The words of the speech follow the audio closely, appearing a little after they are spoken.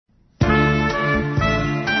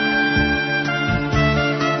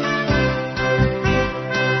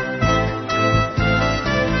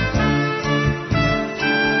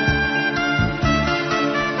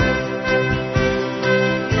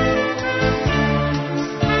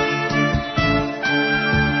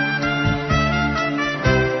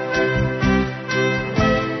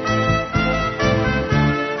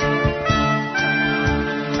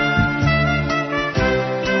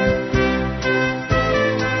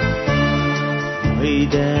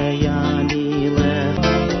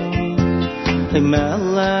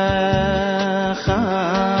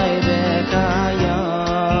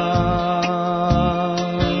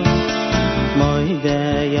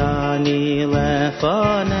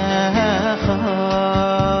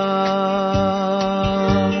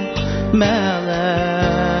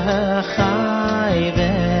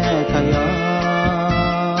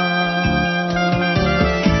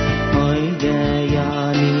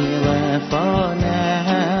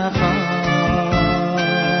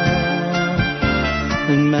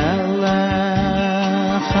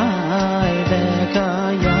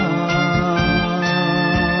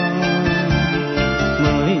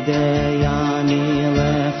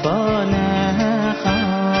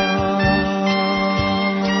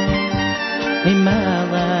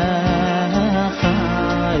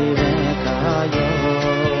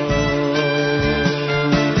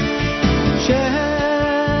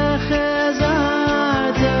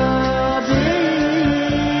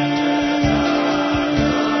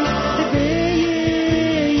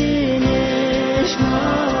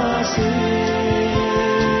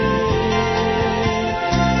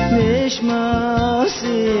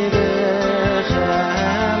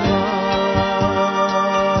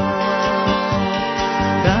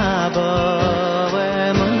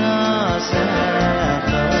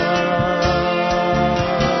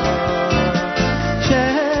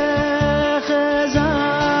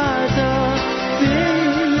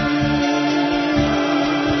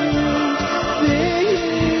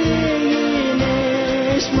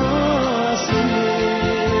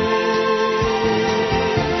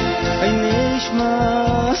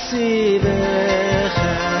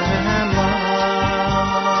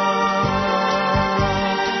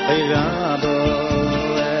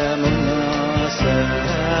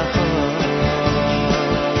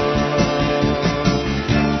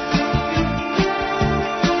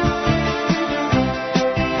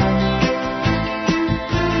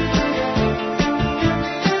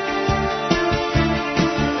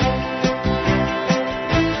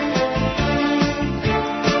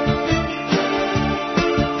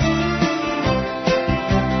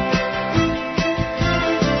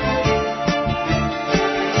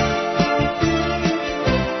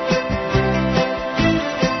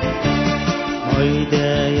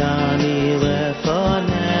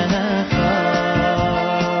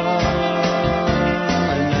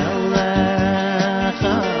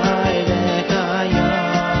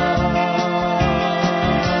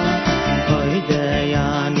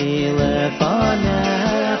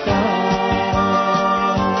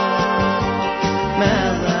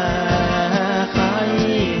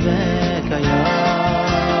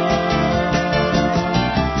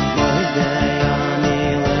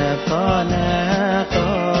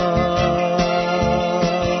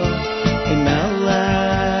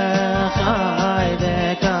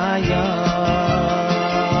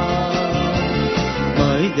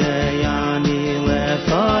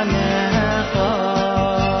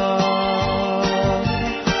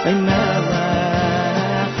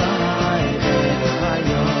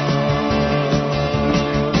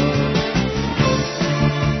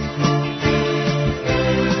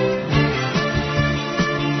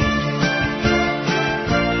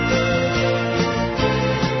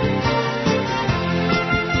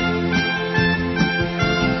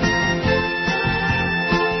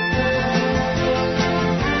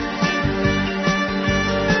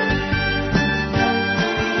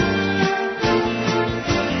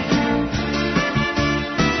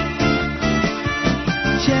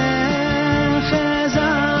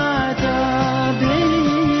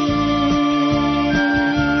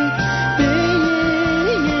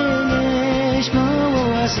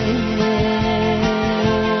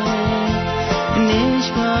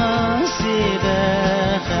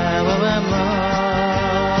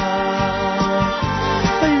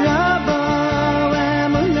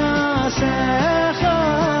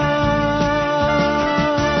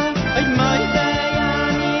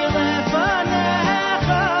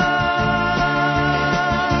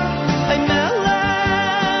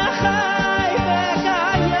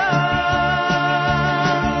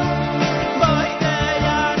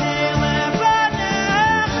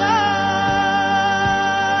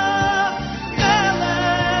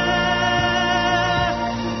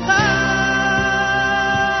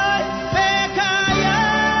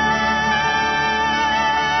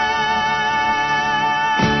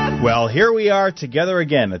Well, here we are together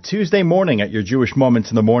again, a Tuesday morning at your Jewish Moments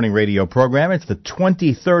in the Morning radio program. It's the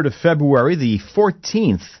 23rd of February, the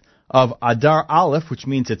 14th of Adar Aleph, which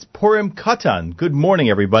means it's Purim Katan. Good morning,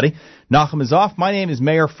 everybody. Nachum is off. My name is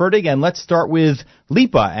Mayor Fertig, and let's start with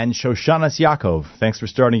Lipa and Shoshanas Yaakov. Thanks for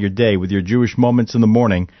starting your day with your Jewish Moments in the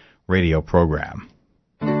Morning radio program.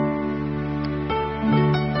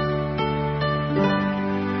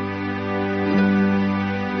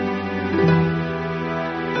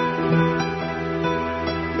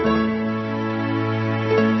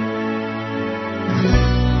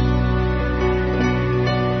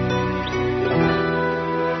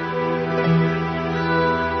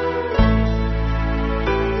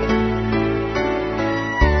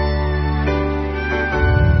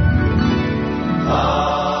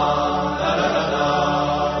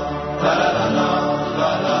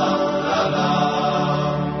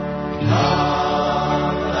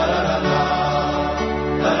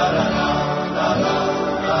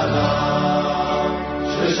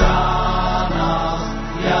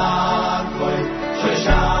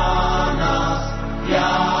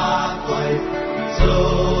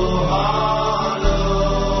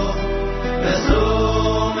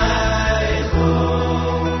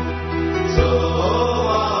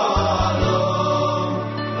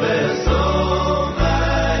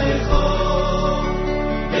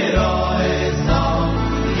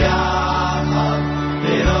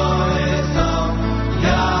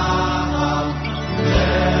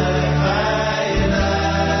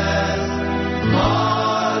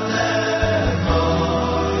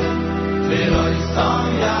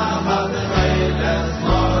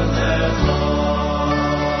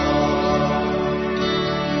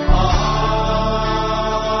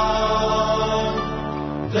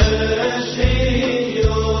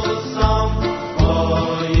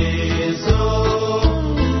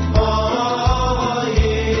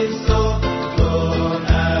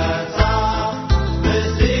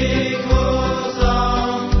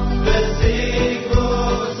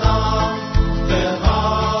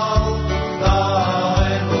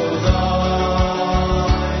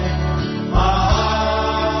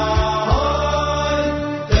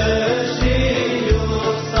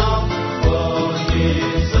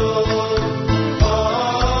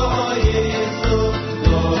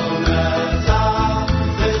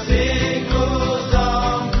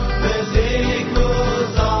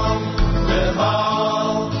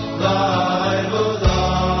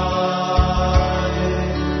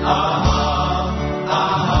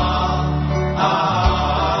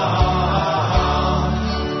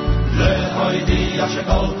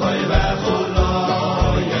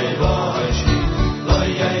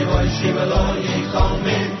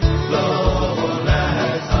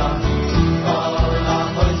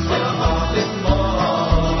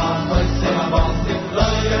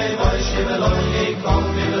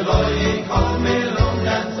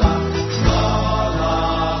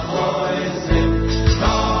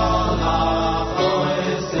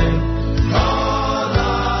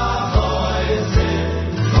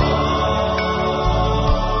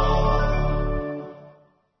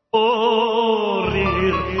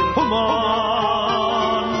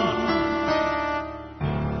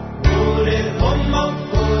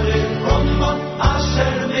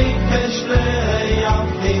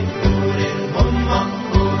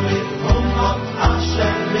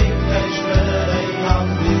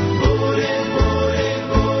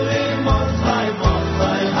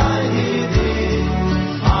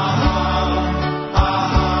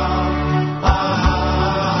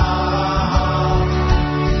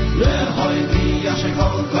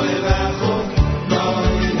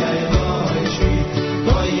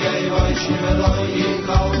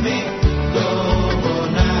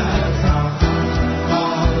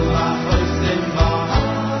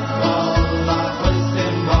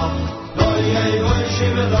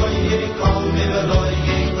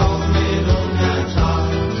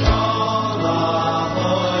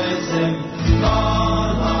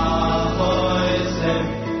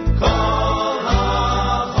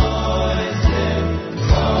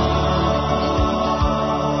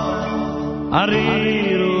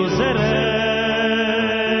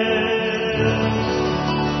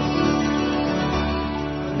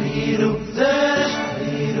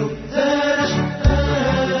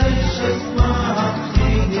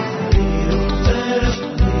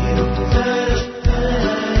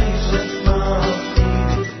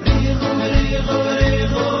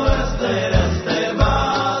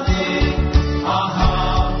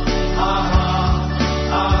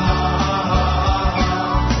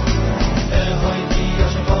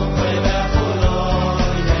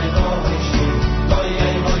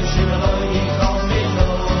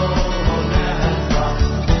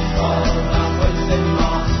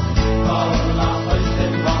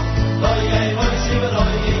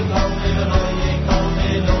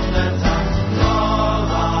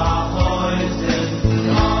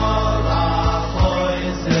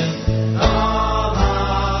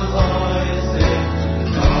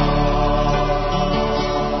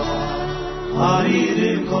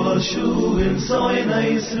 Yeshuim Soina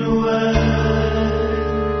Yisruel.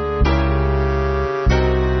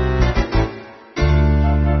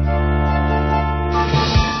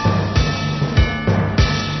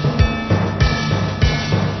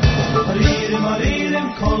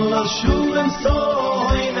 Kol Shuim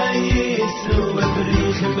Soina Yisruel.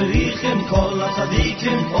 Berichim Kol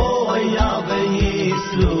Tzadikim Oya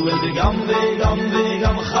Yisruel.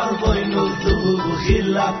 Vegam Charboinu Zu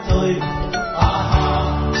Chilatoy.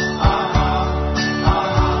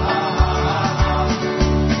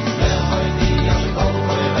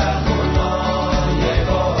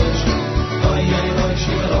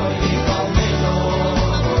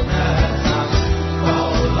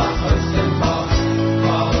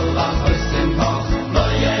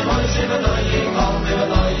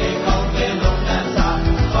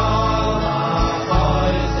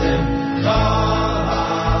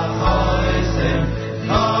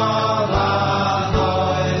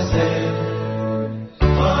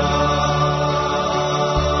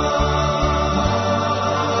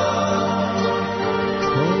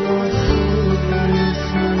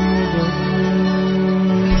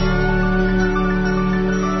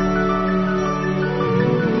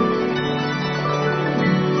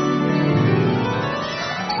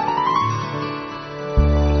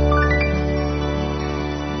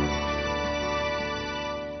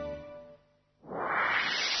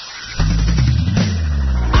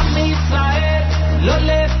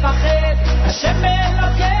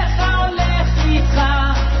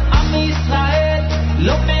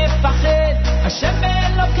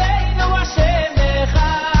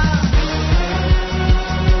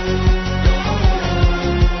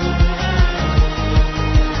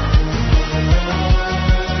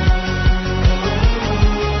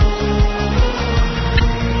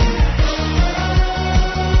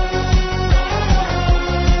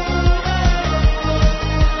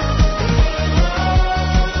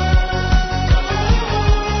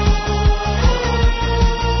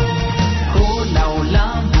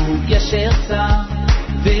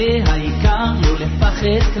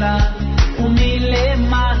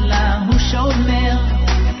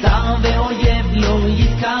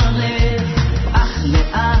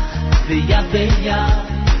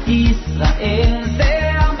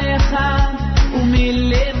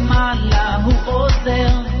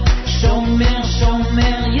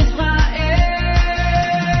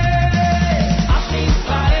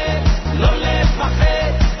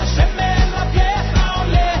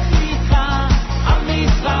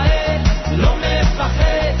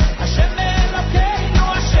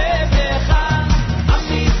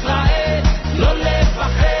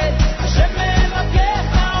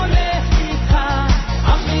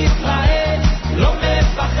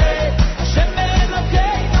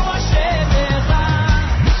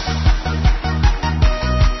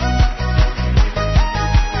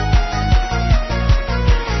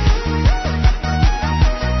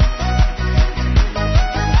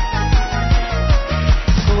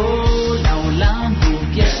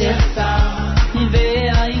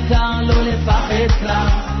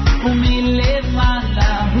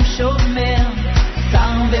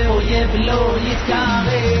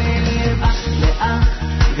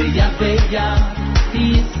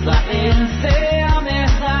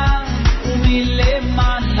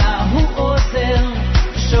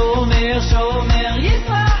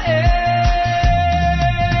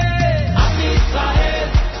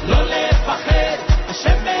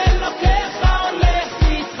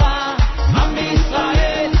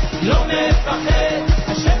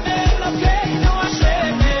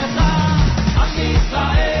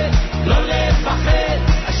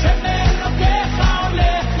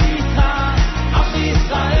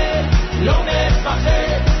 לא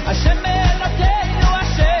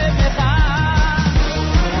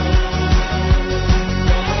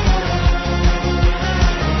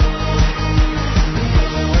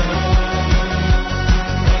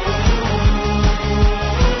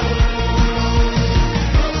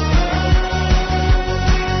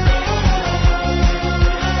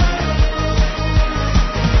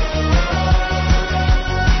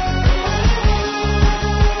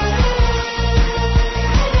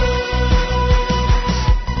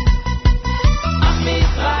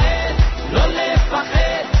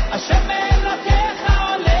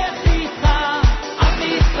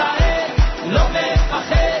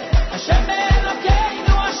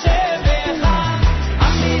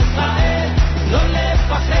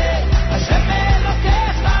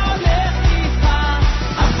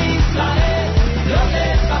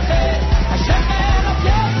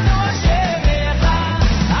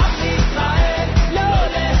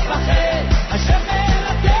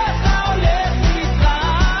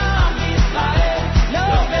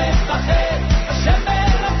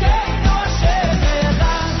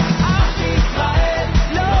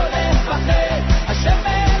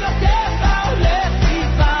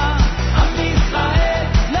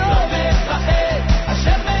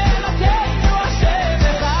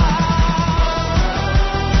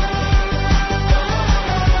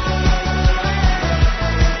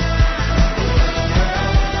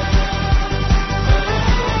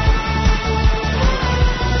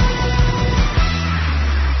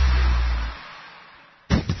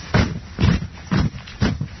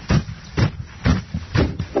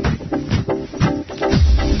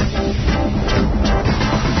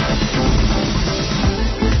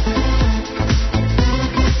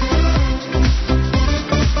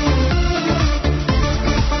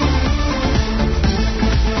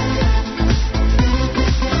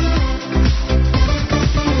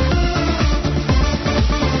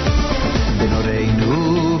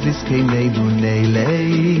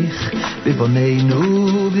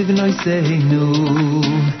Bibonenu, Bibnoiseinu,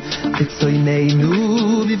 Bitzoineinu,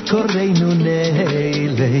 Bibkorreinu,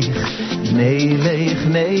 Neilech, Neilech,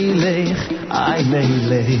 Neilech, Ay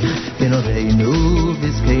Neilech, Binoreinu,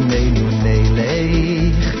 Bizkeimenu,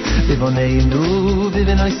 Neilech, Bibonenu,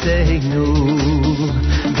 Bibnoiseinu,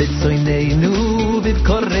 Bitzoineinu,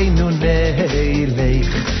 Bibkorreinu, Neilech,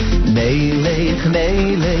 Neilech,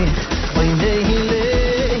 Neilech, Oy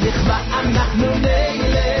Neilech, Va'anachnu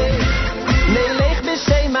Neilech, Neilech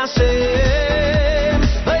b'shem Hashem,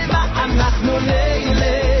 Oy va'anachnu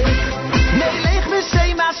Neilech, Neilech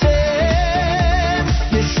b'shem Hashem,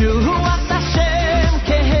 Yeshuas Hashem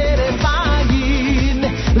keheref ayin,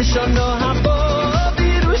 Lishono habo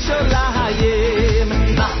b'Yerushalayim,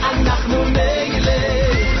 Va'anachnu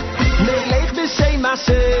Neilech, Neilech b'shem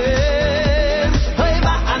Hashem, Oy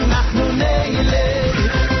va'anachnu Neilech,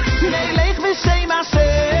 Neilech b'shem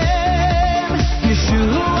Hashem,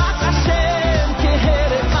 Yeshuas Hashem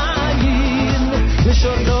keheref ayin,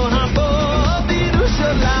 Lishono habo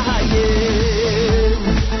b'Yerushalayim.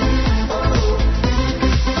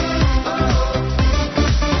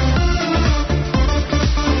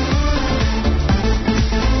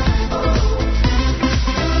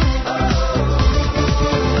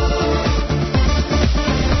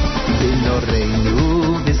 Binoreinu,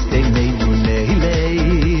 Bizkeimenu,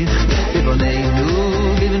 Neilech, Bibonenu,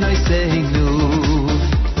 Bibnoiseinu,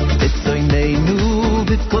 Bitzoineinu,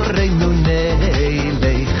 Bitkorreinu,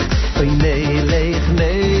 Neilech, Oy Neilech,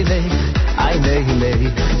 Neilech, Ay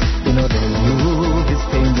Neilech, Binoreinu,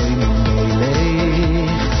 Bizkeimenu,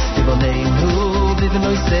 Neilech, Bibonenu,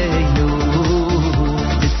 Bibnoiseinu,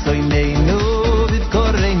 Bitzoineinu,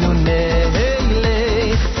 Bitkorreinu,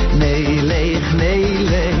 Neilech, Neilech,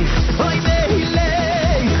 Neilech, Oy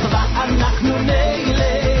Neilech, Va'anachnu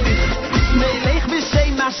Neilech, Neilech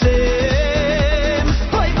b'shem Hashem,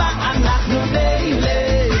 Oy va'anachnu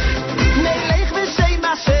Neilech, Neilech b'shem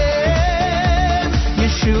Hashem,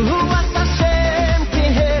 Yeshuas Hashem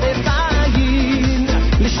keheref ayin,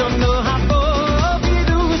 Lishono habo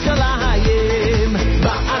b'Yerushalayim,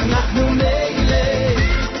 Va'anachnu Neilech,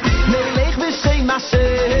 Neilech b'shem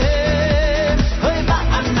Hashem, Oy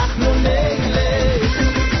va'anachnu Neilech,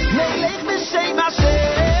 Neilech b'shem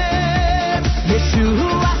Hashem,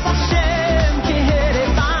 Yeshuas Hashem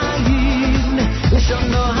keheref ayin,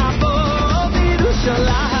 Lishono habo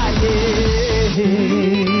b'Yerushalayim.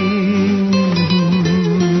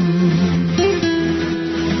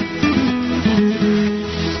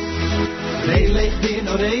 Neilech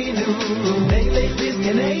binoreinu, Neilech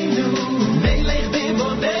bizkeneinu, Neilech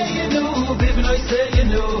biboneinu,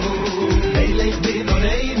 Bibnoiseinu, Neilech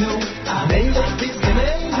binoreinu, Neilech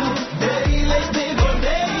bizkeneinu, Neilech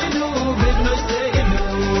biboneinu, Bibnoiseinu.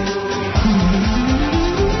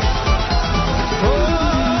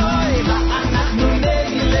 Oy, va'anachnu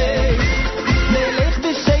Neilech, Neilech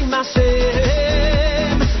b'shem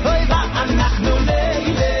Hashem, Oy va'anachnu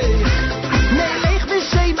Neilech, Neilech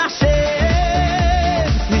b'shem Hashem,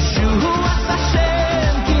 Yeshuas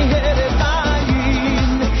Hashem keheref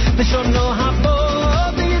ayin, Lishono habo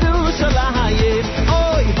b'Yerushalayim,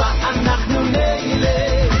 Oy va'anachnu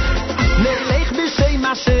Neilech, Neilech b'shem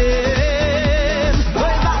Hashem,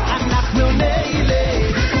 Oy va'anachnu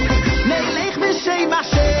Neilech, Neilech b'shem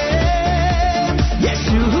Hashem,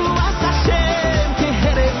 Yeshuas Hashem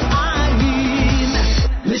keheref ayin,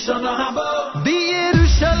 Lishono habo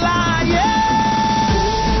b'Yerushalayim.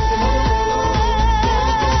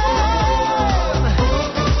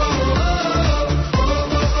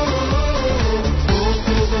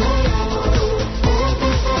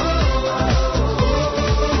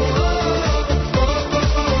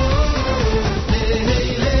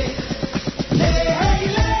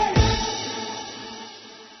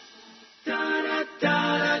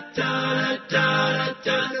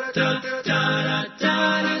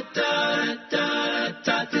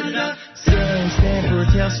 Stand for a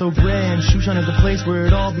tale so grand. Shushan is the place where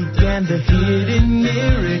it all began. The hidden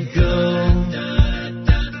miracle.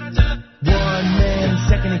 One man,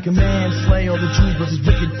 second in command. Slay all the Jews with his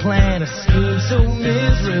wicked plan. A scheme so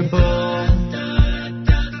miserable.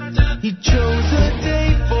 He chose a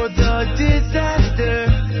day for the disaster.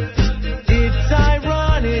 It's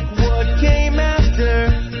ironic what came after.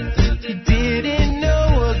 He didn't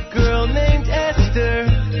know a girl named Esther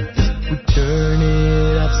would turn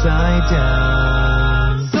it upside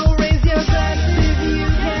down. So raise your glass if you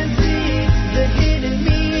can see the hidden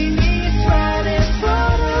meaning is right in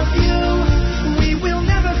front of you. We will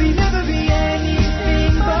never be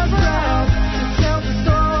anything but proud.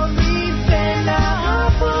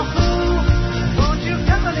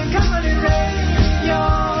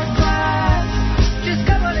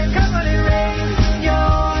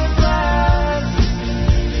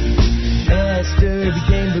 Esther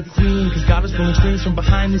became the queen, cause God was pulling strings from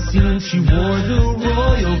behind the scenes. She wore the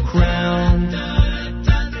royal crown.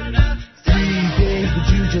 3 days the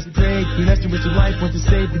Jew just prayed. Queen Esther with her life went to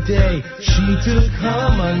save the day. She took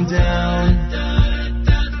Haman down.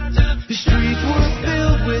 The streets were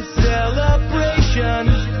filled with celebration.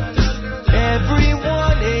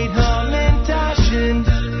 Everyone ate hum and tashin.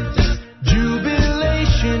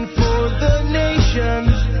 Jubilation for the nation.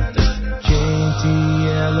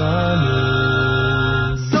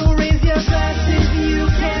 So raise your glasses, you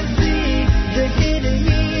can see the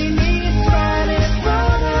enemy is right in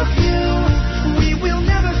front of you. We will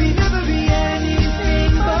never be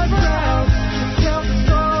anything but proud. Tell the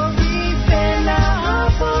story, Bella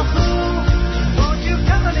Hapahu. Won't you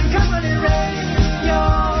come on and raise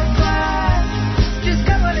your glass? Just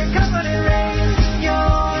come on and raise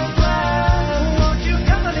your glass. Won't you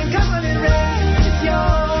come on and raise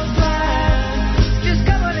your glass? Just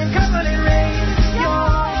come on and raise your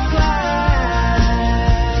glass.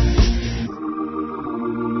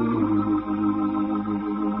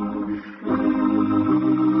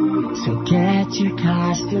 So get your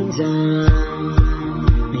costumes on,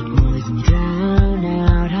 make noise and drown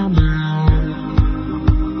out Haman.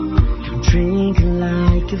 Come drink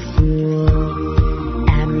like a fool,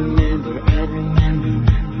 and remember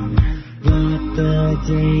what the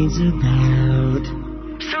day's about.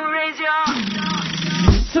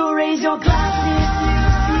 So raise your glasses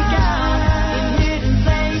to God. In hidden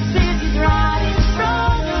places, He's right in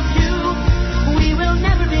front of you. We will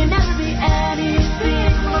never be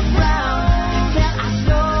anything but proud. Tell our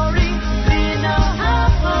story in a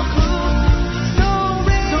Hapahu. So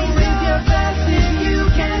raise your glasses, you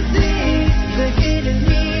can see the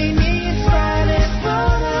enemy is right in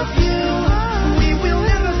front of you. We will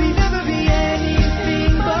never be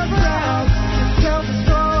anything but proud. Tell the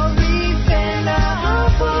story in a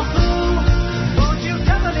Hapahu.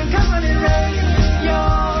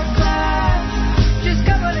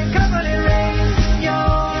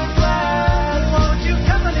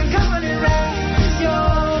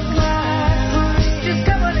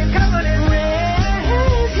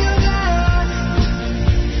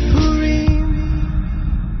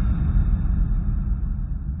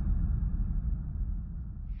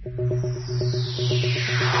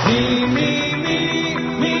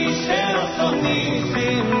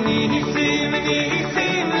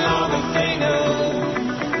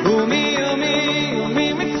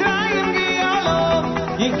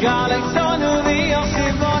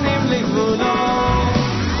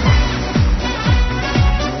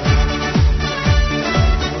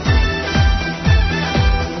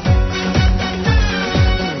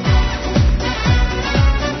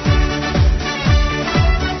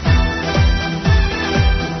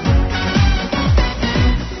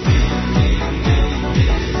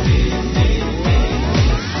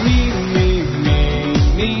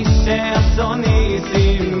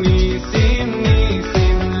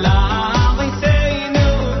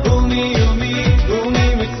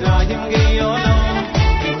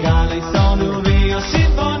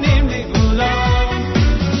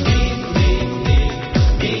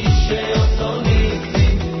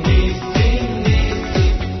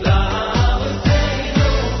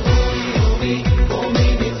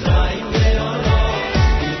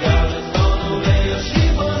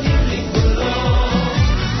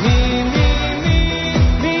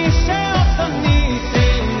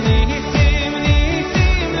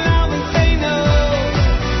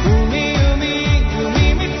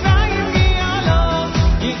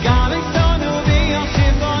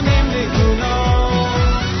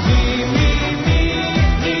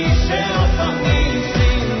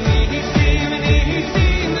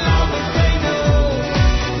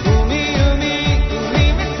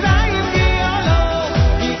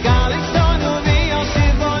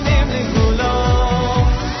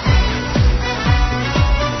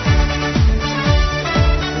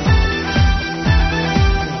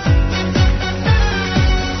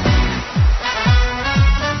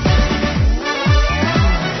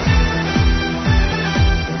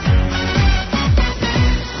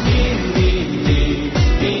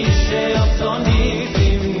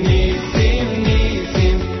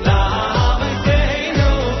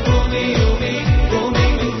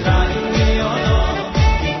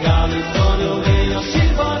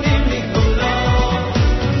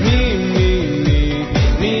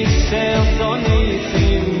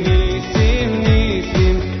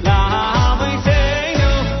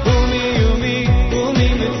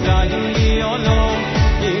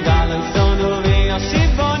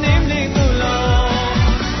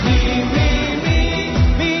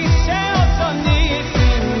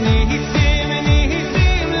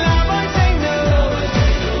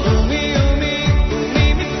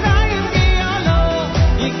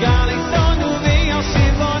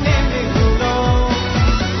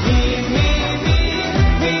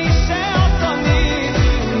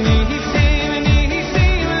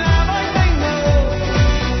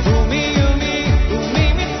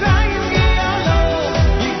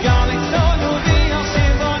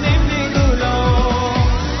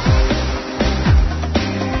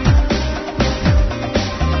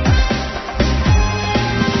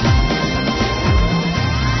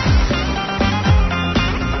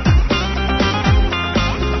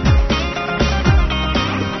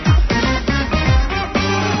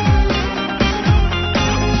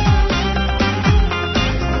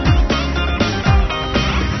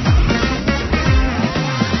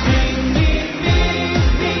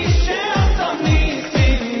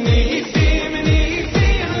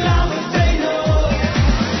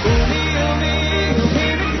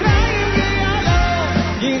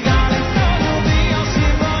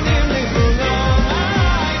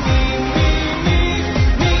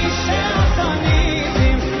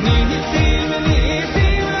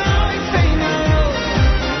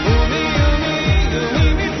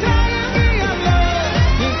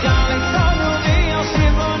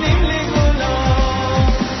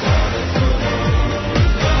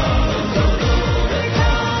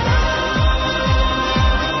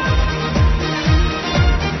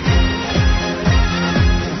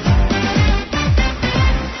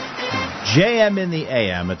 JM in the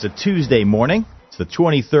AM. It's a Tuesday morning. It's the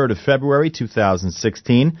 23rd of February,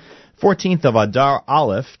 2016. 14th of Adar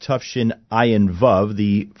Aleph, Tufshin Ayin Vav,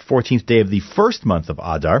 the 14th day of the first month of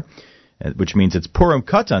Adar, which means it's Purim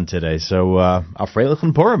Katan today. So,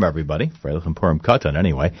 Freilichen Purim, everybody. Freilichen Purim Katan,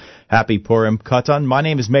 anyway. Happy Purim Katan. My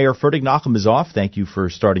name is Mayor Fertig. Nachum is off. Thank you for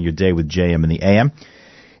starting your day with JM in the AM.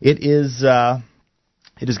 It is going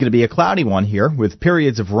to be a cloudy one here with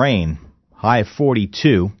periods of rain. High of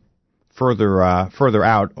 42. Further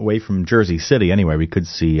out, away from Jersey City, anyway, we could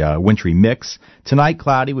see a wintry mix. Tonight,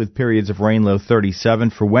 cloudy with periods of rain, low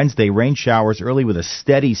 37. For Wednesday, rain showers early with a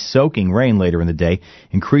steady soaking rain later in the day.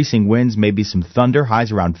 Increasing winds, maybe some thunder,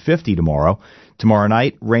 highs around 50 tomorrow. Tomorrow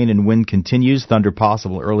night, rain and wind continues, thunder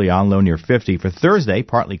possible early on, low near 50. For Thursday,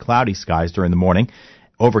 partly cloudy skies during the morning,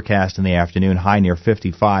 overcast in the afternoon, high near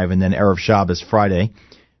 55. And then Erev Shabbos Friday,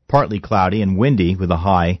 partly cloudy and windy with a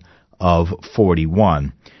high of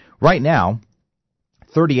 41. Right now,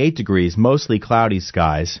 38 degrees, mostly cloudy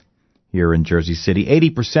skies here in Jersey City.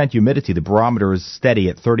 80% humidity. The barometer is steady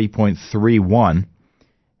at 30.31.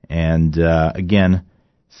 And again,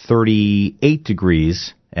 38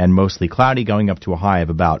 degrees and mostly cloudy, going up to a high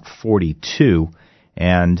of about 42.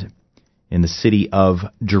 And in the city of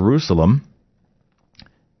Jerusalem,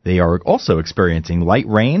 they are also experiencing light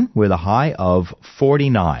rain with a high of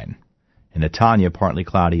 49. In Netanya, partly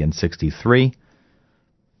cloudy and 63.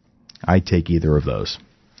 I take either of those,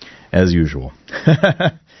 as usual.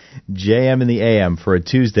 JM in the AM for a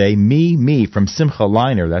Tuesday. Me from Simcha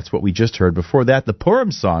Liner. That's what we just heard. Before that, the Purim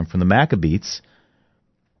song from the Maccabees.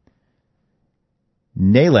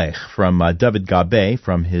 Nelech from Dovid Goldwasser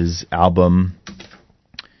from his album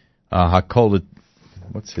Hakol.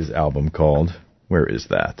 What's his album called? Where is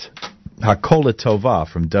that? Hakol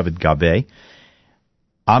Tova from Dovid Goldwasser.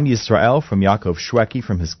 Am Yisrael from Yaakov Shweki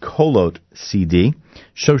from his Kolot CD.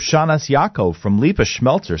 Shoshanas Yaakov from Lipa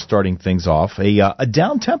Schmelzer starting things off. A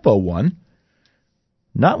down-tempo one.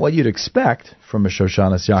 Not what you'd expect from a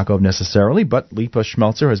Shoshanas Yaakov necessarily, but Lipa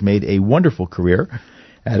Schmelzer has made a wonderful career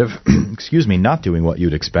out of, not doing what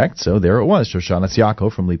you'd expect. So there it was, Shoshanas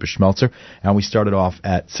Yaakov from Lipa Schmelzer. And we started off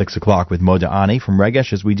at 6 o'clock with Moda Ani from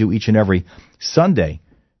Regesh, as we do each and every Sunday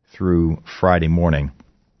through Friday morning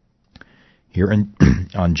here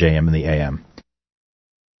on JM in the AM.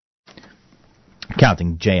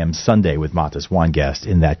 Counting JM Sunday with Matas Weingast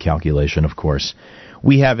in that calculation, of course.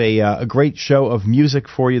 We have a great show of music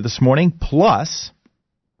for you this morning, plus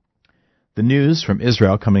the news from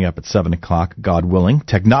Israel coming up at 7 o'clock, God willing,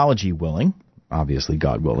 technology willing, obviously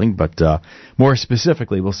God willing, but more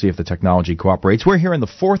specifically, we'll see if the technology cooperates. We're here in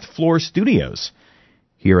the fourth floor studios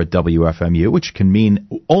here at WFMU, which can mean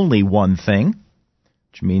only one thing,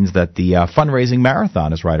 which means that the fundraising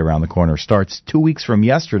marathon is right around the corner. Starts 2 weeks from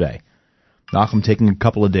yesterday. Nachum taking a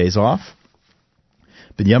couple of days off.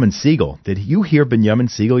 Binyamin Siegel. Did you hear Binyamin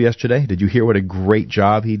Siegel yesterday? Did you hear what a great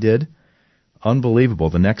job he did? Unbelievable.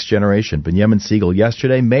 The next generation. Binyamin Siegel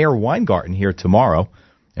yesterday. Mayor Weingarten here tomorrow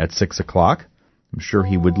at 6 o'clock. I'm sure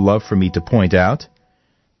he would love for me to point out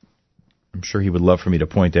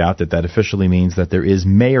that officially means that there is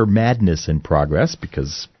Mayor Madness in progress,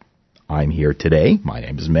 because I'm here today. My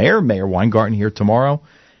name is Mayor Weingarten here tomorrow,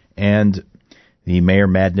 and the Mayor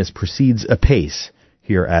Madness proceeds apace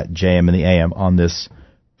here at JM in the AM on this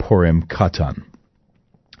Purim Katan.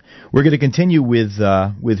 We're going to continue with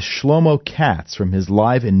Shlomo Katz from his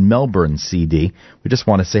Live in Melbourne CD. We just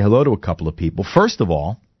want to say hello to a couple of people. First of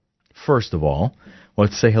all,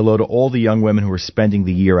 let's say hello to all the young women who are spending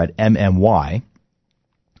the year at MMY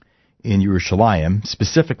in Yerushalayim,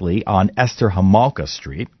 specifically on Esther Hamalka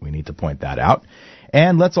Street. We need to point that out.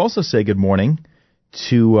 And let's also say good morning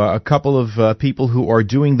to a couple of people who are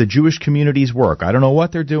doing the Jewish community's work. I don't know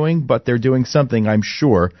what they're doing, but they're doing something, I'm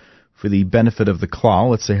sure, for the benefit of the Klal.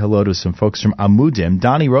 Let's say hello to some folks from Amudim,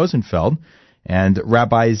 Donnie Rosenfeld, and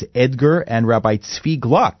Rabbis Edgar and Rabbi Tzvi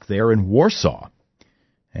Gluck. They're in Warsaw.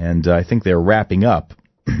 And I think they're wrapping up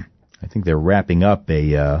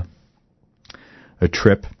a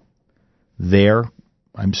trip there,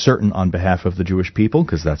 I'm certain, on behalf of the Jewish people,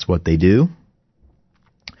 because that's what they do.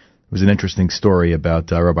 There was an interesting story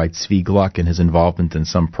about Rabbi Tzvi Gluck and his involvement in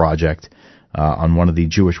some project on one of the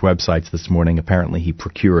Jewish websites this morning. Apparently he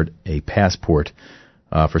procured a passport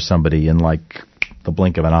for somebody in like the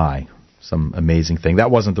blink of an eye. Some amazing thing.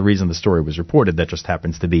 That wasn't the reason the story was reported. That just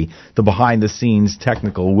happens to be the behind-the-scenes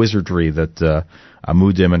technical wizardry that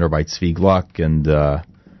Amudim and Rabbi Tzvi Gluck and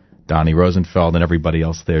Donnie Rosenfeld and everybody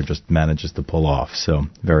else there just manages to pull off. So,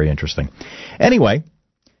 very interesting. Anyway,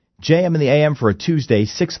 JM in the AM for a Tuesday,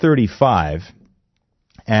 6:35.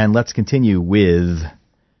 And let's continue with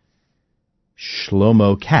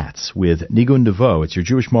Shlomo Katz with Nigun Devo. It's your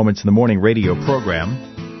Jewish Moments in the Morning radio program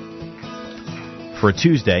for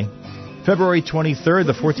Tuesday, February 23rd,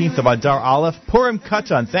 the 14th of Adar Aleph, Purim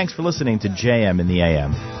Katan. Thanks for listening to JM in the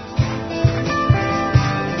AM.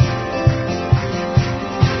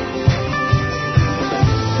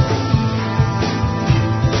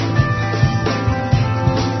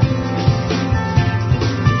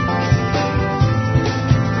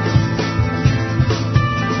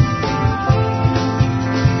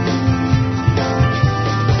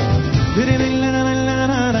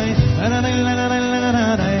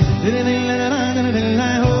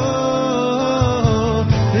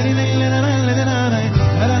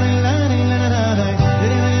 La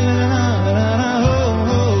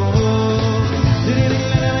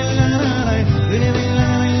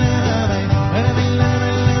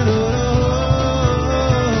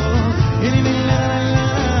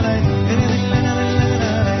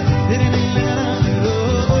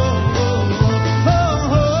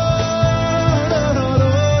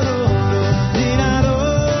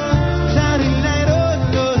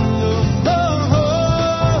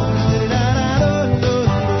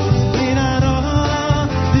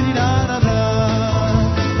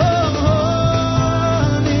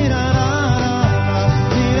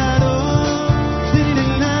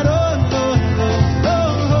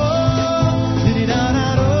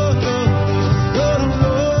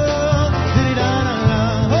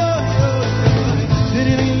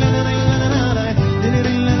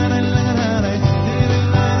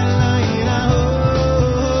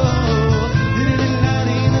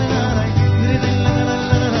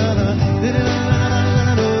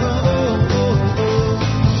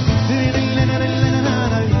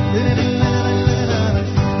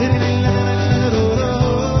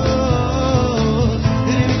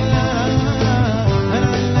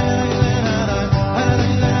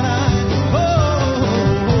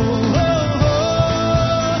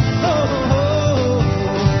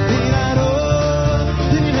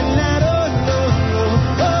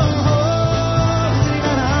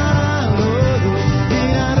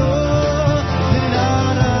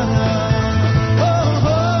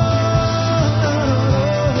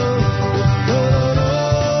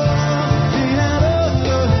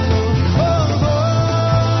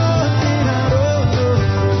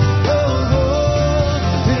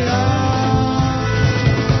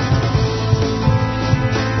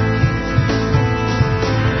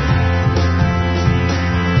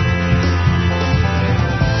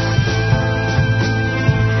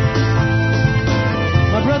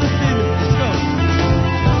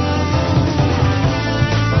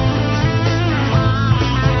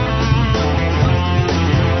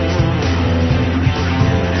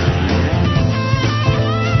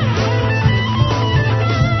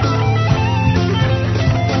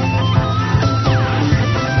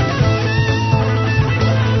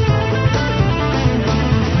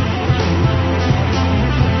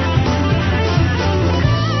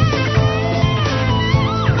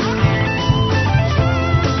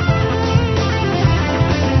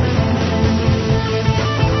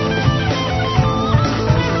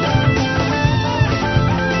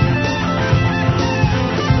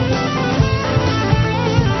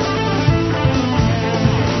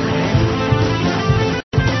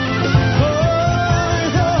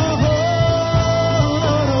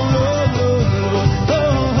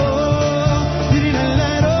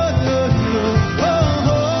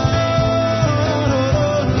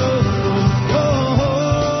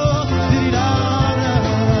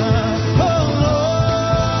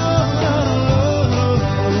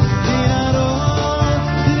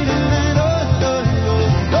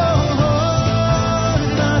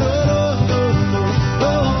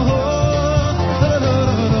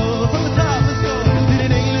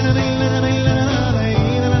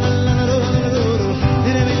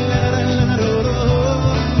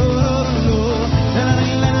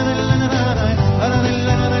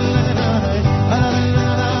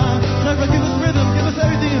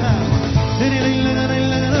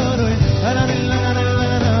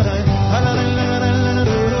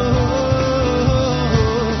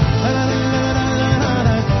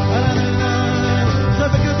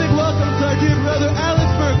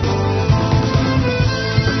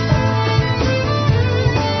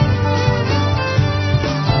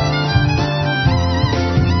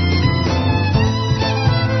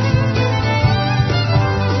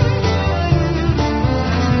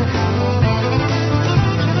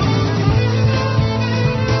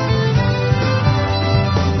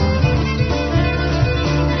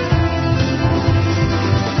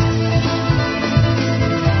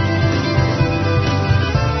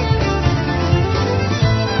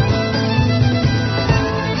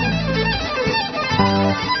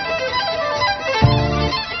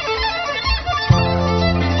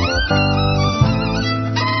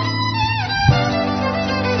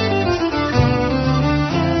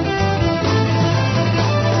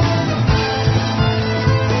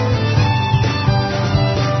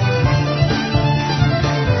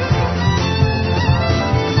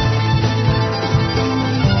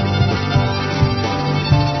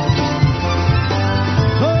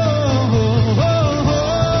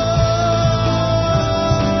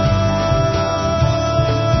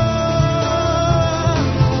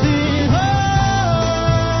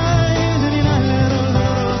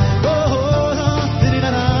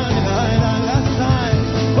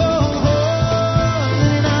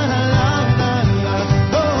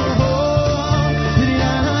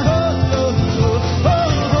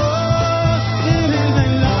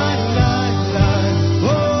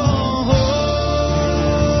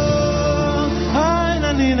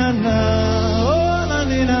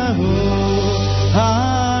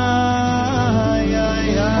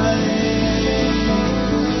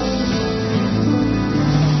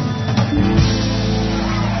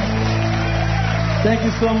Thank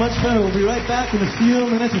you so much, friend. We'll be right back in a few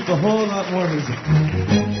minutes with a whole lot more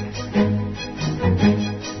music.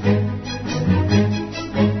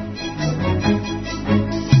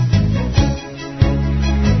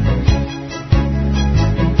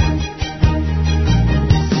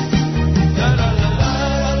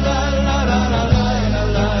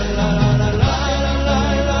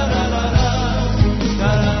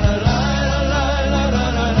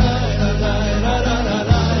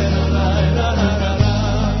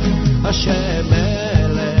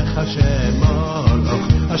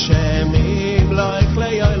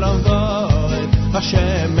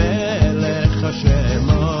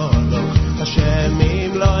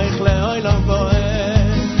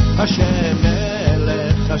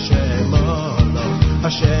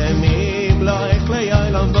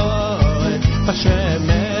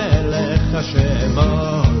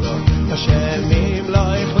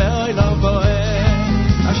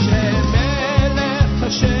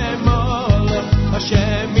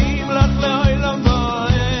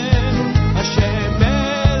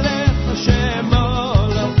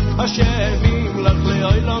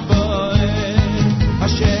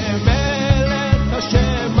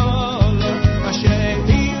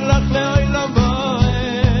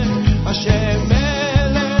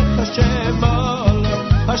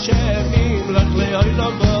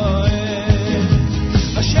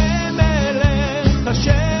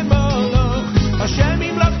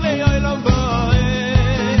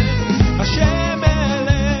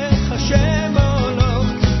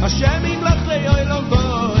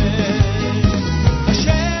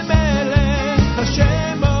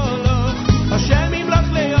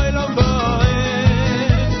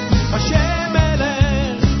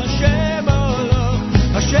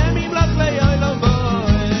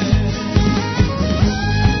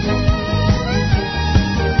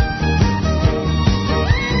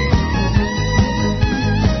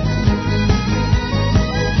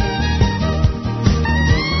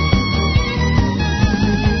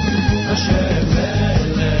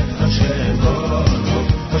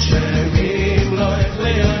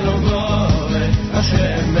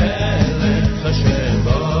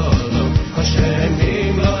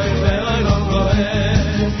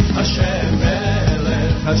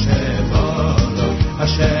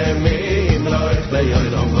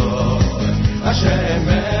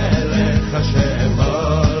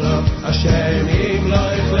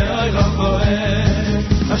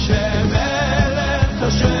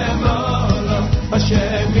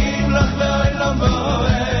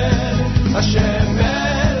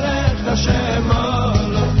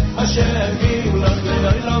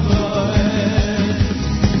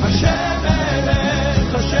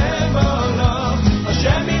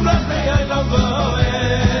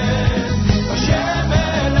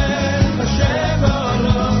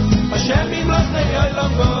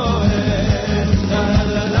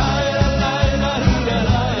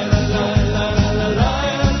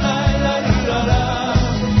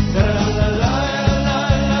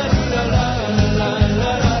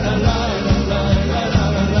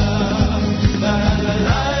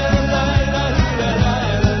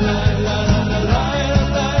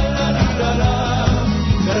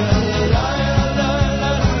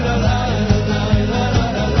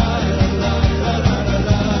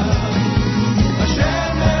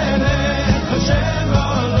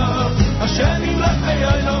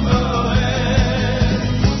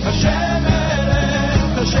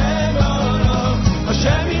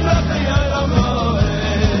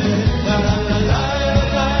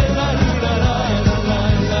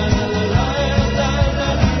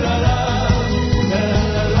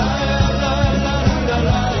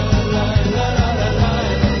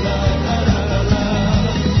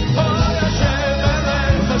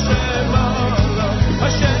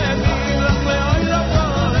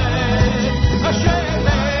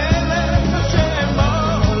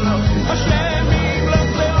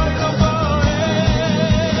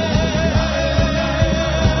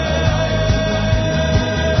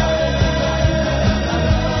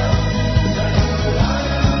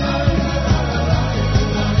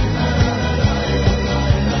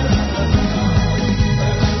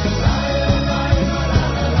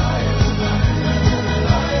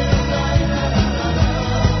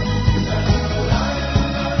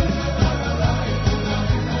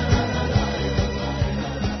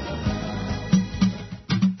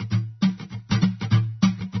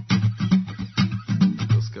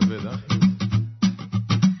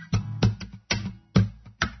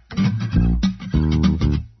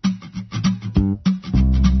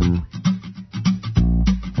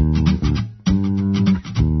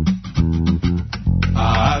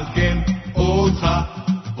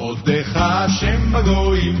 עודך השם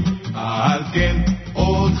בגויים, על כן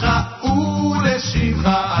אותך ולשמך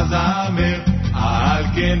אזמר, על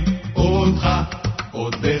כן אותך,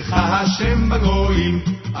 עודך השם בגויים,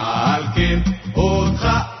 על כן אותך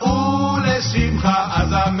ולשמך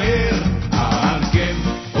אזמר, על כן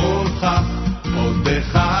אותך,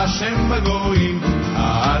 עודך השם בגויים,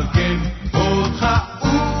 על כן אותך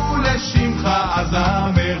ולשמך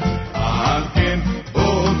אזמר, על כן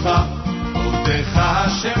אותך, עודך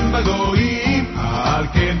השם בגויים, על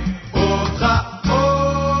כן אותך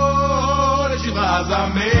ולשמך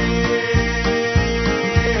אזמר.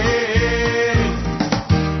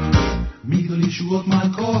 מגדול ישועות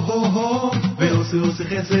מלכו, ועושה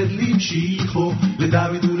חסד למשיחו,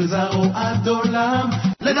 לדוד ולזרעו עד עולם,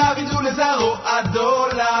 לדוד ולזרעו עד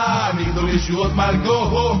עולם. מגדול ישועות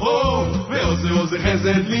מלכו, ועושה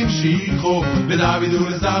חסד למשיחו, לדוד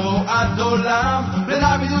ולזרעו עד עולם,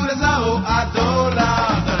 לדוד ולזרעו עד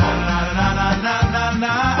עולם.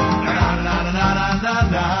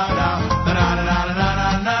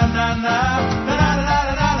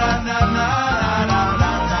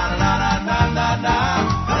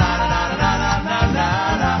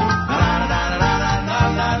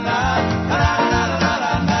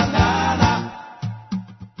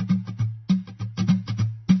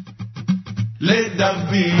 לדוד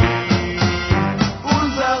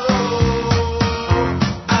ולזרעו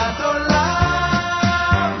עד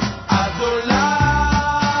עולם, עד עולם.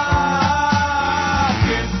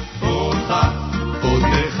 כן אותך,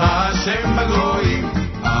 עודך השם בגויים,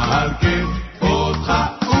 על כן אותך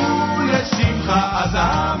ולשמך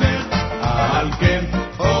אזמר, על כן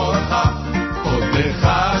אותך, עודך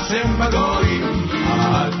השם בגויים,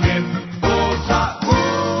 על כן אותך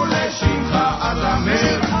ולשמך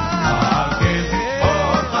אזמר.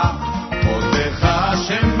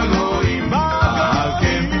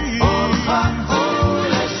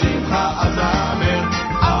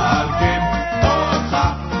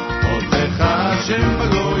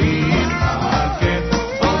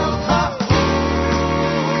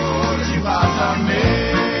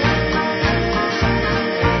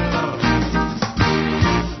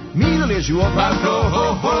 ישועות מלכו,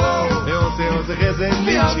 ועושה חסד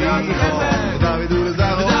למשיחו, לדוד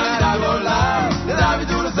ולזרעו עד עולם,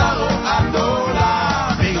 לדוד ולזרעו עד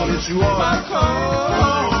עולם. מגדול ישועות מלכו,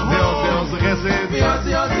 ועושה חסד,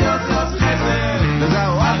 ועושה חסד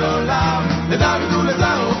לזרעו עד עולם, לדוד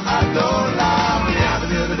ולזרעו עד עולם.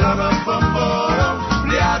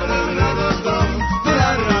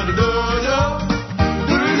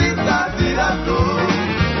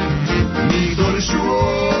 מגדול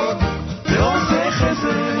ישועות ועושה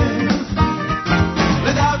חסד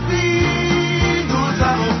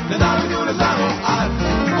לדוד ולזרעו עד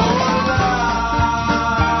עולם.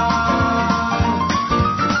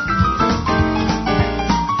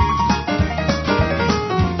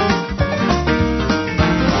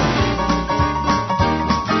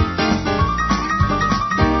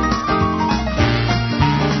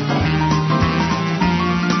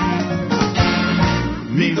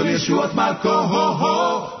 מגדול ישועות מלכו,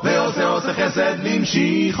 ועושה חסד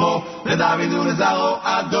למשיחו, לדוד ולזרעו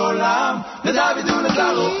עד עולם, לדוד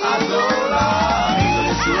ולזרעו עד עולם. מגדול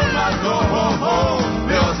ישועות מלכו,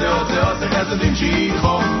 ועושה חסד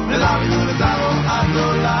למשיחו, לדוד ולזרעו עד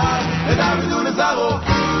עולם, לדוד ולזרעו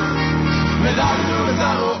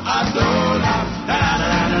עד עולם.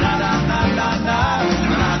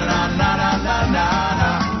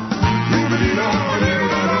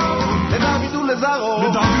 ולזרעו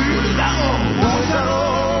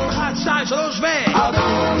 1, 2, 3 ועד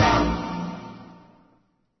עולם.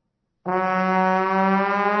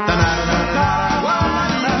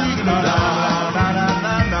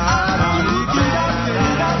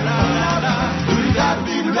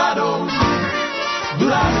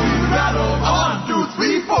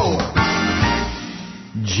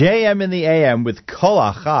 JM in the AM with Kol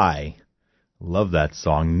Achai. Love that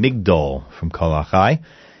song, Migdol from Kol Achai.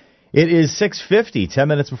 It is 6:50, 10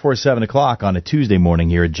 minutes before 7 o'clock on a Tuesday morning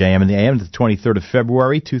here at JM in the AM, the 23rd of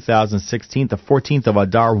February, 2016, the 14th of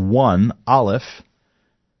Adar 1, Aleph,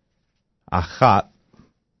 Achat,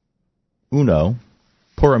 Uno,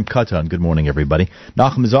 Purim Katan. Good morning, everybody.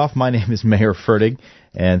 Nachum is off. My name is Meir Fertig,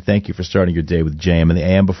 and thank you for starting your day with JM in the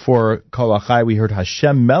AM. Before Kol Achai, we heard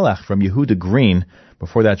Hashem Melech from Yehuda Green.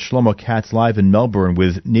 Before that, Shlomo Katz live in Melbourne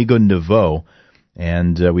with Nigun Nevo.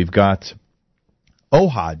 And we've got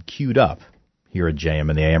Ohad queued up here at JM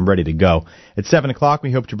in the AM, ready to go. At 7 o'clock,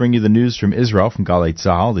 we hope to bring you the news from Israel, from Galei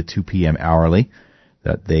Tzahal, the 2 p.m. hourly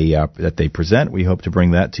that they present. We hope to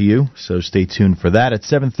bring that to you, so stay tuned for that. At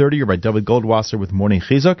 7:30, Rabbi Dovid Goldwasser with Morning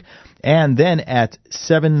Chizuk. And then at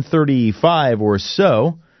 7:35 or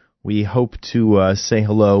so, we hope to say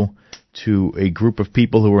hello to a group of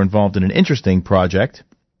people who are involved in an interesting project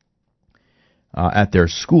at their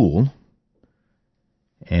school.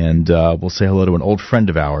 And we'll say hello to an old friend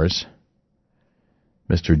of ours,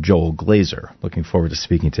 Mr. Joel Glazer. Looking forward to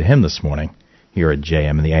speaking to him this morning here at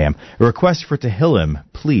JM in the AM. A request for Tehillim,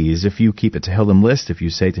 please, if you keep a Tehillim list, if you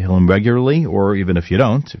say Tehillim regularly, or even if you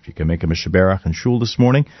don't, if you can make a Mishaberach and Shul this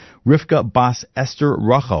morning. Rivka Bas Esther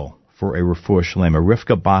Rachel for a Refuah Shlema.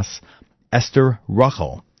 Rivka Bas Esther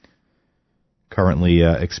Rachel, currently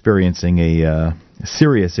experiencing a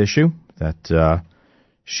serious issue that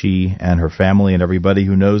she and her family and everybody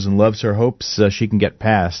who knows and loves her hopes she can get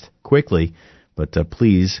past quickly. But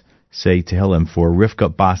please say Tehillim for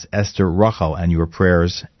Rivka Bas Esther Rachel, and your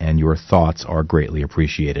prayers and your thoughts are greatly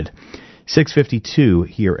appreciated. 6:52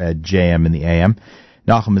 here at JM in the AM.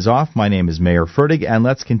 Nachum is off. My name is Meir Fertig, and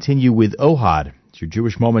let's continue with Ohad. It's your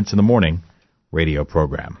Jewish Moments in the Morning radio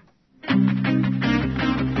program.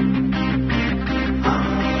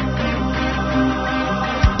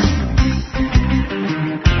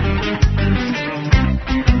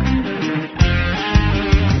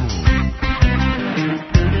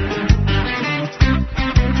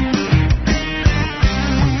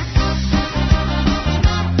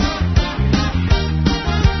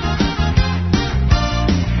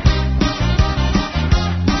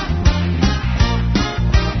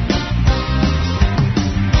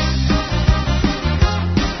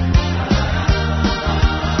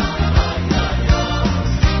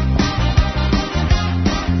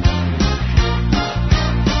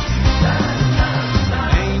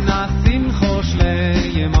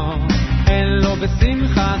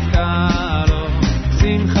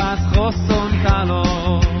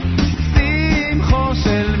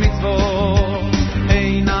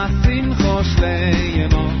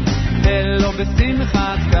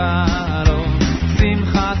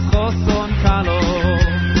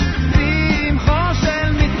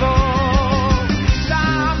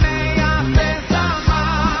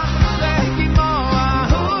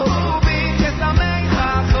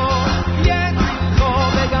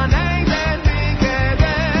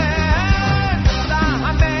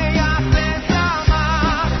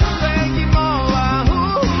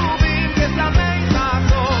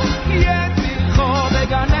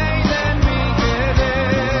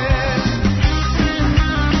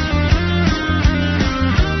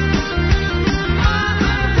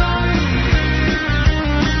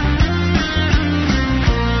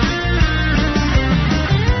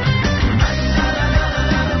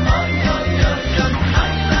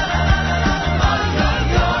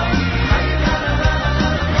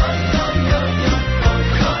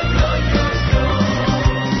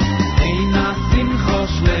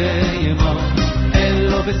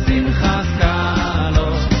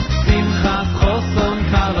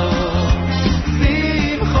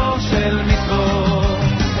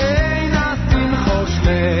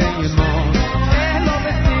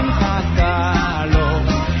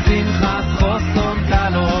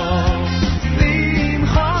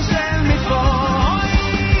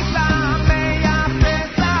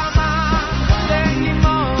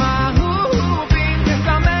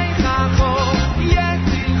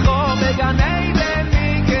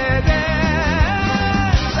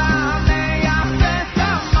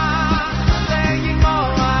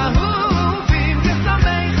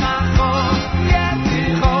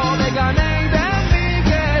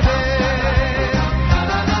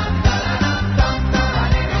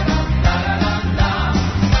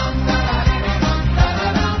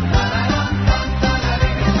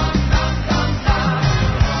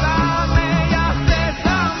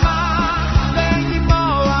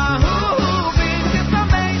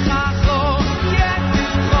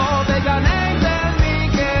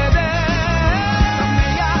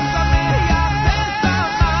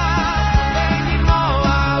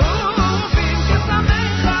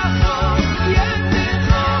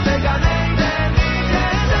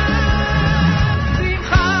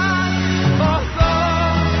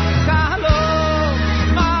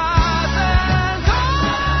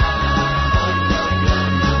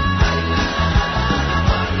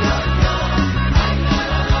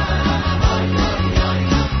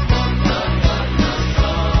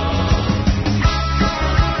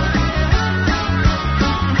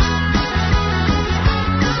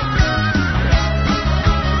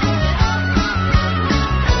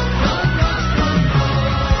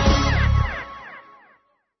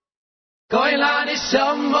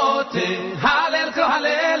 neshamote, halel ko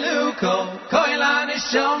halelu ko, koi la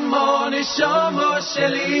neshamo, neshamo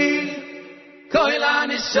sheli. Koi la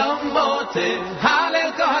neshamote,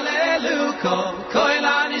 halel ko halelu ko, koi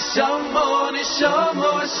la neshamo,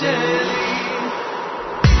 neshamo שלי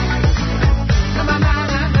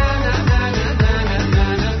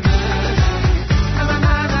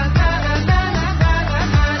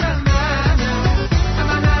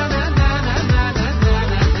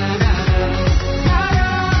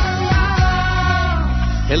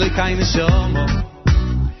Elokai neshomo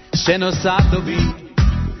shenosato bi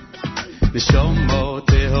neshomo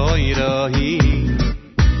tehoirohi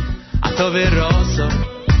ato veroso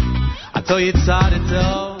ato yitzareto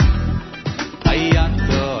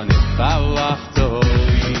ayato nefawachto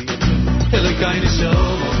Elokai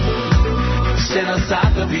neshomo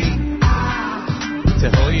shenosato bi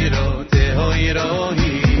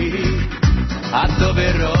tehoirohi ato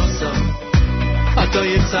veroso ato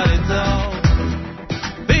yitzareto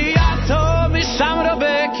Shamro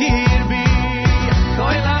bekirbi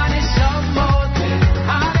koilani shamote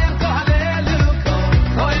halel ko haleluko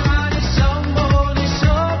koilani shamoni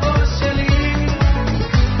shobo sheli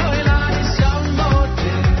koilani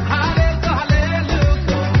shamote halel ko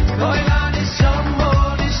haleluko koilani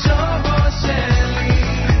shamoni shobo sheli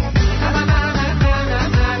na na na na na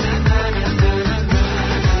na na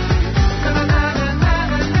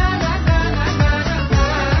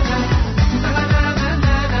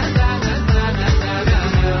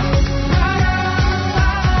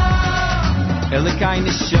Elikai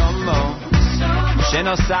neshomo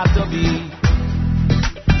shenosato bi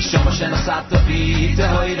Shomo shenosato bi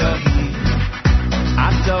tehoirohi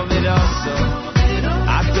Ato viroso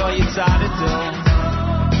Ato yitzareto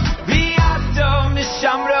Vi ato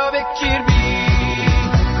mishamro bekirbi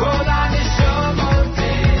Kola neshomo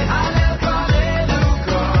te halel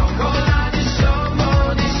koleluko Kola neshomo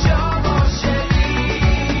neshomo sheli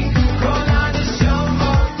Kola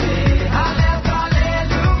neshomo te halel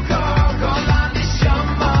koleluko Kola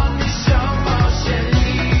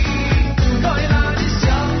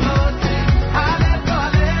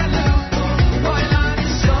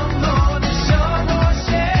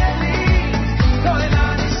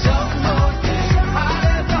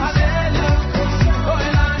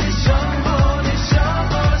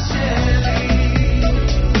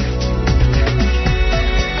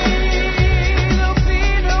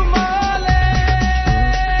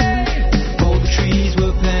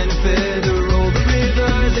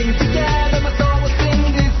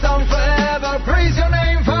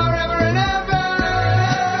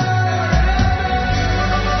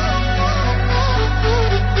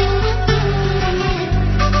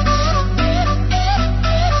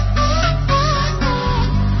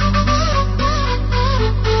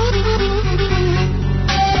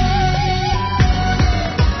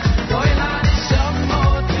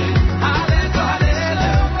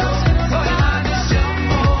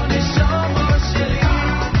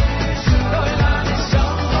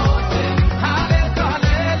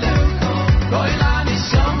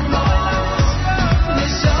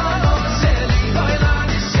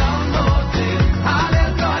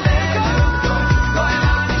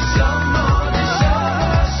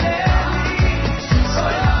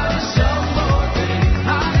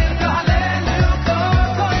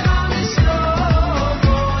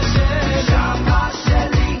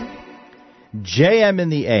JM in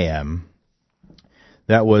the AM.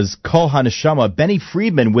 That was Kol HaNeshama, Benny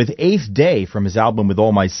Friedman with Eighth Day from his album With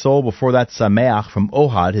All My Soul. Before that, Sameach from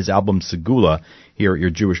Ohad, his album Segula, here at your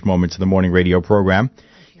Jewish Moments in the Morning radio program.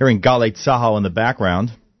 Hearing Galei Tzahal in the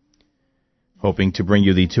background, hoping to bring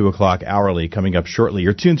you the 2 o'clock hourly coming up shortly.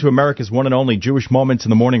 You're tuned to America's one and only Jewish Moments in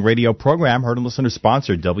the Morning radio program, heard and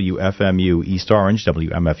listener-sponsored WFMU East Orange,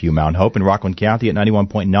 WMFU Mount Hope in Rockland County at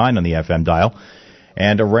 91.9 on the FM dial.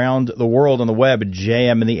 And around the world on the web at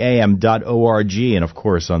jmintheam.org, and of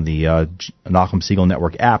course on the Nachum Segal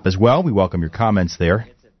Network app as well. We welcome your comments there.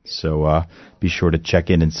 So be sure to check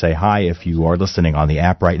in and say hi if you are listening on the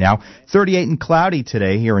app right now. 38 and cloudy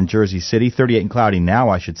today here in Jersey City. 38 and cloudy now,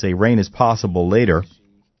 I should say. Rain is possible later.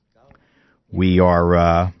 We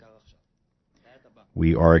are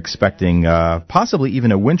expecting possibly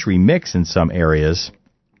even a wintry mix in some areas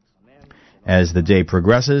as the day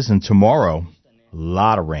progresses. And tomorrow, a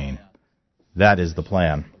lot of rain. That is the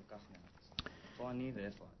plan.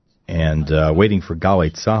 And waiting for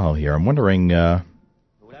Galei Tzahal here. I'm wondering... They're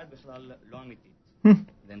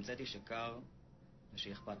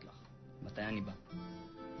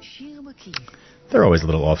always a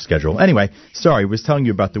little off schedule. Anyway, sorry, I was telling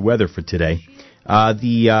you about the weather for today.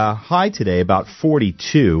 The high today, about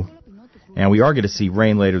 42. And we are going to see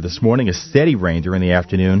rain later this morning, a steady rain during the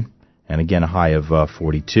afternoon. And again, a high of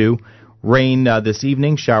 42. Rain this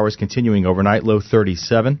evening, showers continuing overnight, low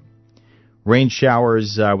 37. Rain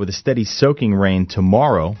showers with a steady soaking rain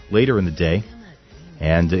tomorrow, later in the day.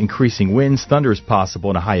 and increasing winds. Thunder is possible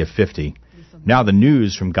and a high of 50. Now the news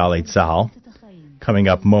from Galei Tzahal, coming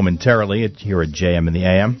up momentarily here at JM in the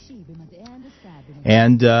AM.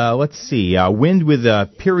 And let's see, winds with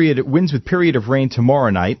period of rain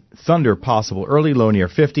tomorrow night. Thunder possible early, low near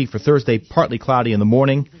 50. For Thursday, partly cloudy in the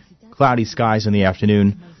morning, cloudy skies in the afternoon,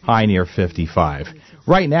 high near 55.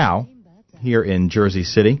 Right now, here in Jersey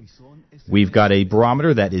City, we've got a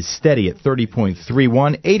barometer that is steady at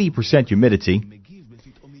 30.31, 80% humidity,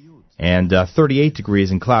 and 38 degrees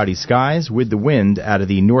in cloudy skies, with the wind out of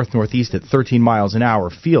the north-northeast at 13 miles an hour.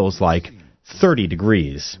 Feels like 30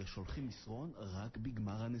 degrees.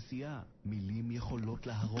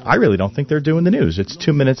 I really don't think they're doing the news. It's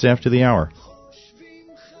 2 minutes after the hour.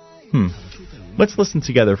 Let's listen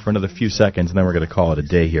together for another few seconds, and then we're going to call it a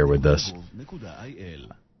day here with this.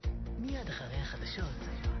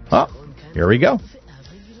 Oh, here we go.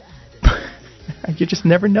 You just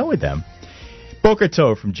never know with them. Boker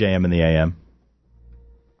Tov from JM in the AM.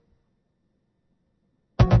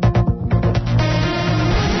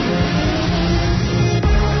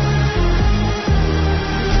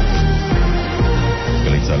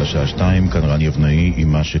 גלי צה"ל השעה 2, כאן רני אבנאי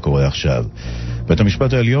עם מה שקורה עכשיו. בית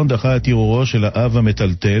המשפט העליון דחה את ערעורו של האב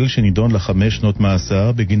המטלטל שנידון ל5 שנות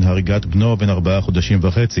מאסר בגין הריגת בנו בן 4 חודשים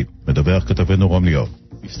וחצי. מדווח כתבנו רום ליאור.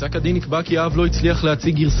 בפסק הדין נקבע כי האב לא הצליח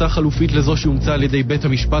להציג גרסה חלופית לזו שהומצאה על ידי בית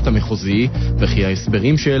המשפט המחוזי, וכי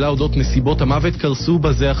ההסברים שהעלה אודות נסיבות המוות קרסו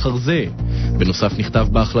בזה אחר זה. בנוסף נכתב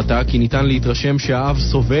בהחלטה כי ניתן להתרשם שהאב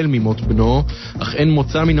סובל ממות בנו, אך אין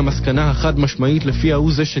מוצא מן המסקנה החד משמעית לפיה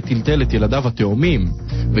הוא זה שטלטל את ילדיו התאומים,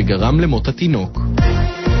 וגרם למות התינוק.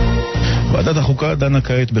 ועדת החוקה דנה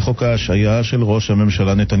כעת בחוק ההשעיה של ראש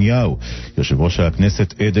הממשלה נתניהו. יושב ראש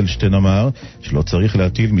הכנסת אדלשטיין אמר שלא צריך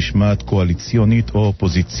להטיל משמעת קואליציונית או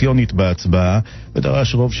אופוזיציונית בהצבעה,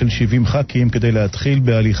 ודרש רוב של 70 ח"כים כדי להתחיל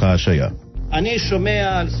בהליך ההשעיה. אני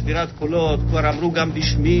שומע על ספירת קולות, כבר אמרו גם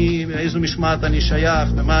בשמי איזו משמעת אני שייך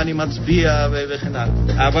ומה אני מצביע וכן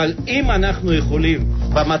הלאה. אבל אם אנחנו יכולים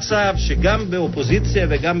במצב שגם באופוזיציה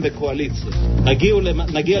וגם בקואליציה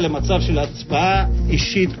נגיע למצב של הצבעה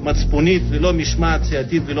אישית מצפונית ולא משמעת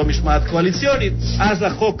סיעתית ולא משמעת קואליציונית, אז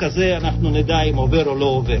החוק הזה אנחנו נדע אם עובר או לא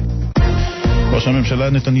עובר. ראש הממשלה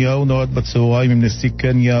נתניהו נועד בצהריים עם נשיא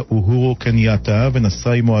קניה אוהורו קנייתה ונשא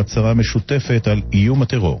עמו הצהרה משותפת על איום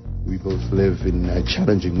הטרור. We both live in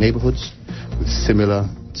challenging neighborhoods with similar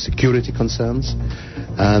security concerns,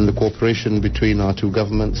 and the cooperation between our two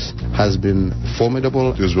governments has been formidable.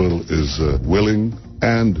 Israel is willing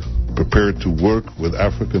and prepared to work with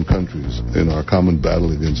African countries in our common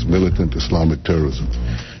battle against militant Islamic terrorism.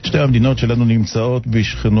 שתי המדינות שלנו נמצאות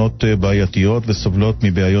בשכנות בעייתיות וסובלות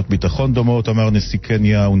מבעיות ביטחון דומות, אמר נשיא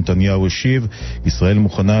קניה ונתניהו השיב. ישראל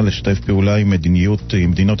מוכנה לשתף פעולה עם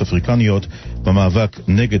מדינות אפריקניות במאבק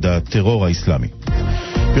נגד הטרור האסלאמי.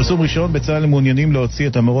 פרסום ראשון, בצה"ל מעוניינים להוציא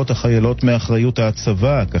את המורות החיילות מאחריות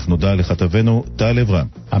הצבא, כך נודע לכתבנו טל אברהם.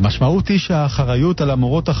 המשמעות היא שהאחריות על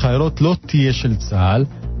המורות החיילות לא תהיה של צה"ל,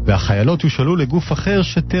 והחיילות יושאלו לגוף אחר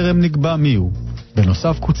שטרם נקבע מיהו.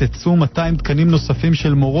 בנוסף קוצצו 200 תקנים נוספים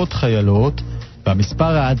של מורות חיילות,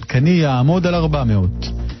 והמספר העדכני יעמוד על 400.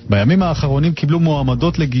 בימים האחרונים קיבלו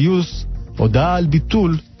מועמדות לגיוס הודעה על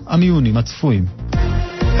ביטול המיונים הצפויים.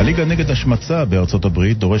 הליגה נגד השמצה בארצות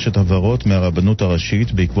הברית דורשת הבהרות מהרבנות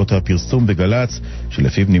הראשית בעקבות הפרסום בגלץ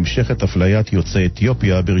שלפיו נמשכת אפליית יוצאי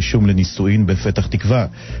אתיופיה ברישום לנישואין בפתח תקווה.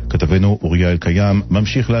 כתבנו אוריה אלקיים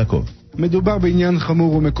ממשיך לעקוב. מדובר בעניין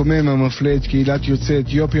חמור ומקומם המפלה את קהילת יוצאי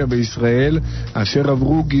אתיופיה בישראל, אשר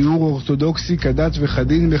עברו גיור אורתודוקסי כדת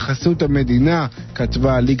וכדין בחסות המדינה,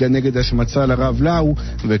 כתבה הליגה נגד השמצה לרב לאו,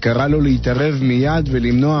 וקרא לו להתערב מיד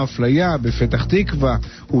ולמנוע אפליה בפתח תקווה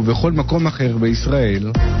ובכל מקום אחר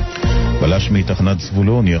בישראל. בלש מתחנת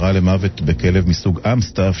זבולון ירה למוות בכלב מסוג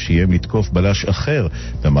אמסטף שיים לתקוף בלש אחר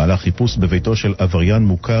במהלך חיפוש בביתו של עבריין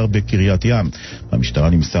מוכר בקריית ים. המשטרה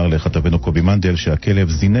נמסר לכתבנו קובי מנדל שהכלב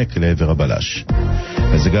זינק לעבר הבלש.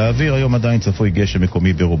 מזג האוויר היום עדיין צפוי גשם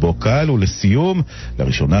מקומי ברובו קל, ולסיום,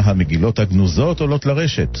 לראשונה המגילות הגנוזות עולות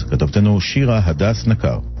לרשת. כתבתנו שירה הדס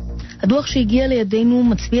נקר. הדוח שהגיע לידינו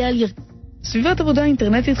מצביע על סביבת עבודה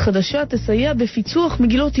אינטרנטית חדשה תסייע בפיצוח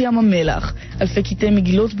מגילות ים המלח. אלפי קטעי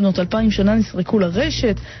מגילות בנות 2000 שנה נסרקו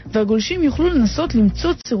לרשת, והגולשים יוכלו לנסות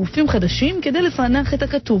למצוא צירופים חדשים כדי לפענח את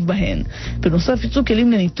הכתוב בהן. בנוסף יצאו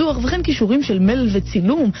כלים לניתוח וכן קישורים של מלל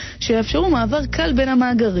וצילום שיאפשרו מעבר קל בין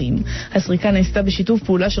המאגרים. הסריקה נעשתה בשיתוף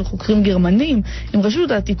פעולה של חוקרים גרמנים עם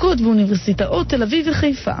רשות העתיקות ואוניברסיטאות תל אביב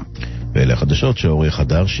וחיפה. ואלה חדשות שעורך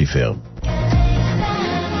הדר שיפר.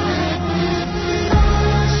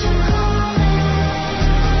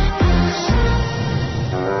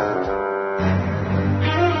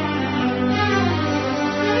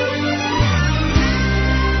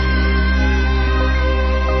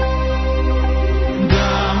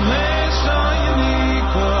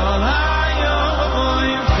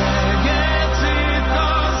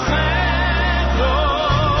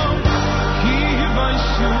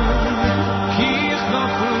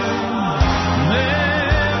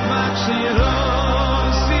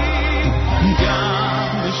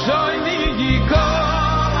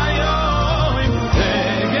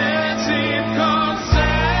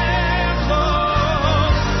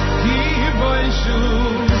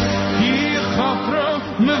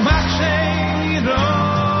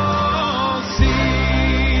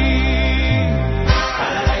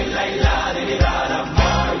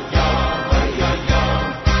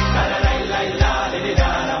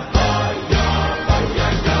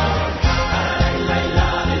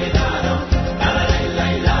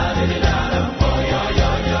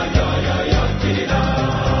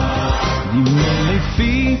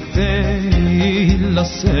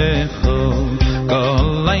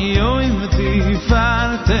 היום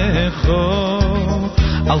תפארתךו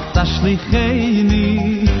אל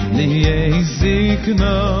תשליכני ליהי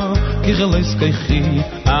זקנו כי חלס כיחי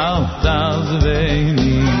אל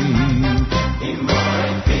תעזבני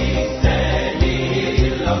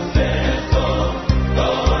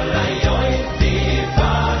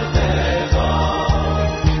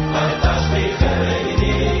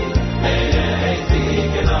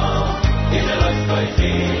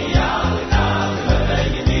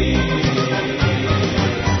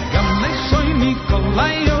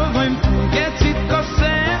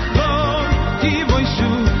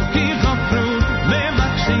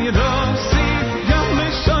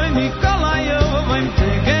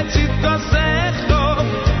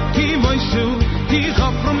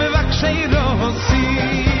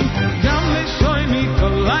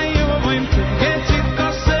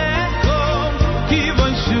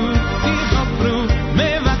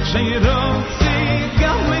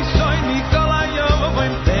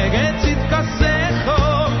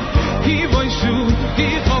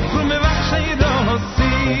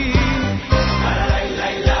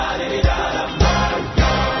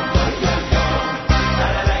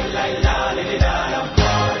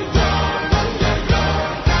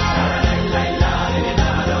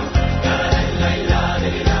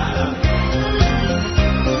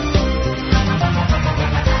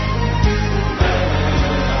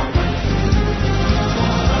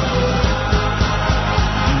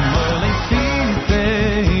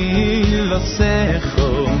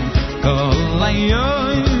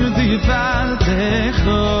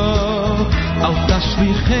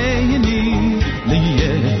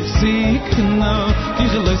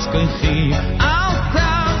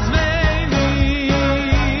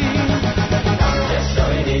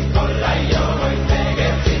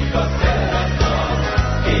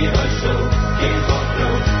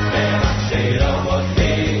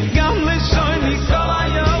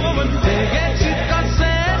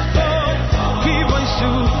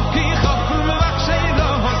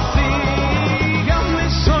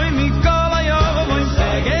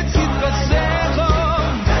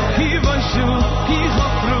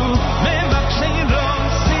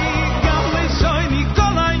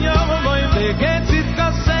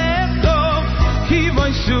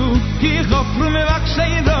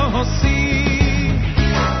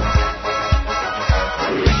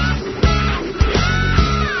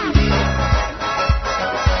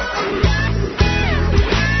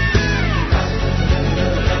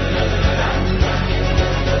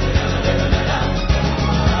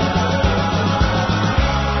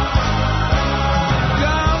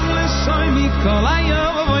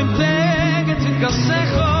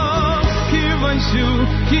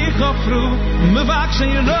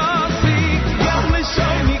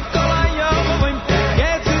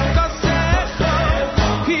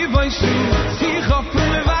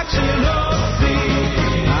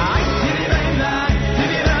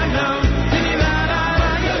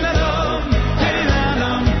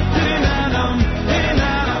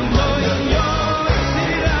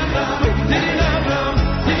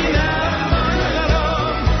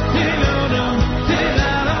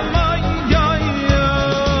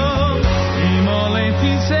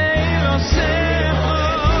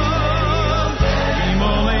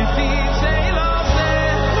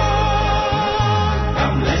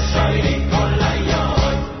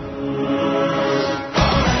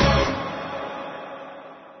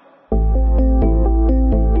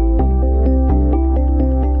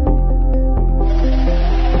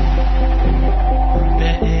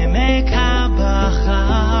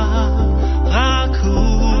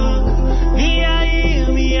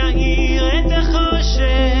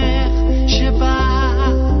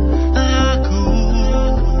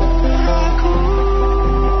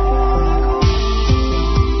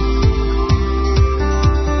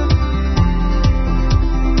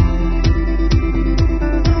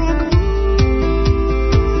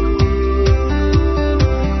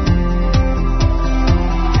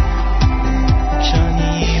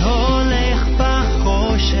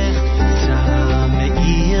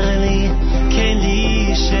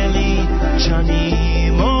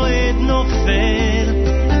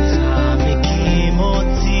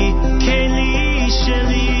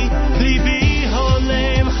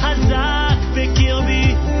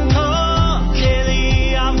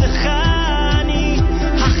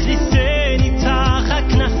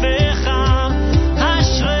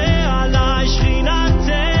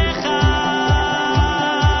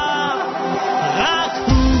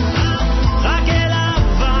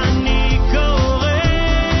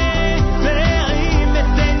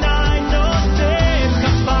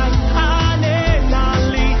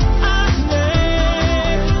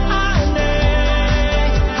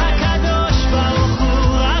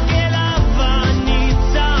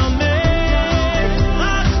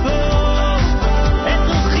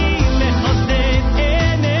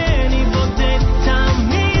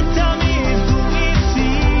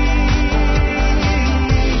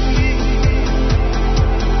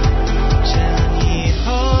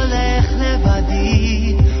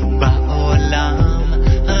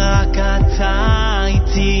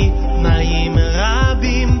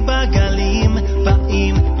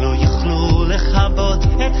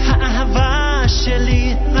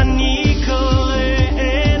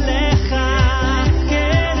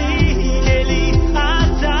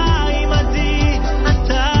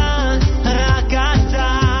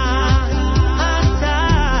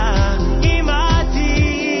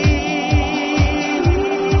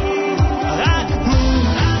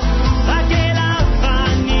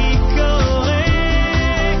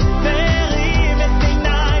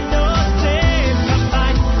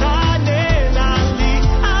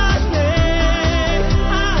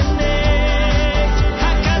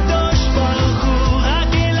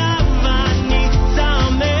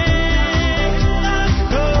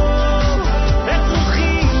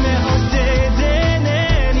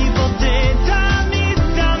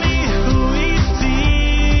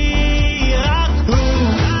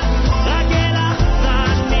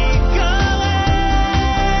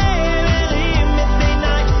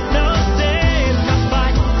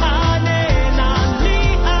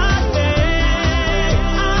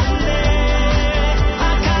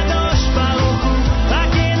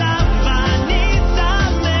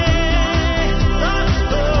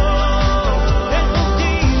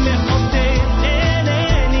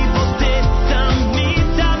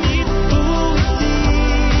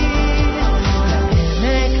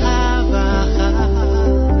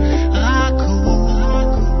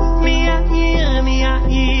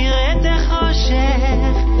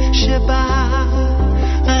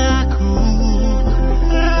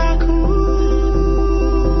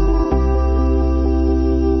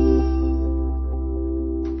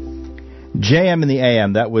JM in the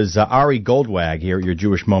AM, that was Ari Goldwag here at your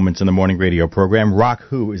Jewish Moments in the Morning radio program. Rock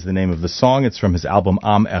Who is the name of the song. It's from his album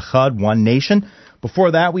Am Echad, One Nation.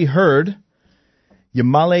 Before that, we heard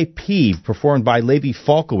Yamale Piv, performed by Levi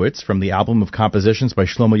Falkowitz from the album of compositions by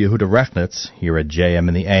Shlomo Yehuda Rechnitz here at JM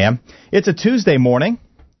in the AM. It's a Tuesday morning.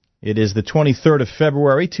 It is the 23rd of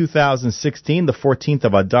February, 2016, the 14th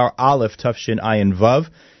of Adar Aleph, Tafshin Ayin Vav.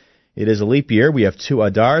 It is a leap year. We have 2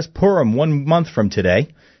 Adars. Purim, 1 month from today.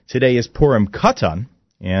 Today is Purim Katan,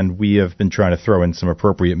 and we have been trying to throw in some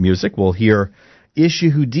appropriate music. We'll hear Ish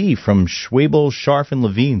Yehudi from Schwebel, Scharf, and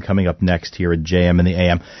Levine coming up next here at JM in the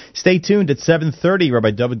AM. Stay tuned at 7:30,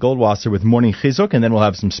 Rabbi Dovid Goldwasser with Morning Chizuk, and then we'll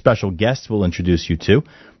have some special guests we'll introduce you to.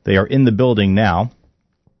 They are in the building now.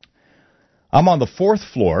 I'm on the 4th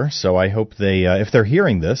floor, so I hope they, if they're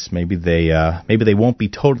hearing this, maybe they won't be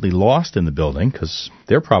totally lost in the building, because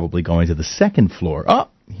they're probably going to the 2nd floor. Oh,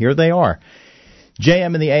 here they are.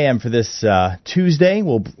 JM in the AM for this Tuesday.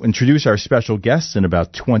 We'll introduce our special guests in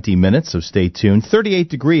about 20 minutes, so stay tuned. 38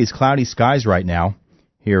 degrees, cloudy skies right now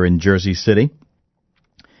here in Jersey City.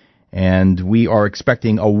 And we are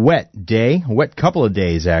expecting a wet day, a wet couple of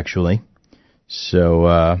days, actually.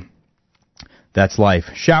 So that's life.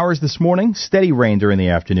 Showers this morning, steady rain during the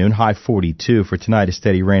afternoon, high 42. For tonight, a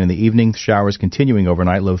steady rain in the evening. Showers continuing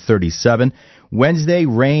overnight, low 37. Wednesday,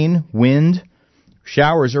 rain, wind.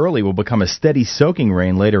 Showers early will become a steady soaking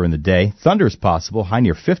rain later in the day. Thunder is possible, high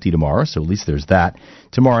near 50 tomorrow, so at least there's that.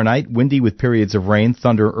 Tomorrow night, windy with periods of rain,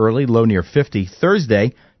 thunder early, low near 50.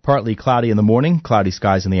 Thursday, partly cloudy in the morning, cloudy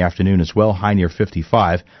skies in the afternoon as well, high near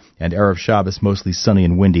 55. And Erev Shabbos, mostly sunny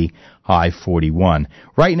and windy, high 41.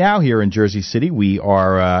 Right now here in Jersey City, we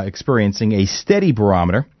are experiencing a steady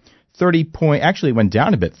barometer. Actually it went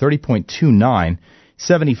down a bit, 30.29,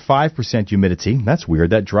 75% humidity. That's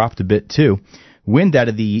weird, that dropped a bit too. Wind out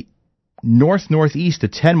of the north-northeast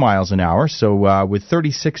at 10 miles an hour, so with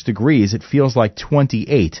 36 degrees, it feels like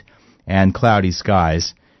 28, and cloudy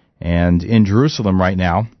skies. And in Jerusalem right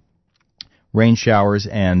now, rain showers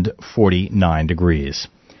and 49 degrees.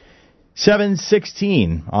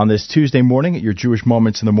 7:16 on this Tuesday morning at your Jewish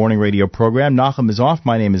Moments in the Morning radio program. Nachum is off.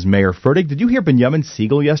 My name is Mayor Fertig. Did you hear Binyamin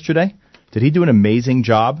Siegel yesterday? Did he do an amazing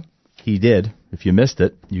job? He did. If you missed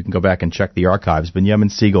it, you can go back and check the archives. Binyamin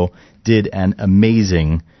Siegel did an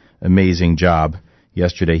amazing, amazing job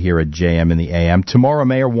yesterday here at JM in the AM. Tomorrow,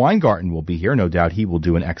 Mayor Weingarten will be here. No doubt he will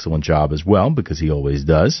do an excellent job as well, because he always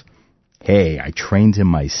does. Hey, I trained him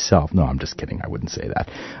myself. No, I'm just kidding. I wouldn't say that.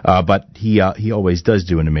 But he always does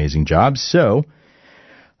do an amazing job. So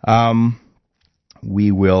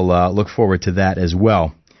we will look forward to that as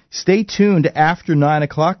well. Stay tuned after 9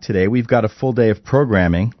 o'clock today. We've got a full day of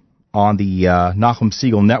programming on the Nachum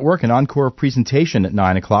Siegel Network, an encore presentation at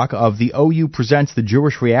 9 o'clock of the OU Presents the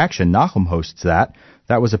Jewish Reaction. Nachum hosts that.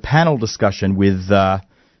 That was a panel discussion with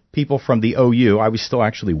people from the OU. I was still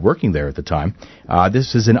actually working there at the time.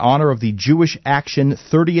 This is in honor of the Jewish Action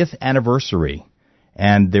 30th anniversary.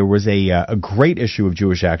 And there was a great issue of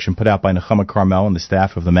Jewish Action put out by Nechama Carmel and the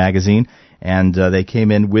staff of the magazine. And they came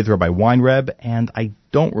in with Rabbi Weinreb, and I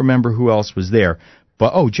don't remember who else was there.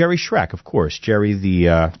 But, Jerry Schreck, of course. Jerry,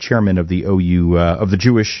 the chairman of the OU, of the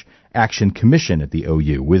Jewish Action Commission at the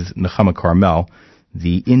OU, with Nechama Carmel,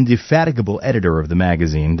 the indefatigable editor of the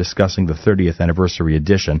magazine, discussing the 30th anniversary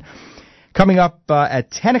edition. Coming up at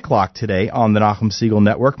 10 o'clock today on the Nachum Siegel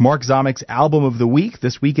Network, Mark Zamek's Album of the Week.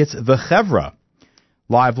 This week it's The Chevra.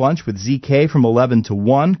 Live lunch with ZK from 11 to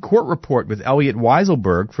 1. Court report with Elliot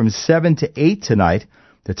Weiselberg from 7 to 8 tonight.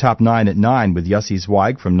 The top 9 at 9 with Yossi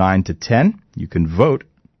Zweig from 9 to 10. You can vote.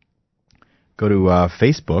 Go to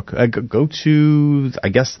Facebook. Go to, I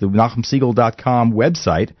guess, the NachumSiegel.com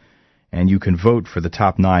website, and you can vote for the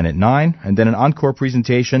top 9 at 9. And then an encore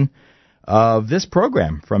presentation of this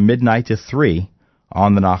program from midnight to 3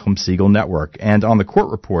 on the Nachum Siegel Network. And on the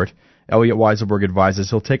court report, Elliot Weiselberg advises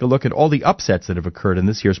he'll take a look at all the upsets that have occurred in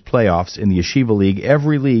this year's playoffs in the Yeshiva League.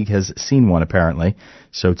 Every league has seen one, apparently.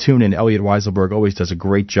 So tune in. Elliot Weiselberg always does a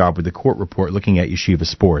great job with the court report looking at Yeshiva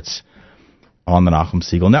sports on the Nachum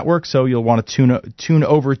Siegel Network. So you'll want to tune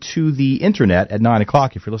over to the Internet at 9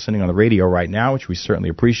 o'clock if you're listening on the radio right now, which we certainly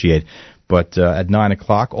appreciate. But at 9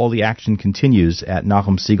 o'clock, all the action continues at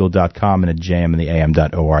NachumSiegel.com and at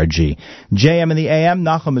jmintheam.org. JM in the AM,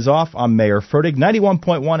 Nachum is off. I'm Mayor Fertig.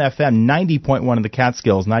 91.1 FM, 90.1 in the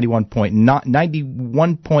Catskills,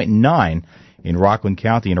 91.9 in Rockland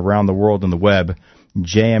County and around the world on the web.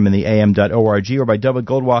 jmintheam.org, or by Dovid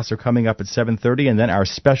Goldwasser coming up at 7:30, and then our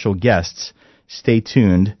special guests. Stay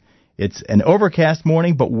tuned. It's an overcast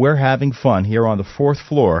morning, but we're having fun here on the 4th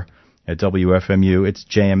floor at WFMU. It's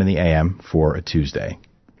JM in the AM for a Tuesday.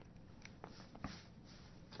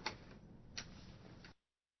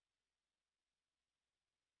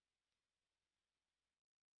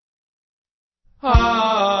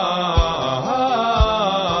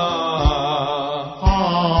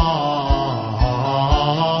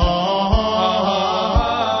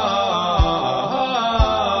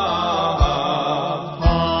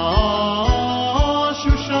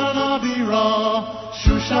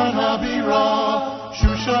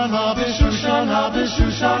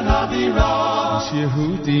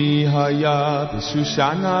 Yehudi haya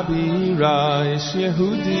b'Shushana bira, Ish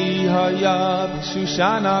Yehudi haya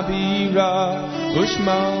b'Shushana bira,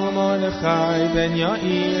 Ushmo Mordechai ben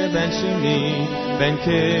Yair ben Shimi ben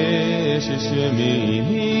Kish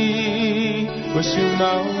Shemini,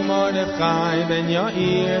 Ushmo Mordechai ben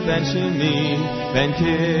Yair ben Shimi ben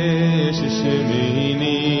Kish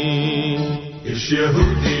Shemini. Ish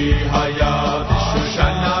Yehudi haya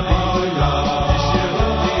b'Shushana bira. Ish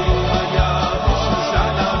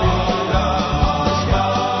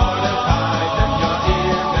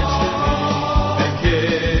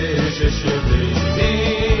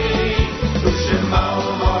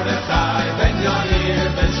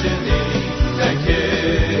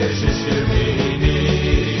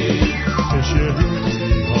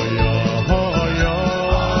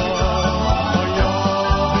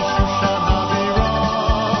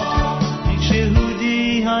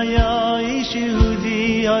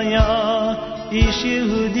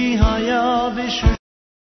Yehudi haya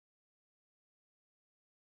b'Shushana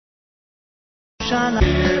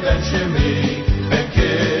ben Shemi ben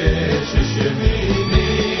Kish Shemini,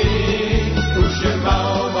 Ushmo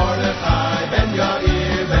Mordechai ben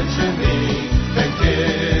Yair ben Shemi ben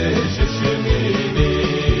Kish Shemini.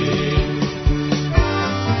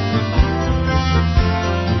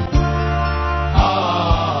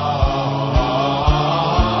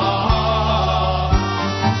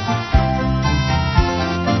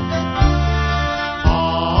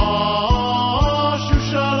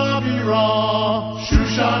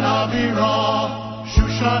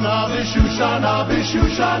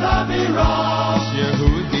 Shushana bira,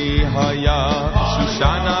 Yehudi haya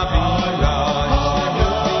Shushana bira,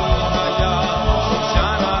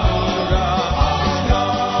 Shushana bira,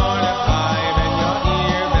 Mordechai ben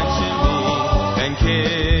Yair ben Shimi ben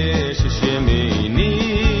Kish Shemini,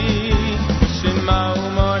 Shema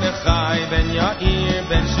Mordechai ben Yair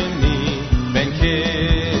ben Shimi ben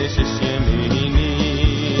Kish Shemini.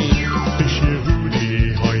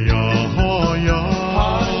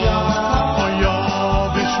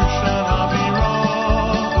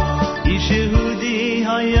 Yehudi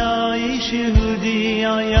haya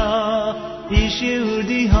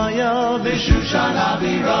Yehudi haya b'Shushana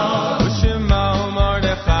bira, Ushmo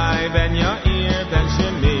Mordechai ben Yair ben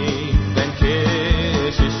Shimi ben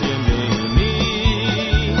Kish Shemini,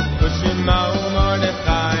 Ushmo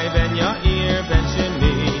Mordechai ben Yair ben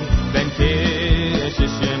Shimi ben Kish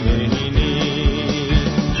Shemini.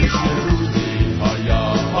 Yehudi haya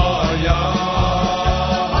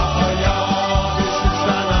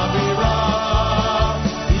b'Shushana bira,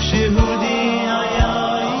 Yehudi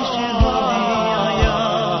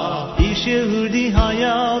Yehudi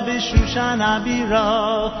haya b'Shushana bira,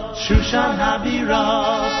 Shushana bira,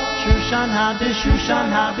 Shushana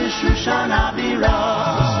b'Shushana bira,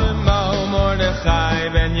 Ushmo Mordechai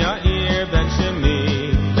ben Yair ben Shimi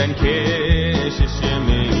ben Kish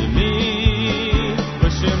Shemini,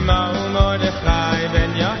 Ushmo Mordechai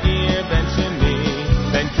ben Yair ben Shimi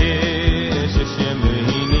ben Kish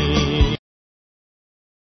Shemini.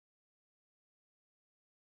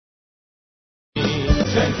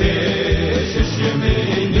 Ben Kish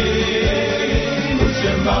Shemini,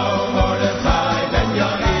 Ushmo Mordechai ben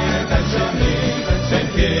Yair ben Shimi ben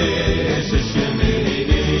Kish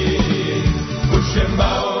Shemini,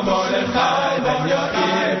 Ushmo Mordechai ben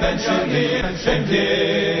Yair ben Shimi ben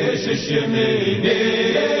Kish Shemini,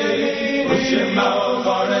 Ushmo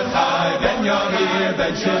Mordechai ben Yair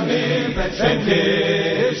ben Shimi ben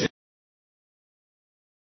Kish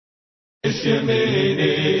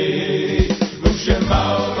Shemini. Ushmo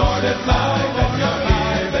Mordechai ben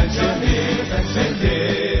Yair ben Shimi ben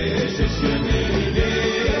Kish Shemini,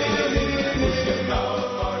 Ushmo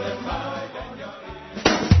Mordechai ben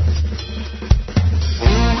Yair.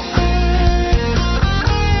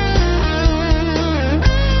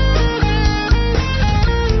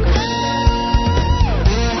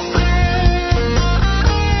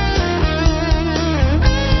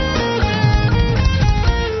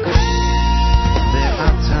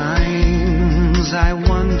 I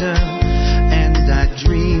wonder and I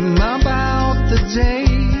dream about the day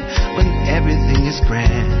when everything is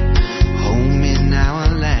grand. Home in our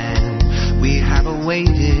land we have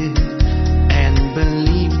awaited and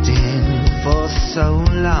believed in for so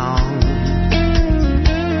long.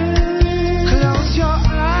 Close your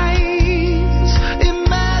eyes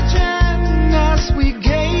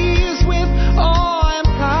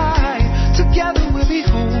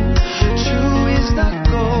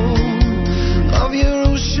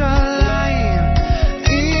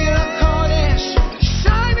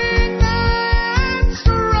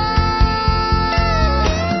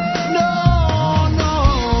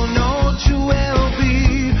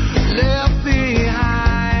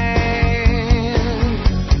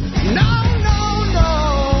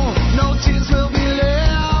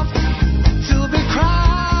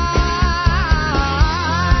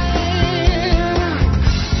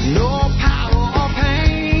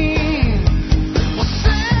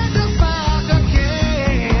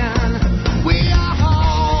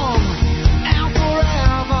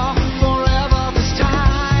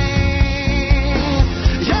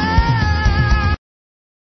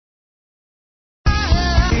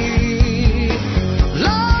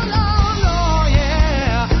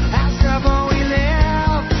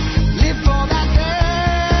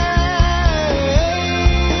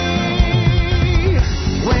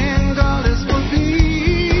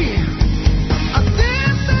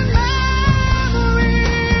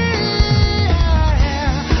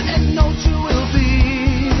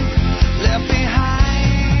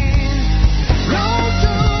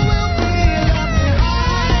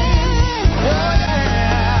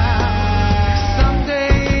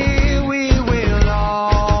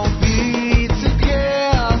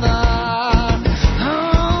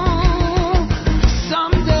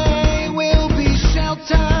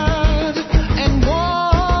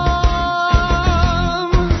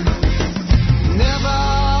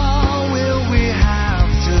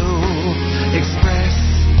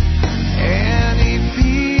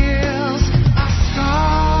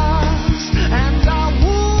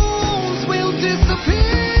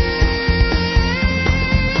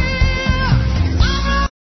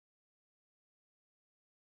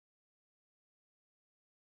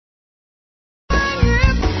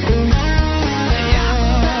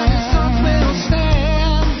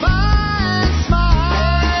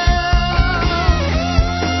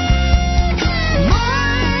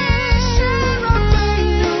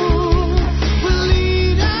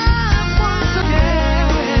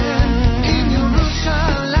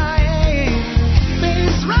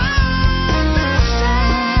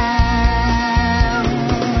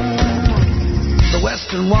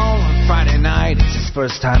Friday night, it's his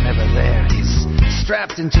first time ever there. He's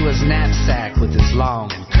strapped into his knapsack with his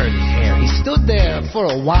long and curly hair. He stood there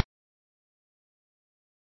for a while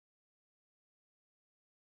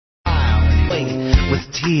with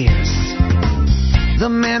tears.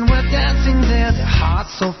 The men were dancing there, their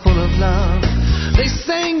hearts so full of love. They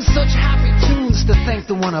sang such happy tunes to thank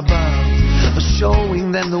the one above for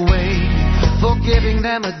showing them the way, for giving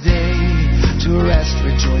them a day to rest,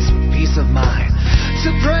 rejoice with peace of mind,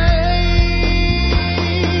 to pray.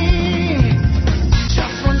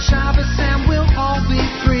 Just one Shabbos and we'll all be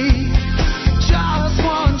free. Just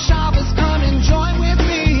one Shabbos, come and join with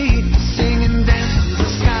me. Sing and dance to the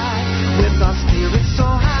sky with our spirits so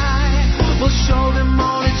high. We'll show them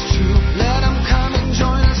all it's true. Let them come and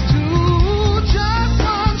join us too. Just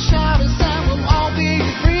one Shabbos and we'll all be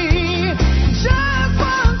free. Just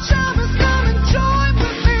one Shabbos, come and join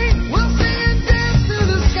with me. We'll sing and dance to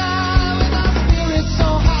the sky with our spirits so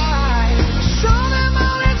high. Show them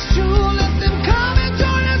all it's true. Let them come and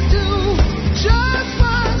join us too. Just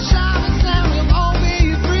one Shabbos and we'll all be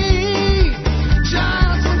free.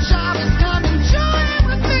 Just one Shabbos, come and join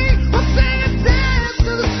with me. We'll sing and dance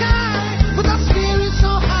to the sky with our spirits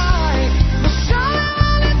so high. We'll show them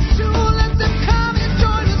all it's true. Let them come and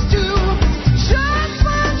join us too. Just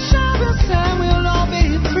one Shabbos and we'll all be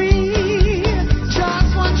free.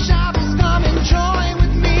 Just one Shabbos, come and join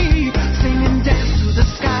with me. Sing and dance to the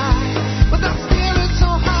sky with our spirits so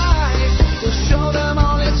high. We'll show them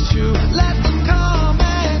all it's true. Let them come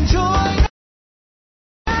and join us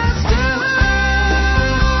too.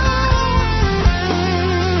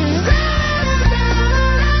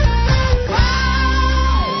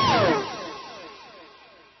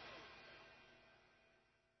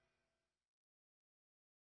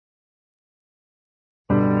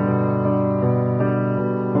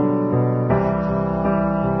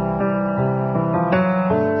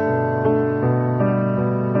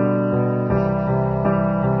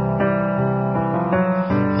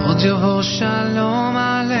 עוד יבוא שלום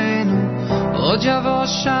עלינו, עוד יבוא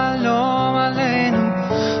שלום עלינו,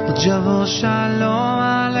 עוד יבוא שלום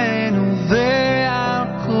עלינו ועל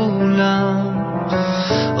כולם.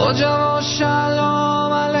 עוד יבוא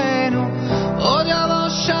שלום עלינו, עוד יבוא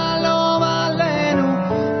שלום עלינו,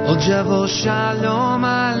 עוד יבוא שלום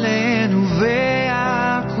עלינו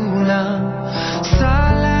ועל כולם.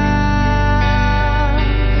 סלאם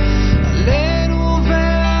עלינו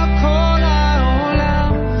ועל כל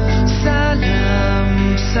העולם.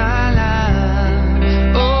 סלאם, סלאם,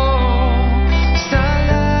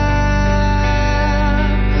 סלאם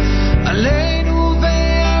עלינו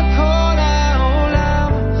ועל כל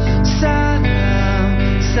העולם.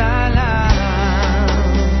 סלאם, סלאם.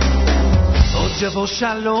 עוד יבוא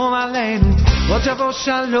שלום עלינו, עוד יבוא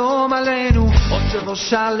שלום עלינו, עוד יבוא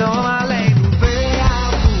שלום עלינו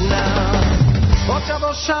ועל כולם. עוד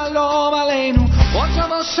יבוא שלום עלינו, עוד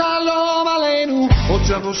יבוא שלום עלינו, עוד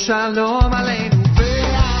יבוא שלום עלינו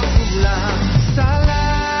ועל כולם.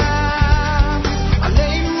 סלאם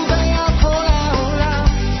עלינו ועל כל העולם.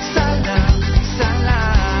 סלאם,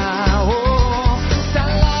 סלאם,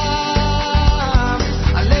 סלאם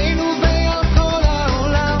עלינו ועל כל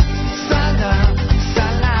העולם. סלאם,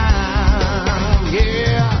 סלאם,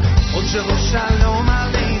 עוד יבוא שלום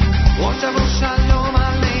עלינו, עוד יבוא שלום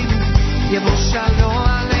עלינו, יבוא שלום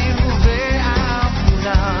עלינו ועל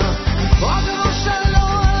כולם. עוד יבוא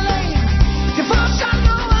שלום עלינו, יבוא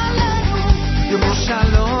שלום עלינו, יבוא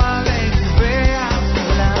שלום עלינו ועל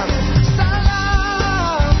כולם.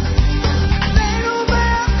 סלאם עלינו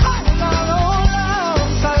ועל כל העולם.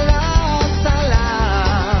 סלאם,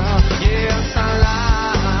 סלאם,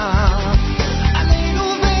 סלאם עלינו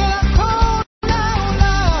ועל כל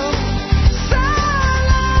העולם. סלאם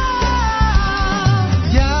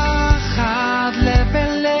יחד לב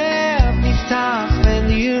אל לב נפתח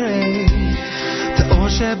ונראה את האור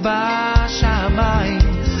שבשמיים.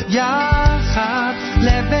 יחד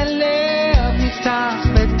לב אל לב נפתח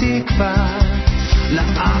בתקווה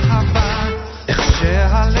לאהבה. איך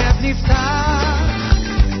שהלב נפתח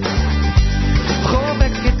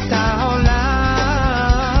חובק את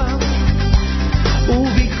העולם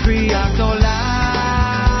ובקריאה גדולה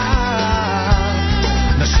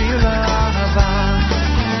נשיר לאהבה.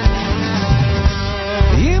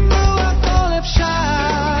 אמרו הכל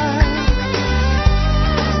אפשר,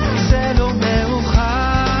 זה לא מאוחר,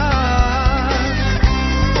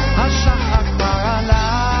 השחר כבר עלה,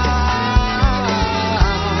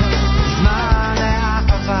 זמן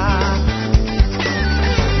לאהבה.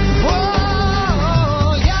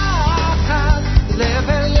 יחד לב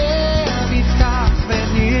אל לב יפתח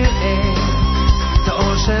ונראה את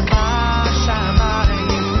האור שבשמיים.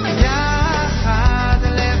 יחד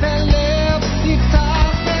לב אל לב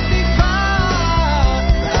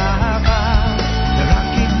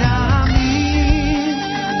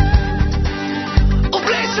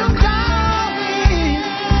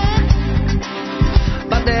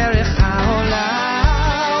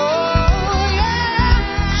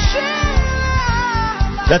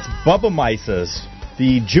That's Bubba Mises,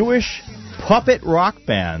 the Jewish puppet rock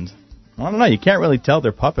band. I don't know, you can't really tell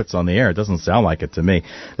they're puppets on the air. It doesn't sound like it to me.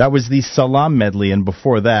 That was the Salam medley, and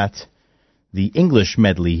before that, the English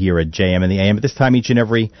medley here at JM and the AM. At this time, each and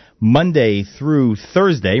every Monday through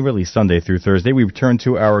Thursday, really Sunday through Thursday, we return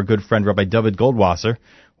to our good friend Rabbi Dovid Goldwasser.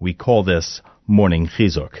 We call this Morning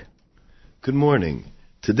Chizuk. Good morning.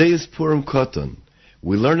 Today is Purim Koton.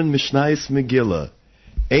 We learn in Mishnayos Megillah,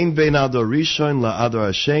 Ein bein Adar Rishon la'Adar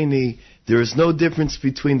Hasheni. There is no difference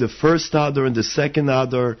between the first Adar and the second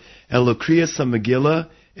Adar, Elo Kriyas HaMegillah,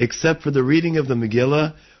 except for the reading of the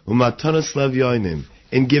Megillah, Umatanas Levyonim,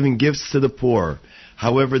 in giving gifts to the poor.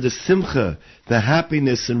 However, the Simcha, the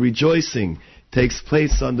happiness and rejoicing, takes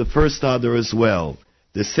place on the first Adar as well.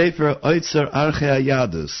 The Sefer Oitzer Archei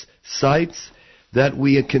Hayadus cites that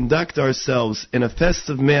we conduct ourselves in a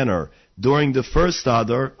festive manner during the first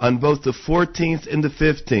Adar on both the 14th and the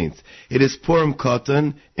 15th. It is Purim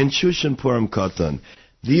Koton and Shushan Purim Koton.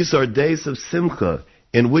 These are days of Simcha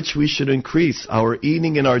in which we should increase our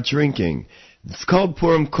eating and our drinking. It's called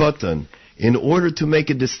Purim Koton in order to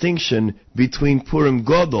make a distinction between Purim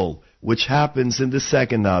Godol, which happens in the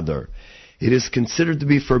second Adar. It is considered to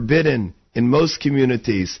be forbidden in most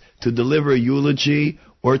communities to deliver a eulogy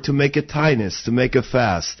or to make a tainus, to make a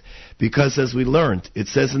fast. Because as we learned, it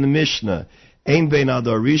says in the Mishnah, Ein bein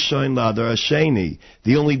Adar Rishon la'Adar Hasheni.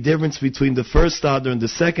 The only difference between the first Adar and the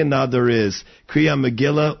second Adar is Kriya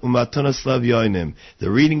Megillah u'matanas Levyonim,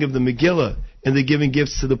 the reading of the Megillah and the giving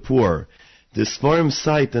gifts to the poor. The Sfarim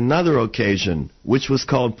cite another occasion, which was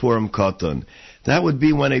called Purim Koton. That would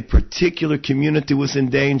be when a particular community was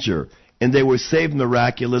in danger, and they were saved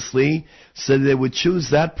miraculously, so they would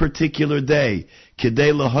choose that particular day,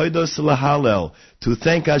 Kidei Lahodos Lahalel, to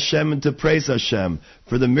thank Hashem and to praise Hashem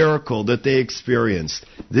for the miracle that they experienced.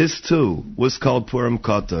 This too was called Purim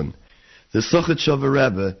Koton. The Sochetshover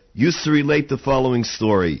Rebbe used to relate the following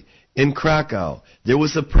story. In Krakow, there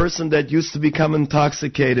was a person that used to become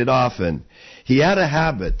intoxicated often. He had a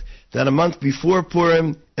habit that a month before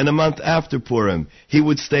Purim and a month after Purim, he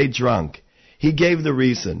would stay drunk. He gave the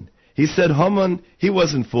reason. He said Haman, he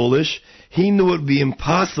wasn't foolish. He knew it would be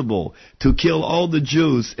impossible to kill all the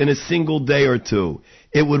Jews in a single day or two.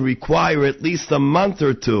 It would require at least a month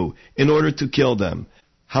or two in order to kill them.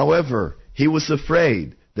 However, he was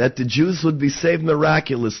afraid that the Jews would be saved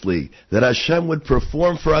miraculously, that Hashem would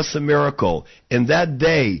perform for us a miracle, and that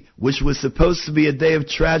day, which was supposed to be a day of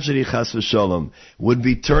tragedy, chas v'sholom, would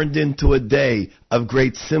be turned into a day of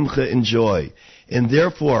great simcha and joy. And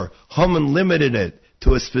therefore, Haman limited it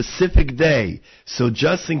to a specific day, so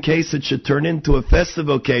just in case it should turn into a festive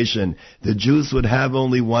occasion, the Jews would have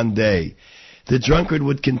only one day. The drunkard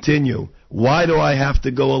would continue, why do I have to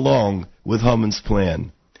go along with Haman's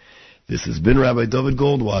plan? This has been Rabbi Dovid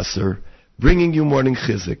Goldwasser, bringing you Morning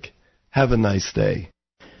Chizuk. Have a nice day.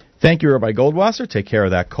 Thank you, Rabbi Goldwasser. Take care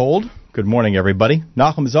of that cold. Good morning, everybody.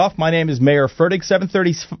 Nachum is off. My name is Mayor Fertig.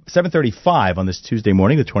 7:35 on this Tuesday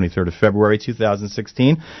morning, the 23rd of February,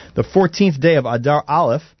 2016, the 14th day of Adar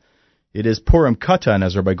Aleph. It is Purim Koton,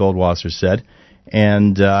 as Rabbi Goldwasser said.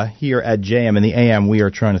 And here at JM and the AM, we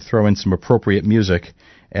are trying to throw in some appropriate music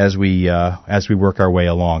as we work our way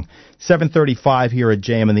along. 7:35 here at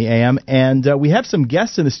JM and the AM, and we have some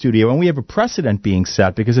guests in the studio, and we have a precedent being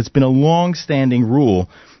set because it's been a long-standing rule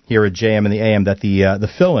here at JM and the AM that the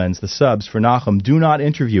fill-ins, the subs for Nachum, do not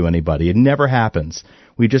interview anybody. It never happens.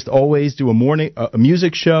 We just always do a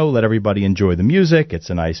music show, let everybody enjoy the music. It's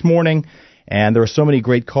a nice morning, and there are so many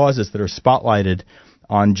great causes that are spotlighted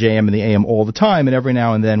on JM and the AM all the time, and every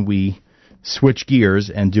now and then we switch gears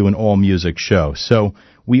and do an all-music show. So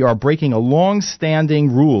we are breaking a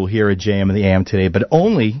long-standing rule here at JM and the AM today, but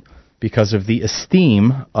only because of the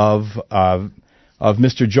esteem of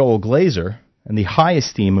Mr. Joel Glazer and the high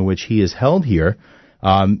esteem in which he is held here.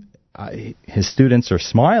 His students are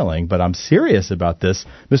smiling, but I'm serious about this.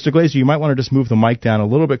 Mr. Glazer, you might want to just move the mic down a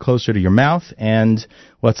little bit closer to your mouth, and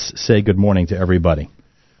let's say good morning to everybody.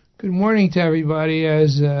 Good morning to everybody.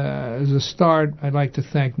 As a start, I'd like to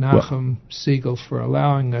thank Nachum Siegel for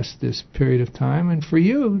allowing us this period of time, and for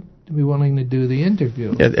you to be willing to do the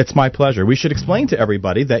interview. It's my pleasure. We should explain to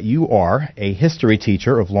everybody that you are a history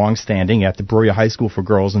teacher of long standing at the Bruriah High School for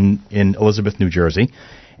Girls in Elizabeth, New Jersey.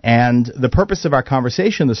 And the purpose of our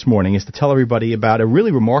conversation this morning is to tell everybody about a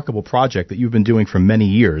really remarkable project that you've been doing for many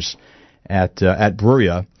years at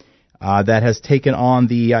Bruriah. That has taken on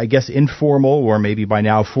the, I guess, informal or maybe by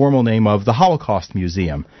now formal name of the Holocaust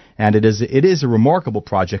Museum. And it is a remarkable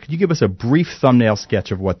project. Could you give us a brief thumbnail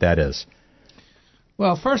sketch of what that is?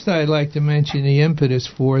 Well, first I'd like to mention the impetus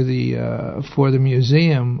for the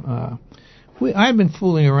museum. I've been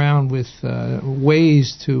fooling around with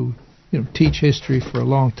ways to teach history for a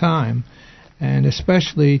long time, and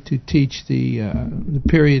especially to teach the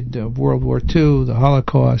period of World War II, the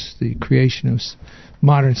Holocaust, the creation of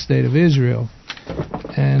modern state of Israel.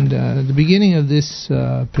 And at the beginning of this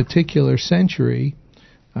particular century,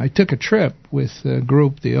 I took a trip with a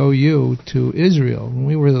group, the OU, to Israel. And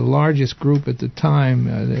we were the largest group at the time.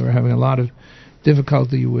 They were having a lot of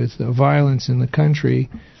difficulty with violence in the country.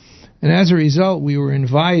 And as a result, we were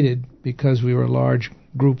invited, because we were a large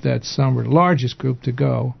group that summer, the largest group to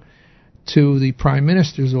go, to the Prime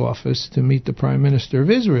Minister's office to meet the Prime Minister of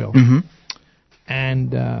Israel. Mm-hmm.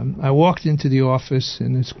 And I walked into the office,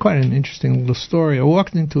 and it's quite an interesting little story. I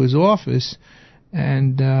walked into his office,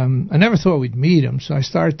 and I never thought we'd meet him, so I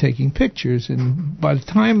started taking pictures. And by the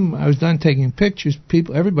time I was done taking pictures,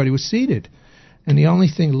 everybody was seated. And the only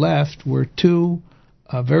thing left were two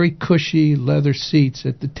very cushy leather seats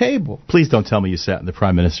at the table. Please don't tell me you sat in the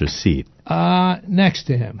Prime Minister's seat. Next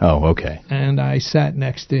to him. Oh, okay. And I sat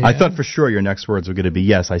next to him. I thought for sure your next words were going to be,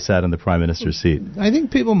 yes, I sat in the Prime Minister's seat. I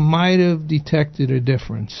think people might have detected a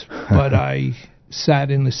difference, but I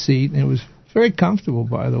sat in the seat, and it was very comfortable,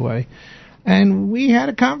 by the way. And we had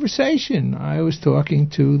a conversation. I was talking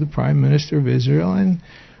to the Prime Minister of Israel, and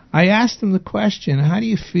I asked him the question, how do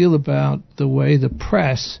you feel about the way the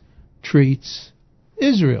press treats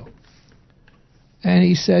Israel? And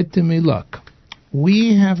he said to me, look,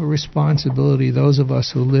 we have a responsibility, those of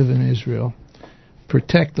us who live in Israel,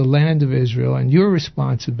 protect the land of Israel, and your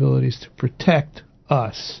responsibility is to protect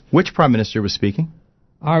us. Which Prime Minister was speaking?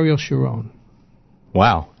 Ariel Sharon.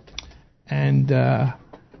 Wow. And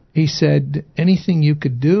he said, anything you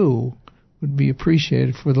could do would be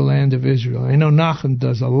appreciated for the land of Israel. I know Nachum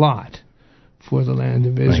does a lot for the land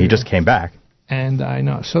of Israel. Well, he just came back. And I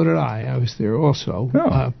know, so did I. I was there also.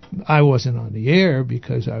 Oh. I wasn't on the air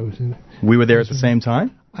because I was in... We were there at the same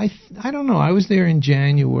time? I don't know. I was there in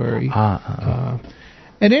January. At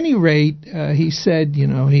any rate, he said,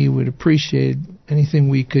 he would appreciate anything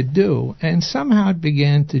we could do. And somehow it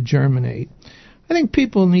began to germinate. I think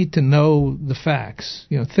people need to know the facts.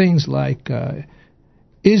 Things like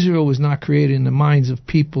Israel was not created in the minds of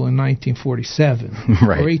people in 1947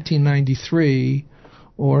 right. or 1893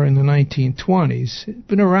 or in the 1920s. It's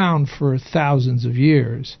been around for thousands of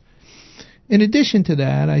years. In addition to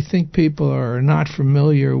that, I think people are not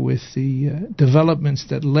familiar with the developments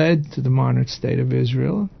that led to the modern state of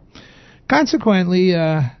Israel. Consequently,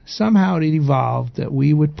 somehow it evolved that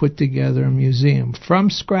we would put together a museum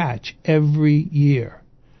from scratch every year.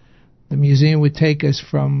 The museum would take us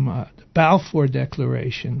from the Balfour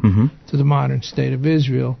Declaration to the modern state of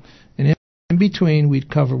Israel. And in between,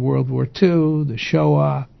 we'd cover World War II, the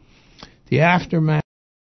Shoah, the aftermath,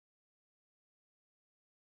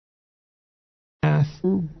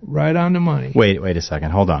 right on the money. Wait a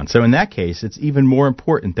second. Hold on. So in that case, it's even more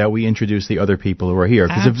important that we introduce the other people who are here.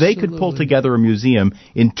 Because if they could pull together a museum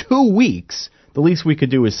in 2 weeks, the least we could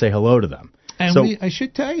do is say hello to them. And I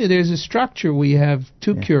should tell you, there's a structure. We have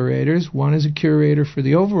two curators. One is a curator for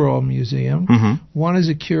the overall museum. One is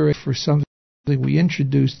a curator for something we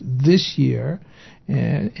introduced this year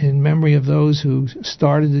in memory of those who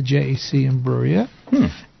started the JAC in Bruriah.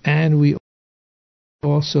 And we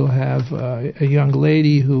also have a young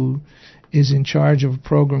lady who is in charge of a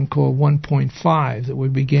program called 1.5 that we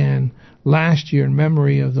began last year in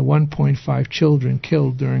memory of the 1.5 children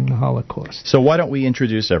killed during the Holocaust. So why don't we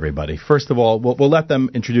introduce everybody? First of all, we'll let them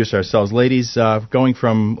introduce ourselves. Ladies, going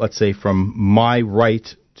from, let's say, from my right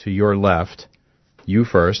to your left, you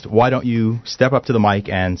first. Why don't you step up to the mic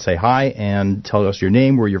and say hi and tell us your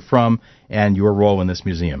name, where you're from, and your role in this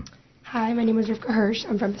museum. Hi, my name is Rivka Hirsch.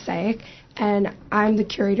 I'm from Passaic, and I'm the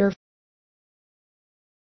curator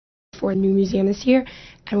for the new museum this year.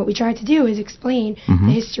 And what we tried to do is explain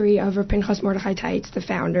the history of Rav Pinchas Mordechai Teitz, the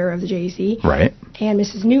founder of the JAC, right, and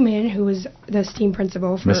Mrs. Newman, who was the esteemed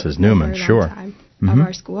principal for Mrs. Newman, a very long time of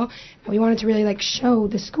our school. And we wanted to really show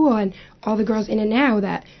the school and all the girls in and now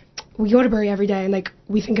that we go to Bury every day, and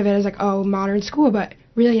we think of it as modern school, but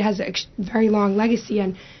really it has a very long legacy,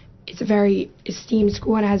 and it's a very esteemed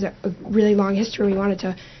school, and it has a really long history. We wanted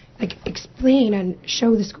to explain and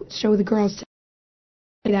show the girls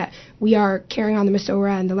that we are carrying on the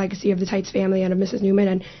Masorah and the legacy of the Teitz family and of Mrs.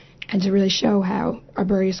 Newman, and to really show how our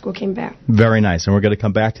Bury school came about. Very nice, and we're going to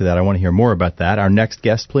come back to that. I want to hear more about that. Our next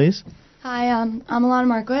guest, please. Hi, I'm Alana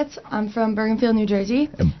Markowitz. I'm from Bergenfield, New Jersey.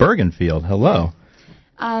 Bergenfield, hello.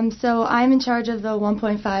 So I'm in charge of the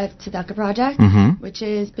 1.5 Tzedakah project, which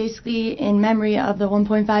is basically in memory of the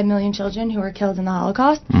 1.5 million children who were killed in the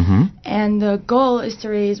Holocaust. And the goal is to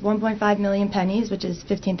raise 1.5 million pennies, which is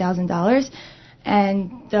 $15,000.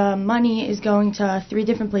 and the money is going to 3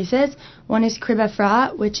 different places. One is Crib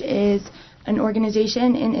Efrat, which is an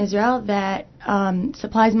organization in Israel that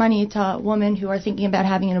supplies money to women who are thinking about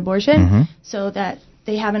having an abortion so that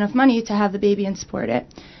they have enough money to have the baby and support it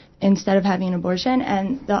instead of having an abortion.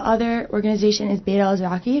 And the other organization is Beit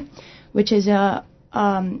al-Zraki, which is a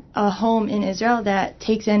home in Israel that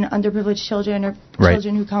takes in underprivileged children or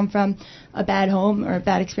children who come from a bad home or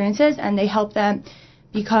bad experiences, and they help them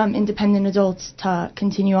become independent adults to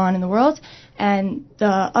continue on in the world. And the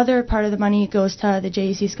other part of the money goes to the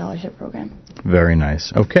JEC Scholarship Program. Very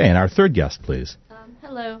nice. Okay, and our third guest, please.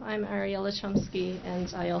 Hello, I'm Ariella Chomsky,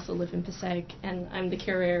 and I also live in Passaic, and I'm the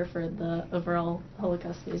curator for the overall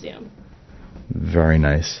Holocaust Museum. Very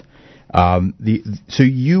nice. So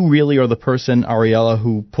you really are the person, Ariella,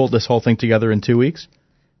 who pulled this whole thing together in 2 weeks?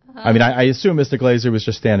 I mean, I assume Mr. Glazer was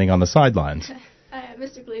just standing on the sidelines.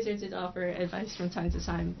 Mr. Glazer did offer advice from time to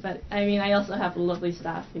time, but I mean, I also have a lovely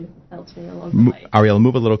staff who helps me along the way. Ariella,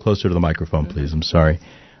 move a little closer to the microphone, please. I'm sorry.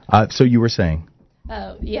 So you were saying?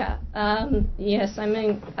 Yes, I'm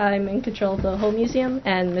in control of the whole museum,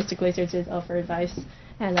 and Mr. Glazer did offer advice,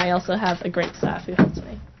 and I also have a great staff who helps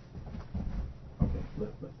me.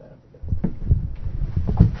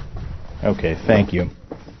 Okay, thank you.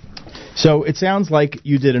 So it sounds like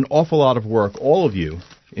you did an awful lot of work, all of you,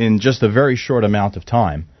 in just a very short amount of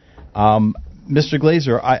time. Mr.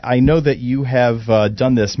 Glazer, I know that you have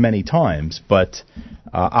done this many times, but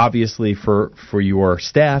obviously for your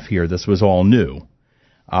staff here, this was all new.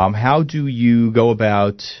 How do you go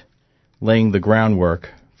about laying the groundwork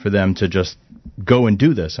for them to just go and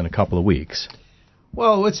do this in a couple of weeks?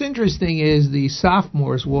 Well, what's interesting is the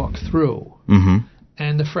sophomores walk through,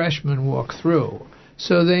 and the freshmen walk through.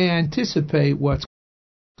 So they anticipate what's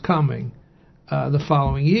coming the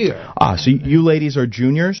following year. So you ladies are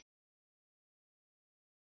juniors?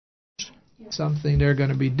 Something they're going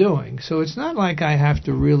to be doing. So it's not like I have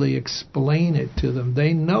to really explain it to them.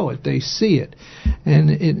 They know it. They see it. And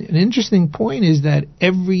an interesting point is that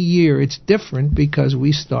every year it's different because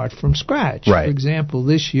we start from scratch. Right. For example,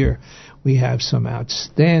 this year we have some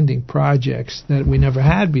outstanding projects that we never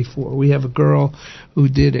had before. We have a girl who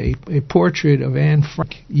did a portrait of Anne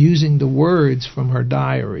Frank using the words from her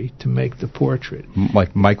diary to make the portrait.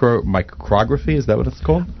 Like micrography, is that what it's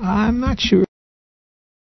called? I'm not sure.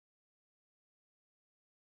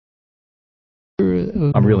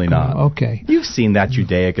 I'm really not. Okay. You've seen that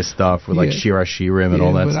Judaica stuff with like Shir HaShirim and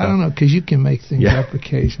all that but stuff. I don't know, because you can make things up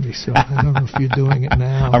occasionally, so I don't know if you're doing it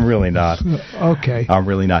now. I'm really not. Okay. I'm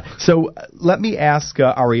really not. So let me ask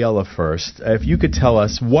Ariella first, if you could tell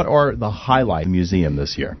us what are the highlights of the museum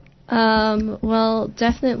this year? Well,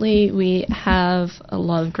 definitely we have a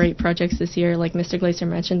lot of great projects this year. Like Mr. Glazer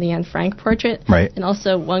mentioned, the Anne Frank portrait. Right. And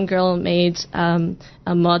also one girl made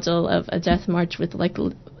a model of a death march with like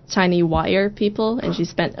tiny wire people, and she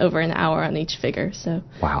spent over an hour on each figure. So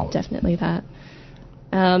wow, definitely that.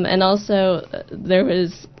 And also there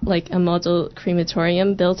was like a model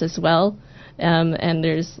crematorium built as well, and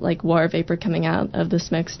there's like water vapor coming out of the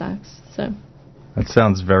smokestacks. So that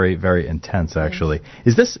sounds very, very intense, actually.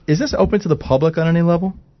 Is this open to the public on any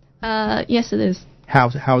level? Yes, it is.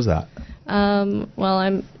 How's that?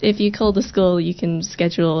 Well, if you call the school, you can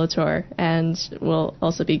schedule a tour, and we'll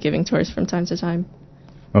also be giving tours from time to time.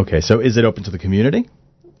 Okay, so is it open to the community?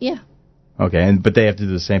 Yeah. Okay, but they have to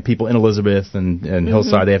do the same. People in Elizabeth and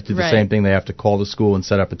Hillside, they have to do the same thing. They have to call the school and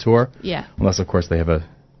set up a tour? Yeah. Unless, of course, they have a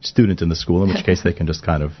student in the school, in which case they can just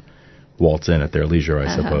kind of waltz in at their leisure,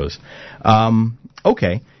 I suppose.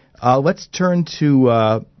 Okay, let's turn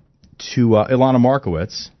to Ilana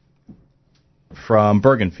Markowitz from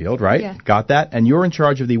Bergenfield, right? Yeah. Got that? And you're in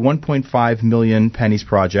charge of the 1.5 million pennies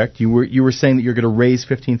project. You were saying that you're going to raise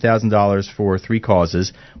 $15,000 for 3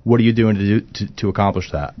 causes. What are you doing to accomplish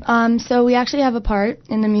that? So we actually have a part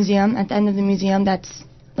in the museum, at the end of the museum, that's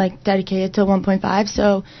like dedicated to 1.5.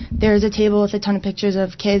 So there's a table with a ton of pictures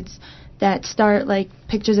of kids that start like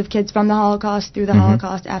pictures of kids from the Holocaust, through the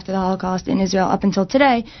Holocaust, after the Holocaust in Israel up until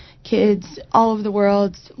today. Kids all over the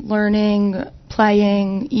world learning,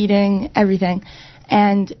 playing, eating, everything.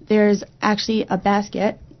 And there's actually a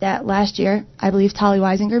basket that last year, I believe Tali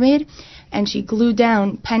Weisinger made, and she glued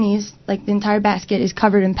down pennies, like the entire basket is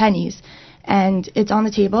covered in pennies. And it's on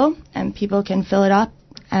the table, and people can fill it up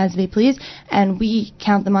as they please, and we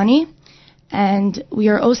count the money. And we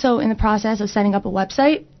are also in the process of setting up a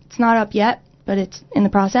website. It's not up yet, but it's in the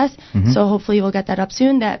process. So hopefully we'll get that up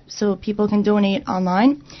soon, so people can donate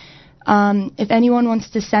online. If anyone wants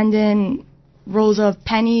to send in rolls of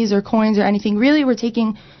pennies or coins or anything, really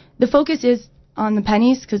the focus is on the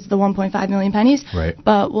pennies because the 1.5 million pennies. Right.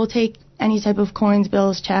 But we'll take any type of coins,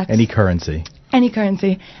 bills, checks. Any currency. Any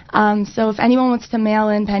currency. So if anyone wants to mail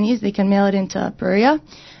in pennies, they can mail it into Bruriah.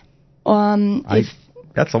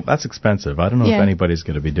 That's expensive. I don't know if anybody's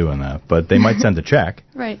going to be doing that, but they might send a check.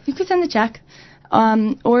 Right. You could send a check.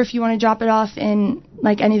 Or if you want to drop it off in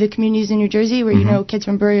like any of the communities in New Jersey where you know kids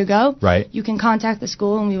from Bruriah go, right, you can contact the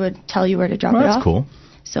school and we would tell you where to drop it off. That's cool.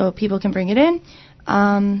 So people can bring it in.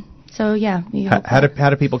 So yeah. How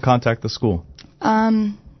do people contact the school?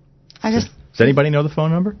 Does anybody know the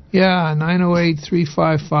phone number? Yeah,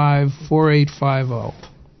 908-355-4850.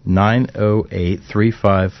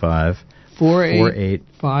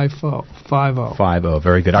 908-355-4850.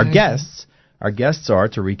 Very good. Our guests are,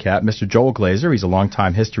 to recap, Mr. Joel Glazer. He's a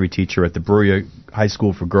longtime history teacher at the Bruriah High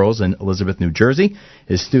School for Girls in Elizabeth, New Jersey.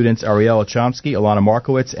 His students, Ariella Chomsky, Alana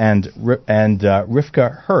Markowitz, and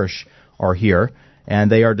Rivka Hirsch are here,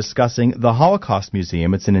 and they are discussing the Holocaust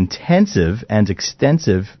Museum. It's an intensive and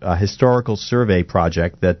extensive historical survey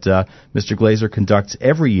project that Mr. Glazer conducts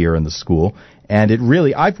every year in the school, and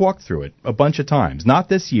I've walked through it a bunch of times, not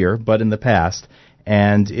this year, but in the past,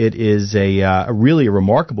 and it is a really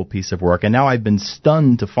remarkable piece of work. And now I've been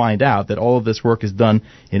stunned to find out that all of this work is done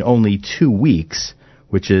in only 2 weeks,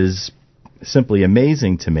 which is simply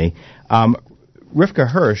amazing to me. Rivka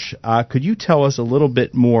Hirsch, could you tell us a little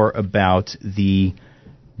bit more about the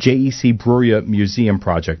JEC Bruriah Museum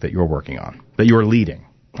project that you're working on, that you're leading?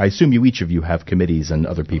 I assume each of you have committees and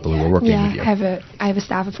other people who are working with you. I have a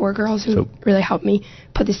staff of 4 girls who really helped me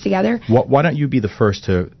put this together. Why don't you be the first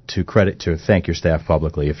to thank your staff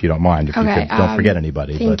publicly, if you don't mind, if you could, don't forget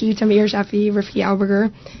anybody. Thank you to Meir Sheffi, Rifki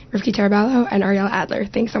Alberger, Rifki Tarabello, and Ariel Adler.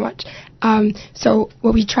 Thanks so much. So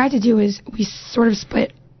what we tried to do is we sort of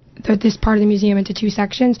split this part of the museum into 2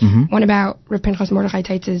 sections, one about Rav Pinchas Mordechai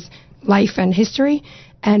Teitz's life and history,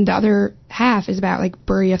 and the other half is about like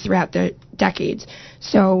Bruriah throughout the decades.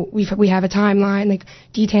 So we have a timeline like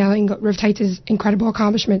detailing Rav Teitz's incredible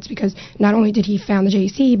accomplishments, because not only did he found the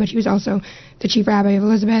JEC, but he was also the chief rabbi of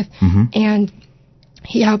Elizabeth, and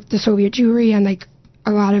he helped the Soviet Jewry and like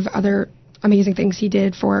a lot of other amazing things he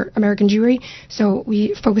did for American Jewry. So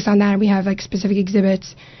we focus on that, and we have like specific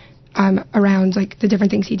exhibits around like the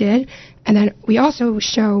different things he did. And then we also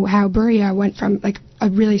show how Bruriah went from like a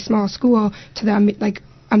really small school to the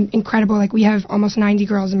incredible, like we have almost 90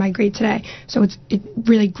 girls in my grade today. So it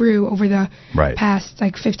really grew over the past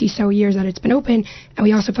like 50 so years that it's been open. And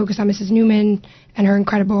we also focus on Mrs. Newman and her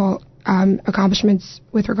incredible accomplishments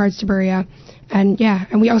with regards to Bruriah. And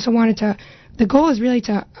we also wanted the goal is really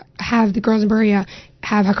to have the girls in Bruriah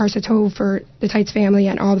have Hakar Satov for the Teitz family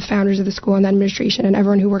and all the founders of the school and the administration and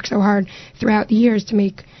everyone who worked so hard throughout the years to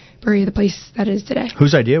make Bruriah the place that it is today.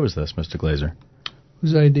 Whose idea was this, Mr. Glazer?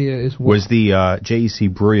 Whose idea is what? Was the JEC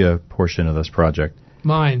Bruriah portion of this project?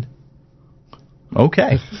 Mine.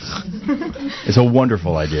 Okay. It's a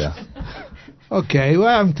wonderful idea. Okay, well,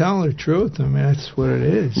 I'm telling the truth. I mean, that's what it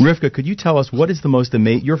is. Rivka, could you tell us what is the most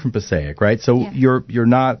amazing... You're from Passaic, right? So you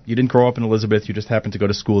didn't grow up in Elizabeth. You just happened to go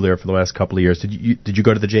to school there for the last couple of years. Did you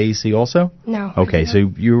go to the JEC also? No. Okay,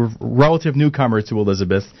 so you're a relative newcomer to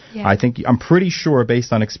Elizabeth. Yeah. I'm pretty sure,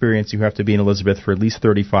 based on experience, you have to be in Elizabeth for at least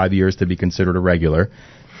 35 years to be considered a regular.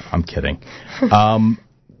 I'm kidding.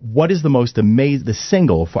 What is the most amazing...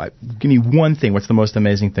 Give me one thing. What's the most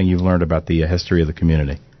amazing thing you've learned about the history of the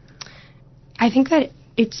community? I think that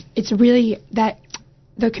it's really that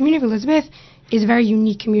the community of Elizabeth is a very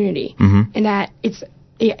unique community in that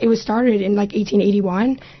it was started in like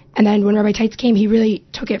 1881, and then when Rabbi Teitz came, he really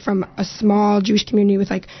took it from a small Jewish community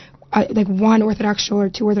with like one Orthodox shul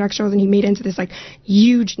or 2 Orthodox shuls, and he made it into this like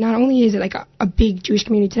huge. Not only is it like a big Jewish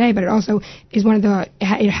community today, but it also is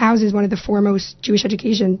it houses one of the foremost Jewish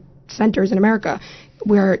education centers in America,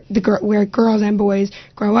 where girls and boys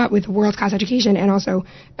grow up with world-class education and also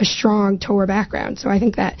a strong Torah background. So I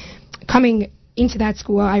think that coming into that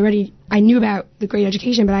school, I knew about the great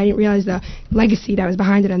education, but I didn't realize the legacy that was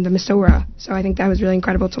behind it and the Masorah. So I think that was really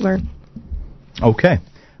incredible to learn. Okay.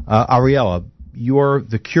 Ariella, you're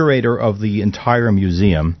the curator of the entire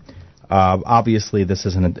museum. Obviously, this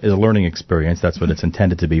is a learning experience. That's what it's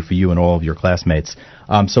intended to be for you and all of your classmates.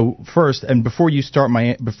 So first, and before you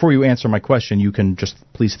answer my question, you can just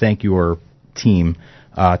please thank your team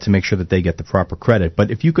to make sure that they get the proper credit.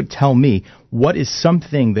 But if you could tell me, what is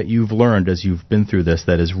something that you've learned as you've been through this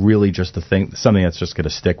that is really just something that's just going to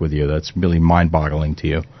stick with you, that's really mind-boggling to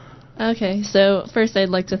you? Okay, so first I'd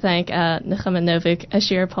like to thank Nechama Novik,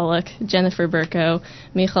 Ashir Pollock, Jennifer Burko,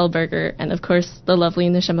 Michal Berger, and of course the lovely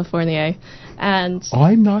Neshama Fournier. And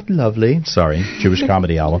I'm not lovely. Sorry, Jewish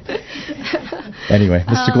comedy album. Anyway,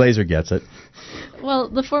 Mr. Glazer gets it. Well,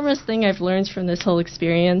 the foremost thing I've learned from this whole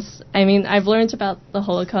experience, I mean, I've learned about the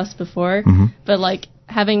Holocaust before, but like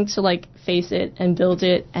having to like face it and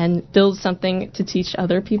build something to teach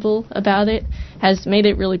other people about it has made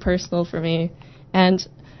it really personal for me. And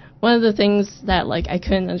one of the things that like I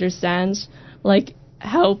couldn't understand, like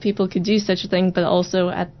how people could do such a thing, but also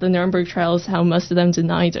at the Nuremberg trials, how most of them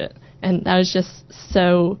denied it. And that was just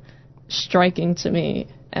so striking to me.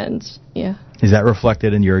 And yeah. Is that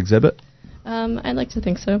reflected in your exhibit? I'd like to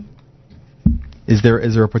think so. Is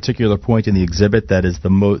there a particular point in the exhibit that is the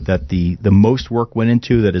most work went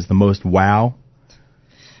into, that is the most wow?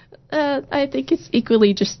 I think it's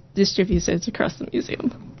equally just distributed across the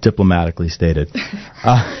museum. Diplomatically stated.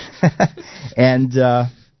 And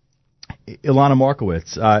Ilana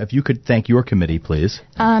Markowitz, if you could thank your committee, please.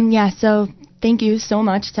 So thank you so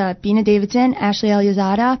much to Bina Davidson, Ashley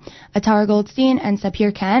Eliazada, Atara Goldstein, and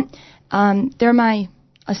Sapir Kent. They're my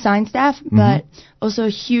assigned staff, but also a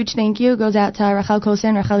huge thank you goes out to Rachel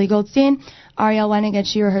Kosen, Racheli Goldstein, Ariel Wenig, and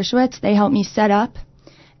Shira Hershowitz. They helped me set up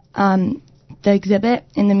the exhibit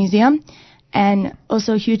in the museum. And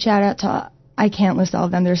also a huge shout out to, I can't list all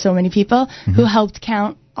of them, there's so many people who helped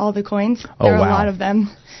count all the coins. There are a lot of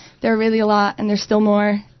them. There are really a lot, and there's still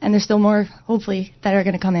more, hopefully, that are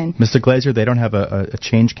going to come in. Mr. Glazer, they don't have a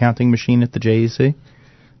change counting machine at the JEC?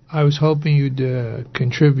 I was hoping you'd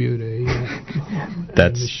contribute a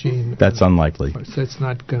machine. That's unlikely. That's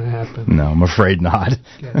not going to happen. No, I'm afraid not.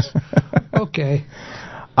 Yes. Okay.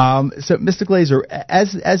 So, Mr. Glazer,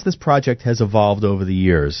 as this project has evolved over the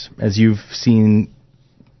years, as you've seen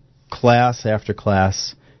class after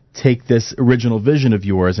class take this original vision of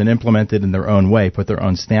yours and implement it in their own way, put their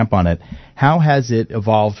own stamp on it, how has it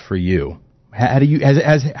evolved for you?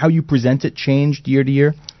 Has how you present it changed year to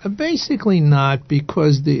year? Basically not,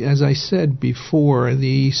 because as I said before,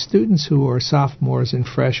 the students who are sophomores and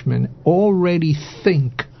freshmen already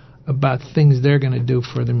think about things they're going to do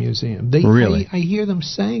for the museum. Really? I hear them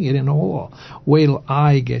saying it in hall. Wait till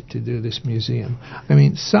I get to do this museum. I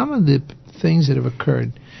mean, some of the things that have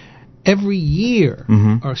occurred every year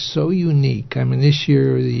are so unique. I mean, this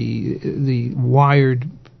year the Wired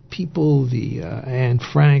people, the Anne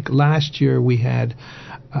Frank. Last year we had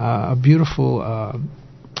a beautiful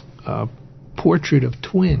portrait of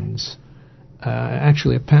twins,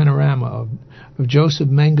 actually a panorama of Joseph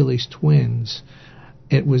Mengele's twins.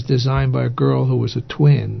 It was designed by a girl who was a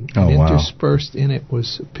twin. Oh, and wow. Interspersed in it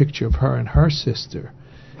was a picture of her and her sister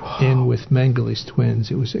in with Mengele's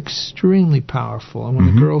twins. It was extremely powerful. And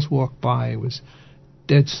when the girls walked by, it was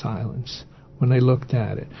dead silence when they looked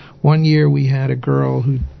at it. One year we had a girl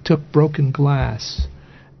who took broken glass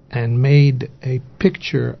and made a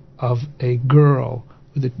picture of a girl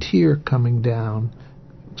with a tear coming down.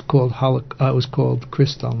 It was called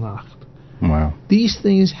Kristallnacht. Wow. These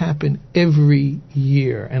things happen every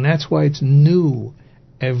year, and that's why it's new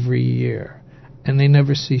every year. And they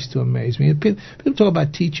never cease to amaze me. People talk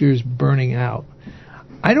about teachers burning out.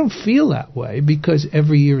 I don't feel that way, because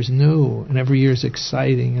every year is new, and every year is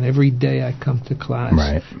exciting, and every day I come to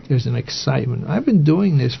class, there's an excitement. I've been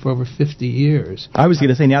doing this for over 50 years. I was going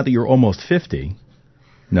to say, now that you're almost 50.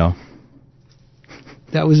 No.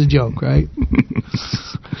 That was a joke, right?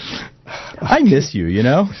 I miss you, you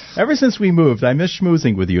know? Ever since we moved, I miss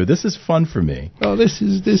schmoozing with you. This is fun for me. Oh, this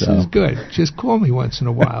is good. Just call me once in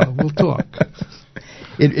a while. We'll talk.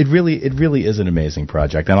 It really is an amazing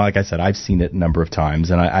project. And like I said, I've seen it a number of times,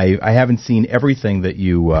 and I haven't seen everything that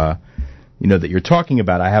that you're talking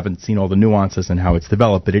about. I haven't seen all the nuances and how it's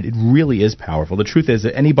developed, but it really is powerful. The truth is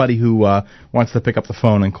that anybody who wants to pick up the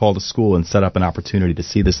phone and call the school and set up an opportunity to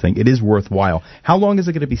see this thing, it is worthwhile. How long is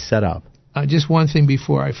it going to be set up? Just one thing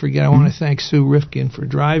before I forget, I want to thank Sue Rifkin for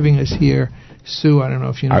driving us here. Sue, I don't know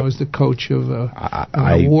if you know, is the coach of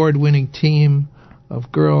an award-winning team of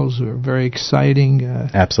girls who are very exciting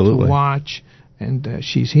absolutely to watch. And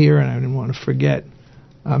she's here, and I didn't want to forget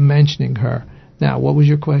mentioning her. Now, what was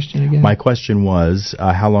your question again? My question was,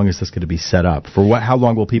 how long is this going to be set up? How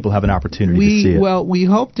long will people have an opportunity to see it? Well, we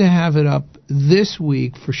hope to have it up this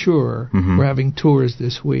week for sure. We're having tours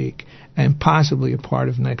this week, and possibly a part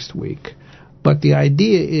of next week. But the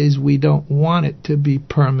idea is we don't want it to be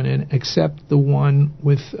permanent, except the one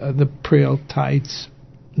with the Priel Tights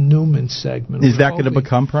Newman segment. Is that going to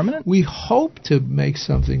become permanent? We hope to make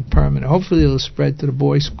something permanent. Hopefully it'll spread to the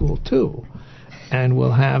boys' school too, and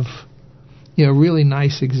we'll have a really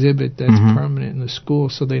nice exhibit that's permanent in the school,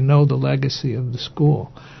 so they know the legacy of the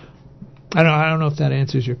school. I don't know if that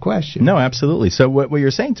answers your question. No, absolutely. So what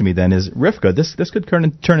you're saying to me then is, Rivka, this could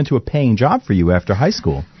turn into a paying job for you after high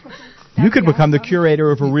school. You could become the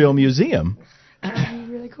curator of a real museum. That would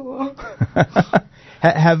be really cool.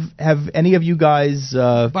 Have any of you guys...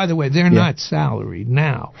 By the way, they're not salaried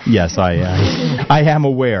now. Yes, I am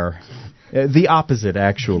aware. The opposite,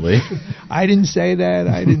 actually. I didn't say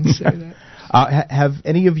that. Have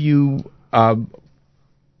any of you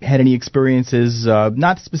had any experiences,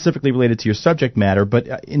 not specifically related to your subject matter,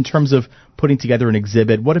 but in terms of putting together an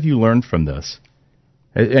exhibit? What have you learned from this?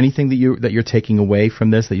 Anything that you're taking away from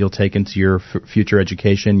this that you'll take into your future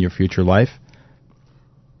education, your future life?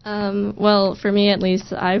 Well, for me at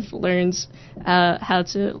least, I've learned how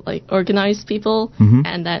to organize people,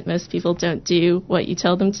 and that most people don't do what you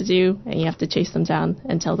tell them to do, and you have to chase them down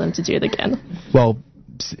and tell them to do it again. Well,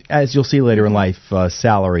 as you'll see later in life,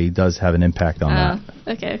 salary does have an impact on that.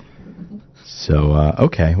 Okay. So,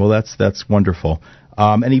 okay, well that's wonderful.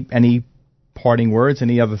 Any parting words?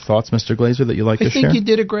 Any other thoughts, Mr. Glazer, that you'd like to share? I think you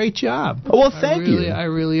did a great job. Oh, well, thank you. I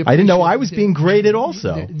really appreciate it. I didn't know I was being graded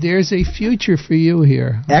also. There's a future for you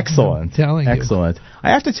here. Excellent. I'm telling you. Excellent.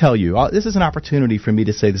 I have to tell you, this is an opportunity for me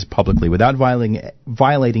to say this publicly without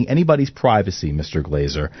violating anybody's privacy, Mr.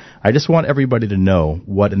 Glazer. I just want everybody to know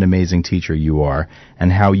what an amazing teacher you are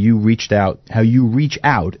and how you reach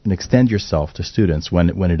out and extend yourself to students when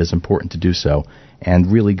it is important to do so,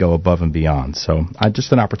 and really go above and beyond. So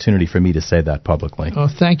just an opportunity for me to say that publicly. Oh,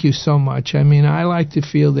 thank you so much. I mean, I like to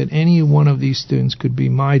feel that any one of these students could be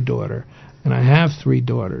my daughter, and I have 3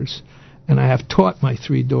 daughters, and I have taught my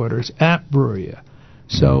 3 daughters at Bruriah.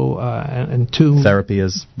 So, and 2... Therapy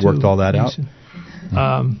has worked all that out?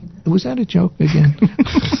 Was that a joke again?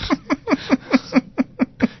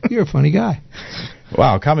 You're a funny guy.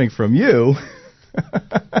 Wow, coming from you.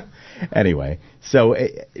 Anyway, so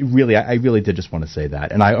I really did just want to say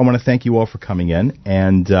that, and I want to thank you all for coming in.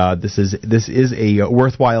 And this is a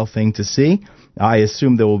worthwhile thing to see. I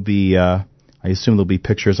assume there'll be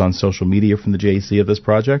pictures on social media from the JEC of this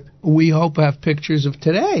project. We hope to have pictures of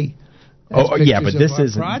today. But this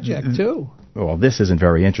isn't project too. Well, this isn't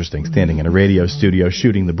very interesting, standing in a radio studio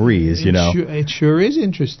shooting the breeze, you know. It sure is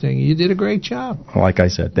interesting. You did a great job. Like I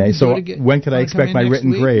said. So when can I expect my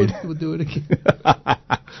written grade? We'll do it again.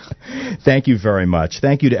 Thank you very much.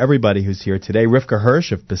 Thank you to everybody who's here today. Rivka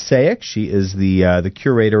Hirsch of Passaic. She is the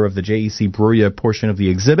curator of the JEC Bruriah portion of the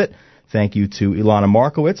exhibit. Thank you to Ilana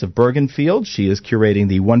Markowitz of Bergenfield. She is curating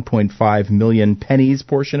the 1.5 million pennies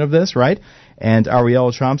portion of this, right? And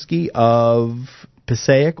Ariel Chomsky of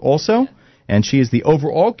Passaic also. And she is the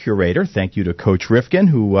overall curator. Thank you to Coach Rifkin,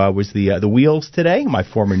 who was the wheels today, my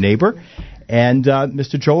former neighbor. And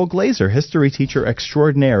Mr. Joel Glazer, history teacher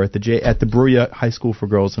extraordinaire at the Bruriah High School for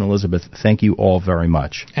Girls in Elizabeth. Thank you all very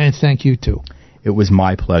much. And thank you, too. It was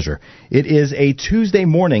my pleasure. It is a Tuesday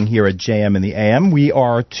morning here at JM in the AM. You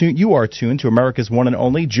are tuned to America's one and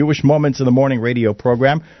only Jewish Moments in the Morning radio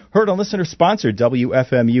program, heard on listener-sponsored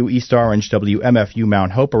WFMU East Orange, WMFU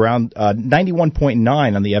Mount Hope, around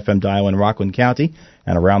 91.9 on the FM dial in Rockland County,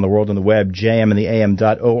 and around the world on the web,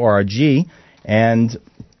 jmintheam.org. And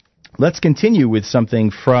let's continue with something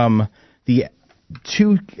from the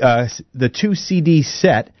two CD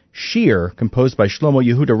set, Shir, composed by Shlomo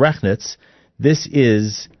Yehuda Rechnitz. This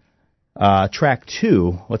is track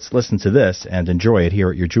 2. Let's listen to this and enjoy it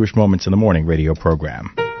here at your Jewish Moments in the Morning radio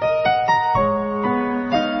program.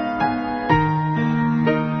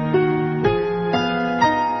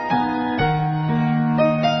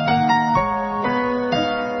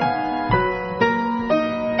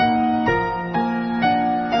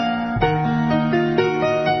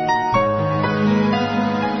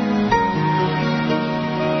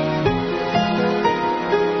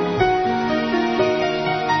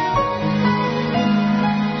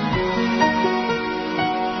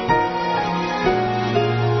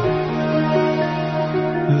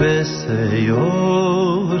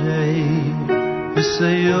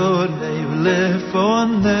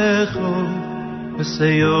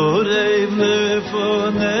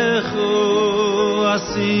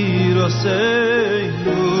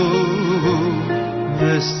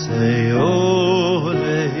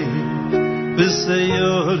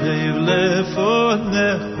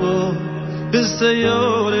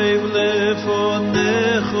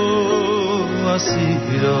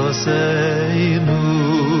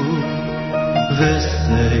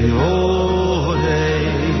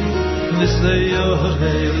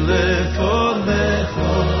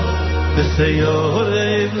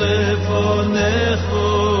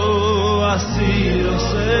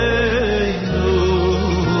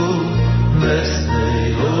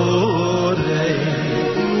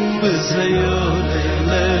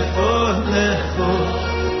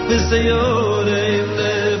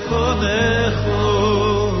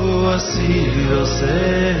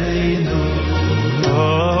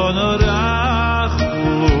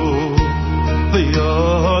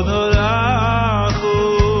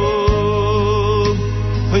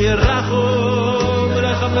 V'yerachum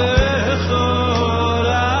rachamech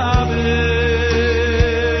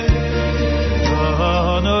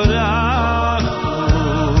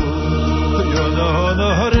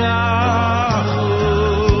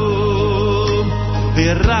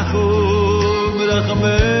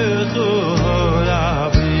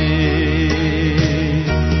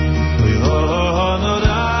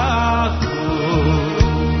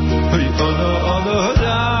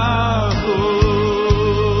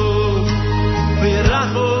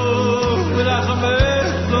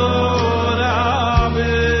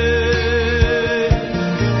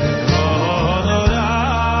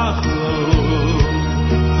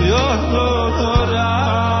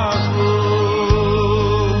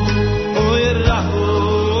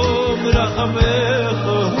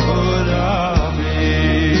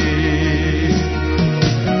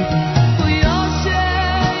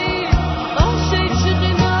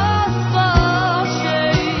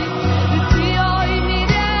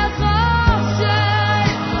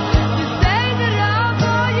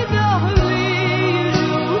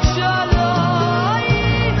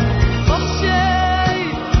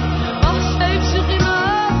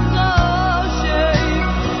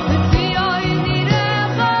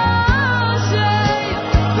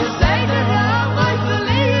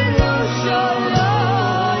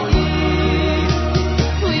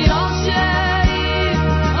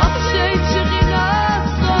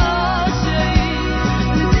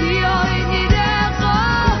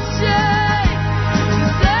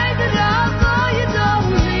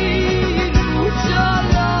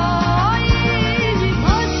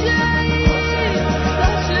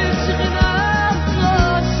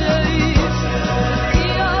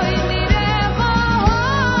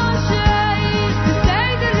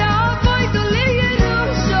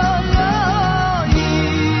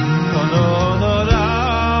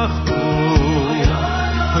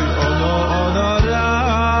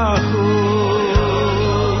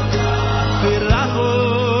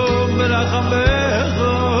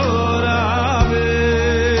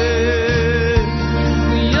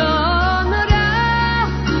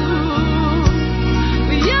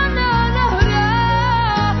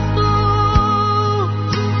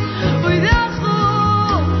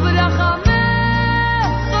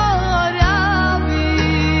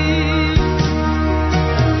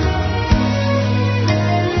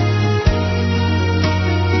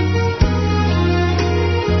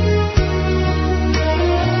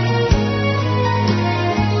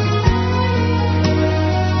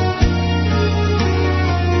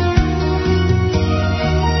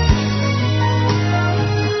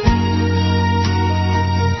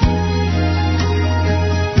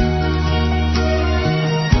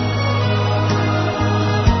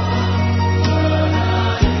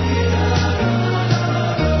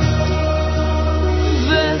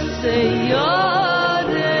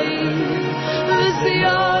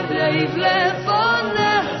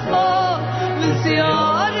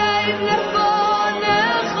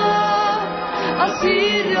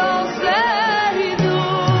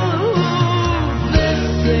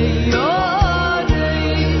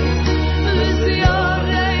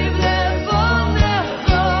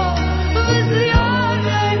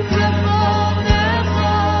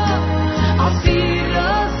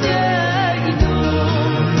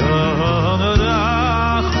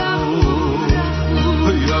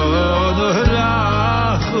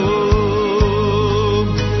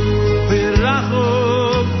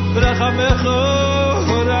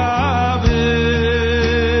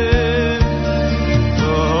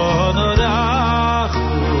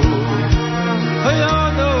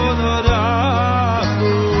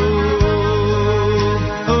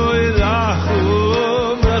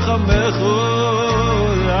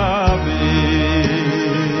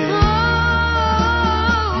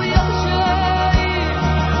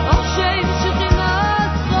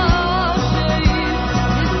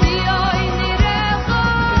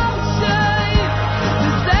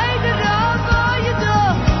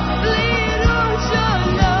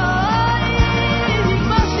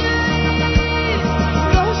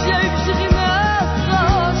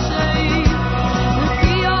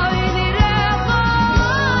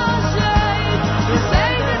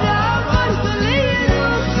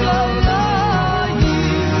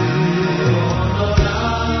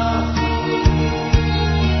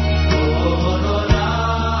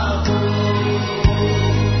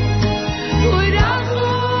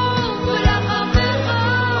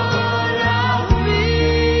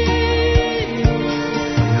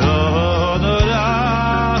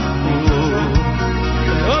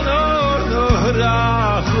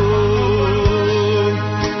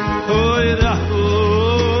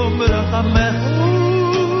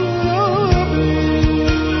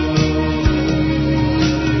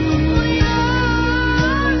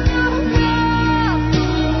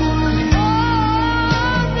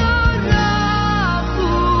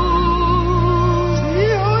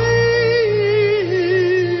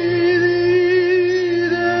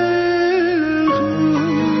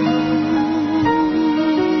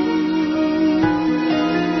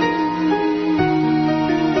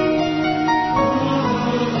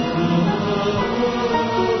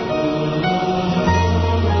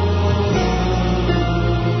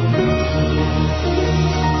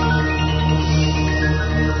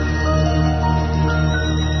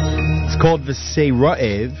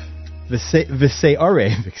V'Se'arev,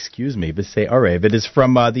 excuse me, V'Se'arev. It is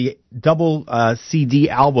from the double CD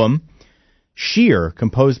album Shir,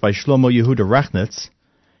 composed by Shlomo Yehuda Rechnitz.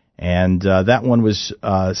 And that one was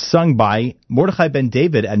sung by Mordechai Ben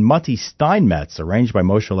David and Matti Steinmetz, arranged by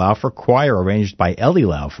Moshe Laufer, choir arranged by Eli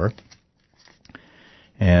Laufer.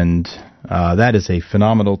 And that is a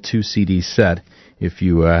phenomenal 2-CD set. If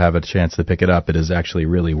you have a chance to pick it up, it is actually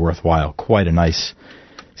really worthwhile. Quite a nice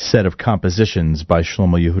set of compositions by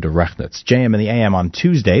Shlomo Yehuda Rechnitz. JM and the AM on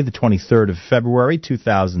Tuesday, the 23rd of February,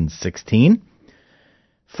 2016.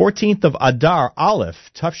 14th of Adar Aleph,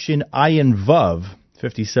 Tafshin Ayin Vav,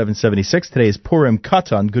 5776. Today is Purim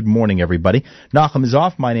Katan. Good morning, everybody. Nachum is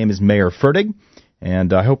off. My name is Meir Fertig,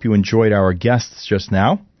 and I hope you enjoyed our guests just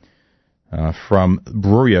now from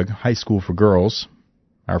Bruriah High School for Girls,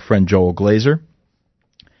 our friend Joel Glazer,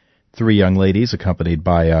 3 young ladies accompanied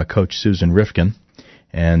by Coach Susan Rifkin,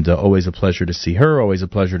 and always a pleasure to see her, always a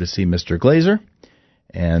pleasure to see Mr. Glazer,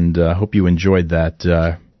 and hope you enjoyed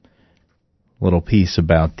that little piece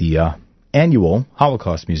about the annual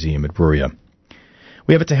Holocaust Museum at Bruriah.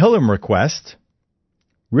 We have a Tehillim request.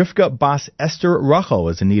 Rivka Bas Esther Rachel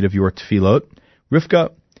is in need of your tefillot.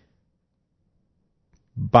 Rivka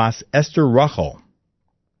Bas Esther Rachel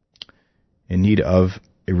in need of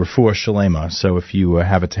a refuah shalema. So if you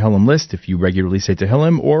have a Tehillim list, if you regularly say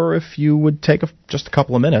Tehillim, or if you would take just a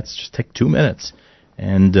couple of minutes, just take 2 minutes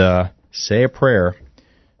and say a prayer,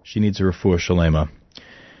 she needs a refuah shalema.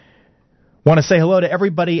 Want to say hello to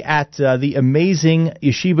everybody at the amazing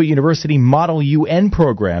Yeshiva University Model UN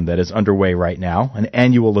program that is underway right now, an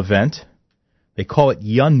annual event. They call it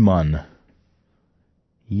Yunmun.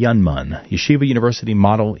 Yunmun, Yeshiva University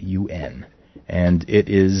Model UN. And it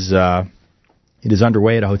is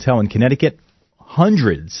underway at a hotel in Connecticut.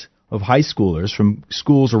 Hundreds of high schoolers from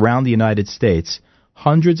schools around the United States,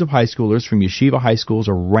 hundreds of high schoolers from yeshiva high schools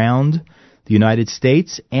around the United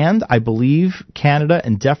States, and I believe Canada,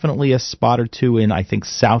 and definitely a spot or two in, I think,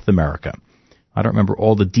 South America. I don't remember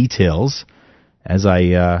all the details as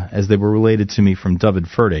they were related to me from Dovid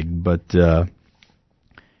Fertig, but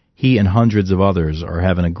he and hundreds of others are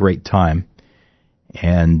having a great time.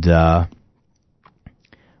 And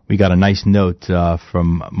we got a nice note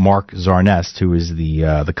from Mark Zarnest, who is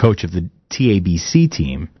the coach of the TABC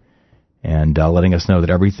team, and letting us know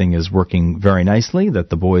that everything is working very nicely, that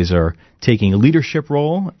the boys are taking a leadership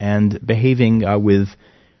role and behaving with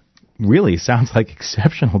really sounds like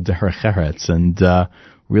exceptional derech eretz, and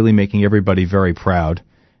really making everybody very proud.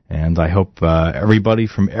 And I hope everybody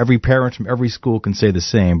from every parent from every school can say the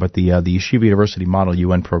same. But the Yeshiva University Model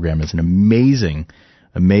UN program is an amazing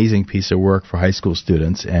piece of work for high school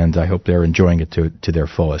students, and I hope they're enjoying it to their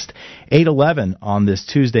fullest. 8:11 on this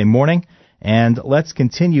Tuesday morning. And let's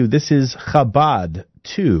continue. This is Chabad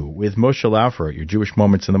 2 with Moshe Laufer, your Jewish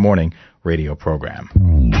Moments in the Morning radio program.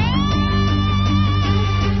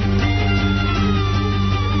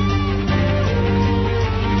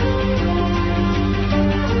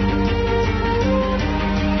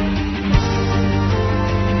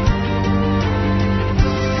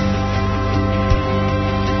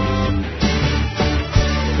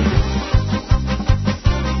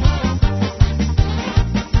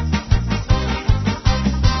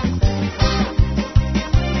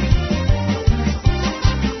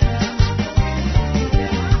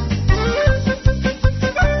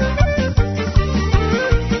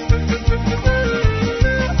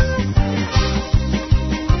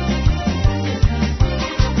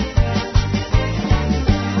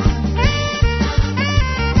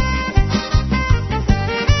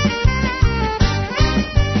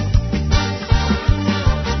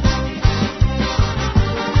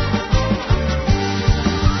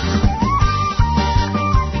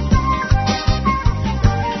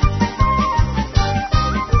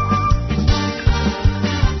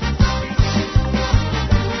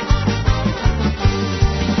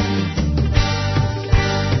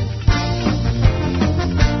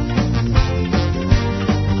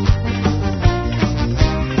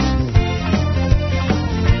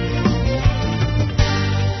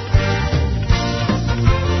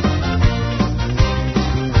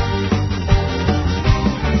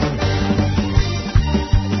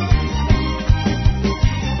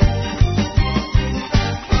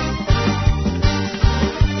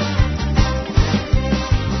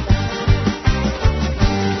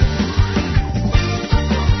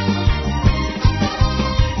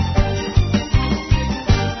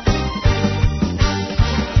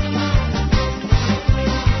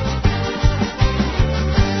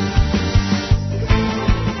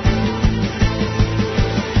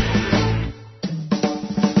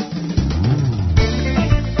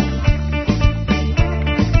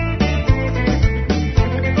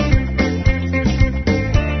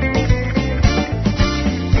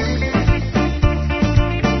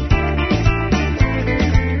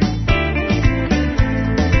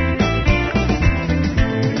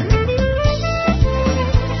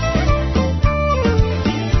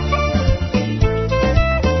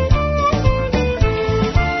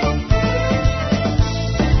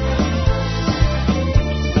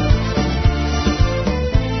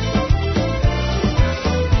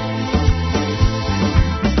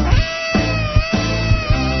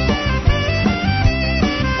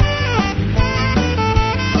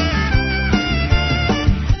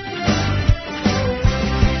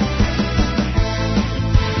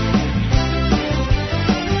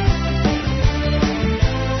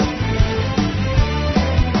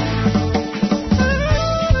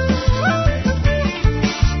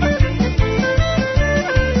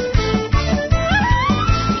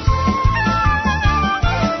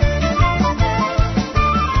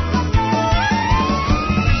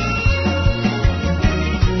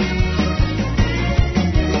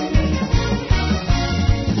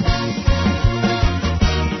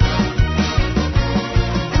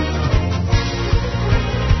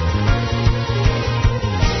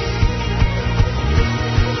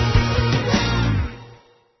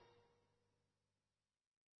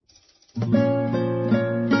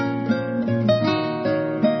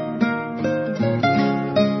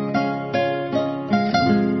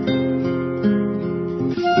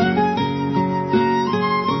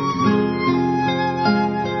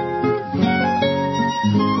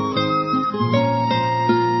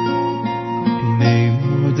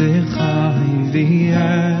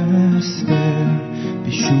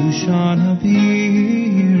 Shushan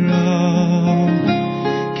Habira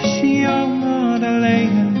Kishiyamad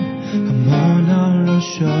Aleihim Amon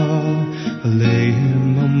HaRasha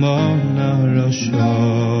Aleihim Amon HaRasha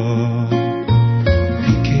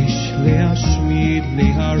Bikesh Leashmid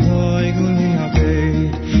Leharoi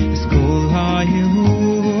Lehabed Es Kol HaYehudim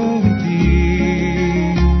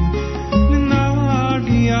Lenar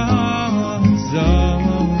Ya'azakei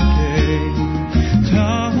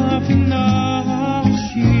Tafina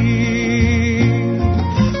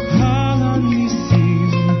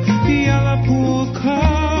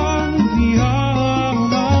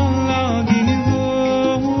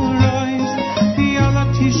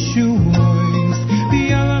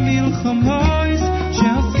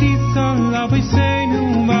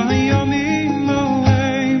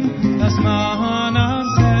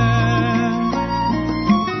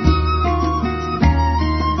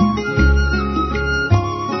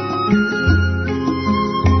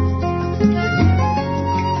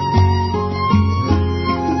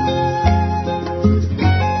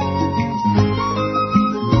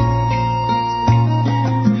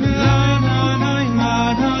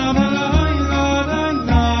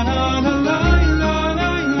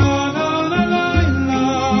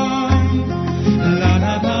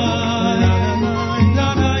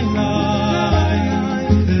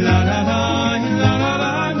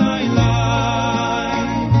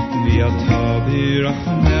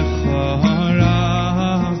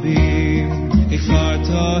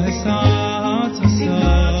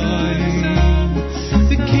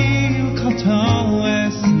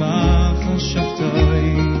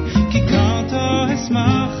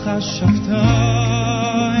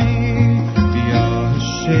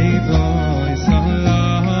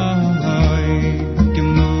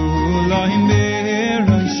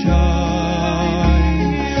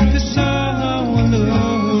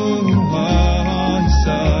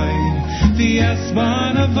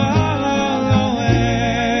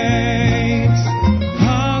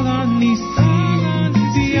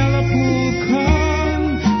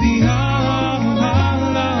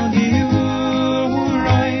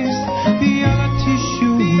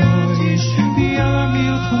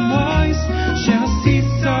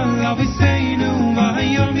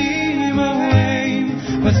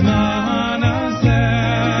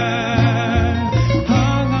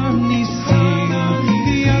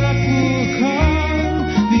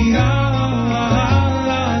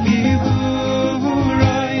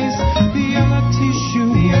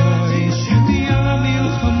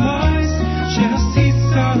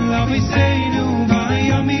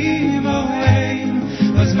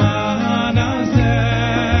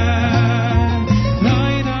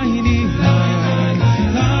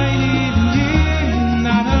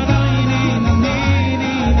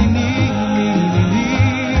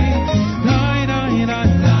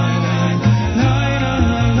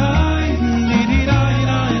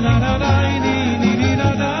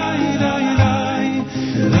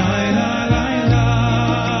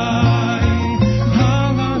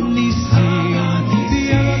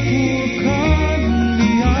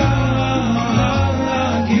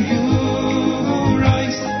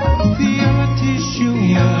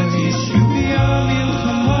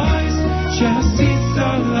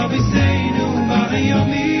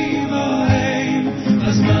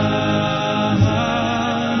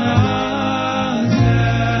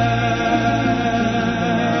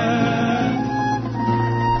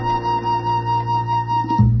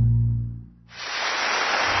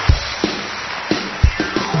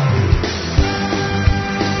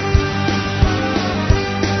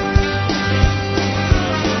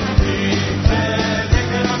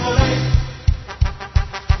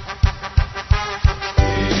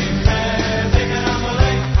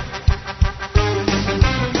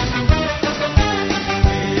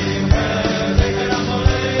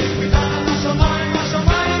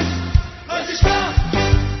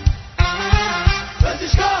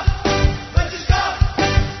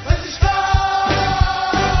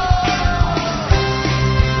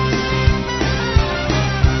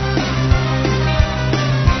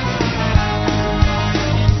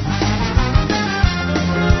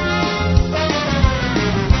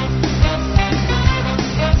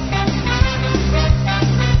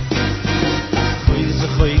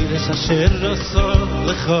אשר עשה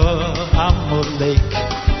לך עמלק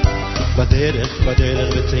בדרך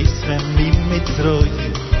ותצאכם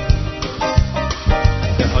ממצרים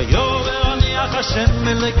והיו והניח השם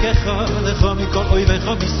מלכך לך מכל אויביך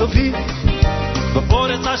מסביב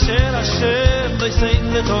בארץ אשר השם לא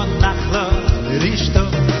ישים לך נחלה לרשתה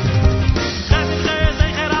תמחה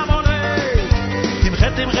זכר עמלק תמחה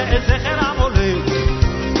זכר עמלק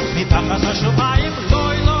מתחת השמיים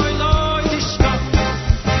לא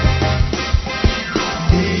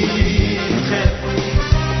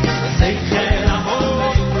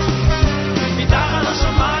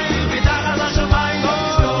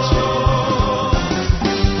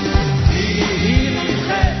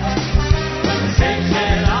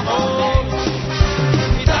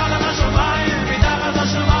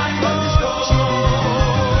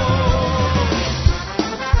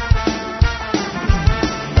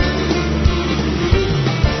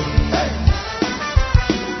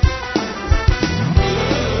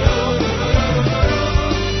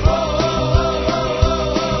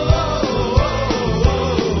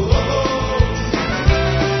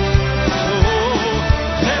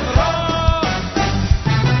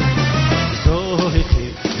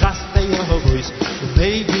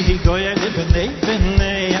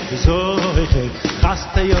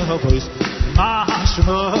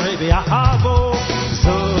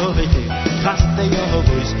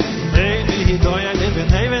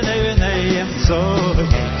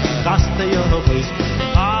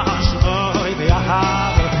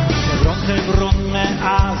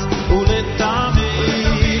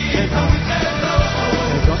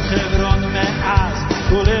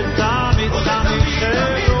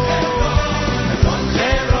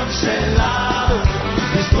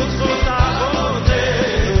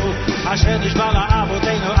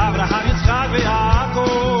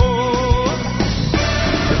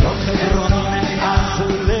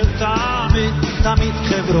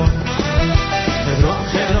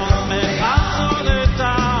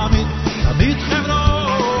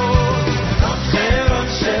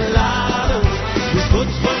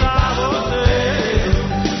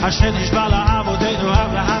אשר נשבע לאבותינו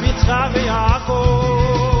אברהם יצחק ויעקב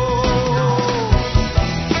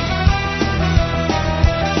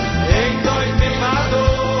אין דוי מלבדו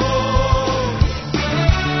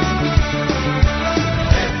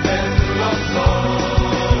אפס ולחזור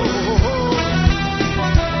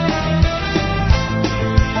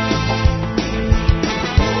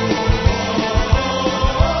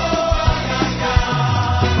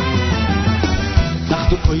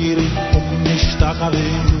אנחנו קוירים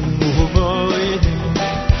ומשתחווים ובוידים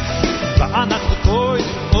ואנחנו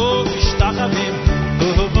קוירים ומשתחווים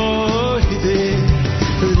ובוידים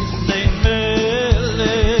לפני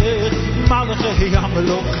מלך מלכי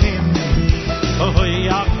המלוכים אוי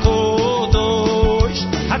הקודש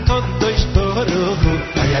הקודש ברוך הוא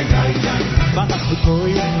ואנחנו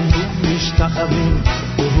קוירים ומשתחווים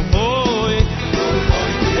ובוידים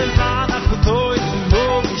ואנחנו קוירים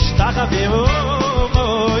ומשתחווים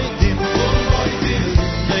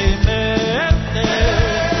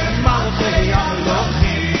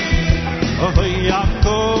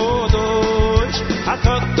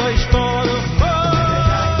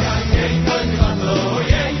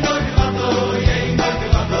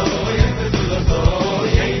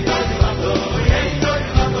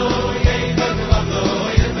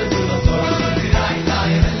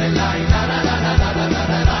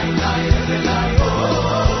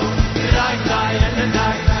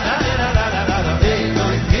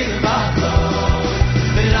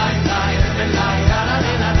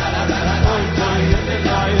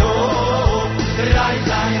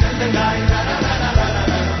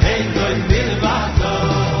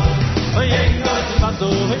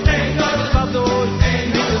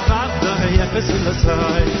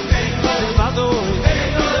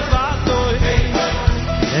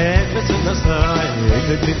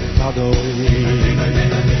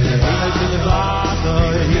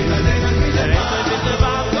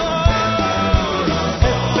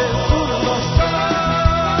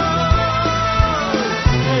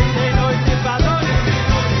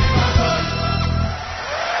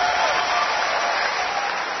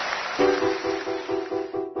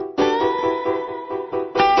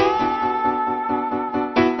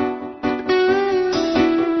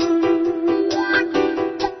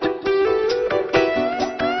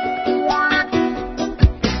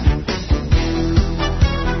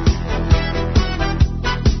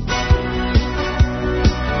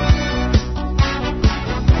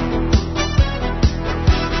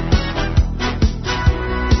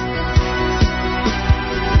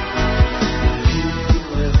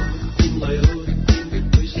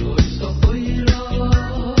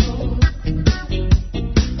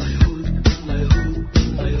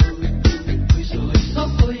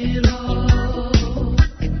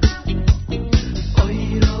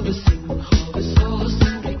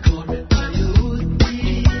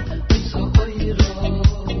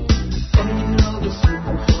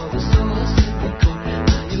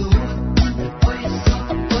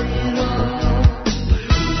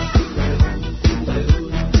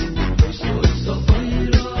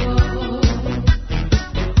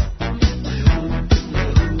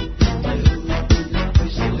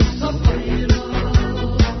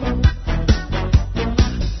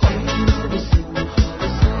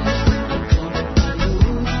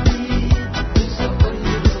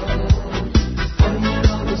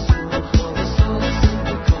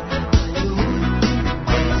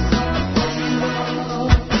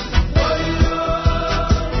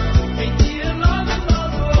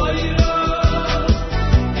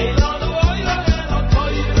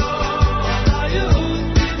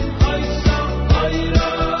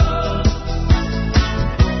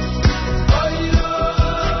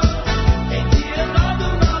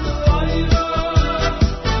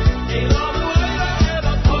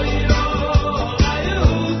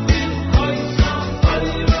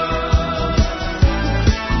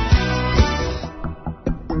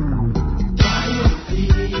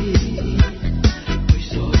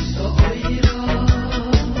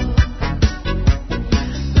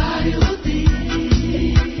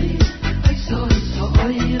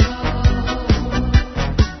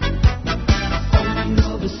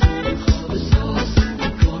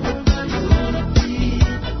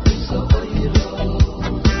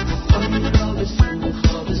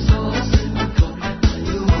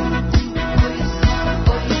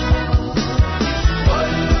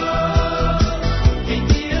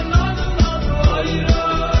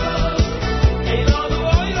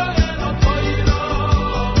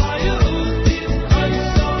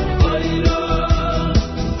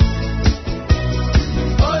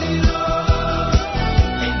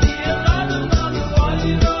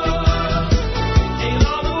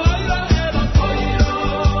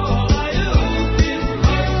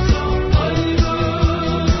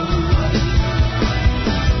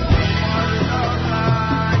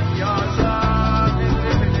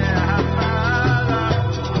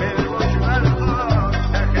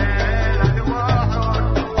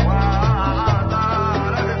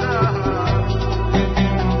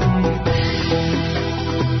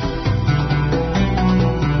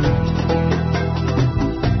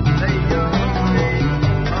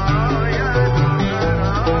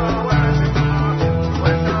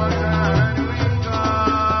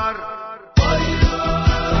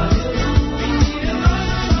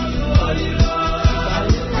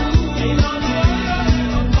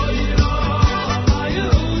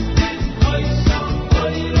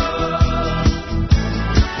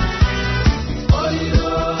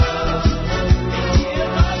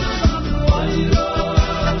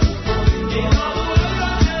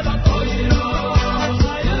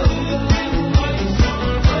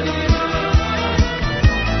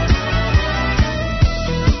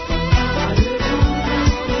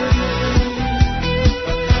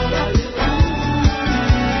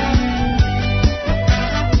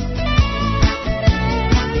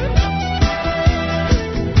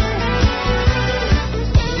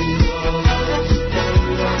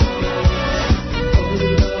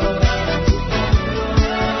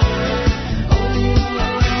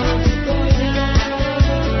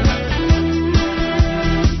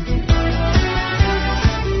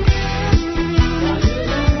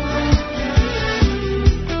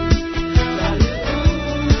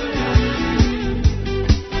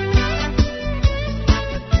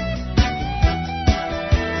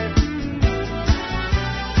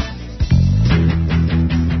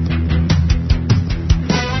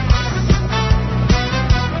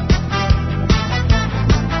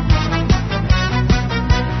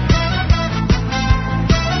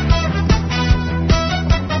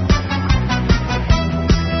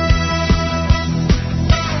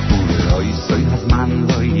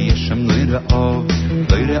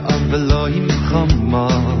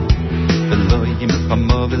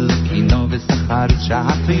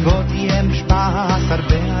wird ihr Spaß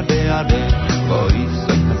הרבה הרבה הרבה אוי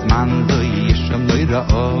סוי הזמן לא יש שם לא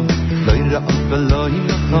יראה ולא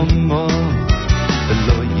ילחמו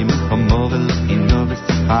ולא ימחמו ולא אינו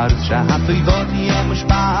בשכר שהטוי wird ihr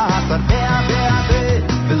Spaß הרבה הרבה הרבה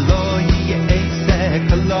ולא יהיה עסק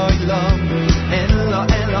ולא ילום אלו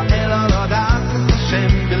לא das ist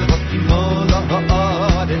Hashem בלבות אימו לא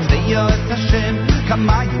אורץ ויועץ השם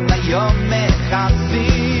כמים היום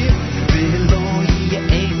מחסים ולא יהיה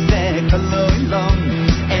עסק ולא ילום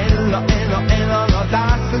אלו לא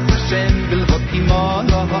das ist Hashem בלבות אימו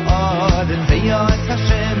לא אורץ ויועץ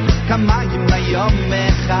השם כמים היום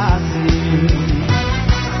מחסים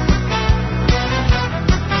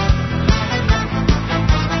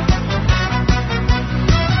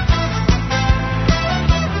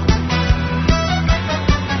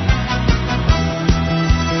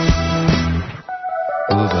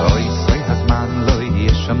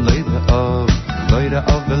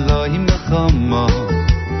ולא ימלחמו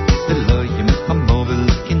ולא ימלחמו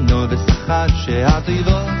ולא כינו בשכר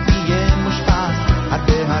שהטויבות יהיה מושפס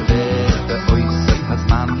הרבה הרבה ואוי סוי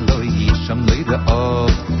הזמן לא יהיה שם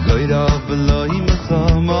לא ידעו ולא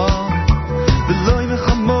ימלחמו ולא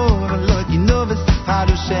ימלחמו ולא כינו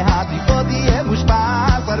בשכר שהטויבות יהיה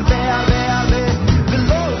מושפס הרבה הרבה הרבה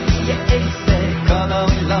ולא יהיה עסק כל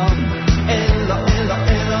העולם אלו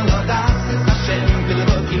לא das ist Hashem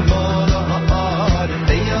ולא כימו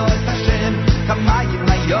כמיים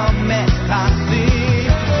היום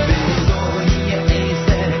מחסים ולא יהיה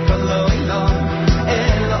עסק ולא אילון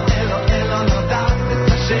אלו לא das ist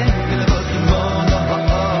Hashem ולבוא כימו לא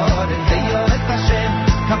אורץ ויועץ השם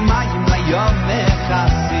כמיים היום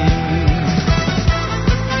מחסים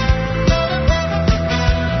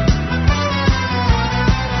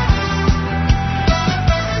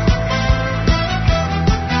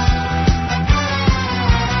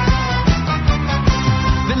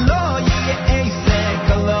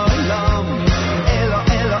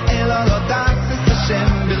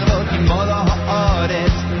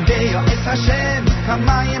Hashem,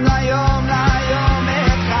 kamayim layom echazim.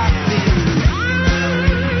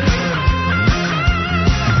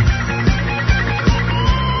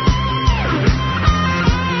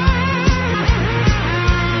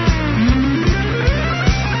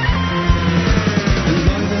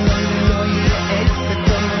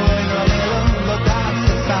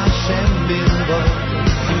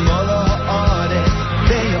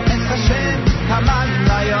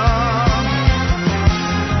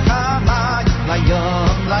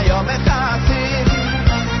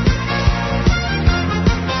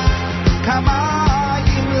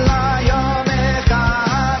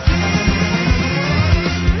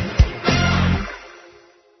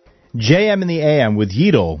 JM in the AM with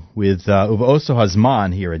Yidel, with Uvoso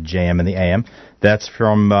Hazman here at JM in the AM. That's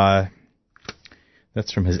from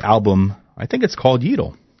his album, I think it's called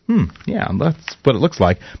Yidel. Yeah, that's what it looks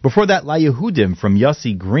like. Before that, La Yehudim from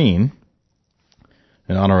Yossi Green,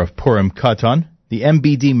 in honor of Purim Katan. The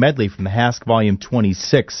MBD medley from the Hask Volume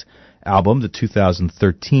 26 album, the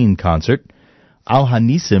 2013 concert. Al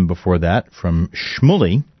Hanisim before that from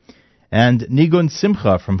Shmuley. And Nigun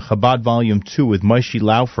Simcha from Chabad Volume 2 with Moshe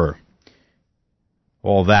Laufer.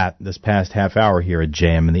 All that this past half hour here at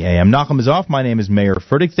JM in the AM. Nachum is off. My name is Meir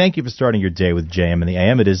Fertig. Thank you for starting your day with JM in the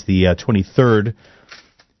AM. It is the 23rd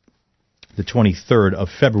of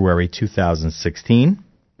February 2016.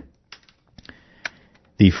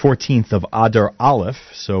 The 14th of Adar Aleph,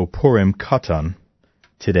 so Purim Katan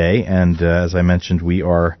today. And as I mentioned, we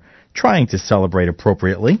are trying to celebrate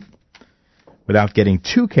appropriately without getting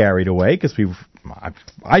too carried away, because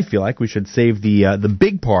I feel like we should save the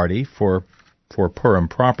big party for Purim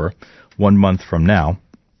proper 1 month from now.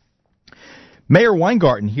 Mayor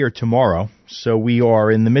Weingarten here tomorrow, so we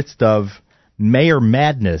are in the midst of Mayor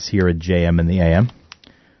Madness here at JM in the AM.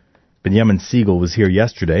 Benjamin Siegel was here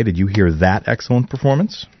yesterday. Did you hear that excellent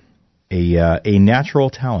performance? A natural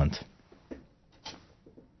talent.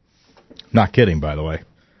 Not kidding, by the way.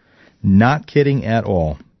 Not kidding at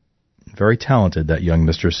all. Very talented, that young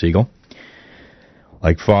Mr. Siegel.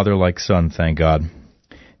 Like father, like son, thank God.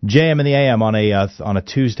 JM in the AM on a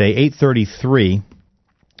Tuesday, 8:33.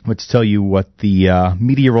 Let's tell you what the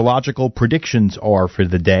meteorological predictions are for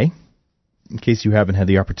the day, in case you haven't had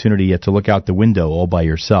the opportunity yet to look out the window all by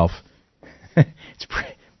yourself. It's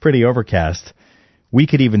pretty overcast. We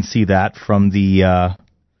could even see that from the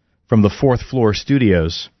fourth floor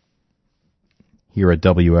studios here at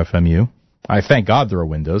WFMU. I thank God there are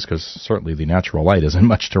windows, because certainly the natural light isn't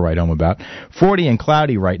much to write home about. 40 and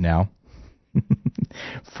cloudy right now.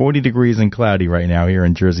 40 degrees and cloudy right now here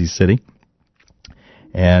in Jersey City.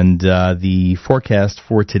 And the forecast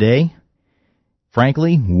for today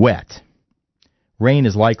Frankly, wet. Rain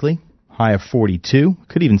is likely, high of 42.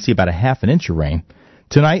 Could even see about a half an inch of rain.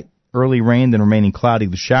 Tonight, early rain, then remaining cloudy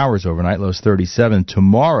with showers overnight, lows 37.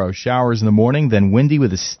 Tomorrow, showers in the morning, then windy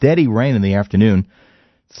with a steady rain in the afternoon.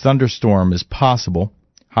 Thunderstorm is possible,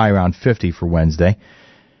 high around 50 for Wednesday.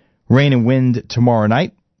 Rain and wind tomorrow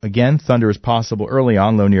night. Again, thunder is possible early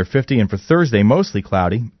on, low near 50. And for Thursday, mostly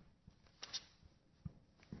cloudy.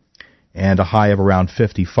 And a high of around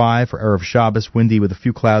 55 for Erev Shabbos, windy with a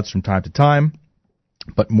few clouds from time to time,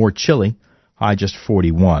 but more chilly, high just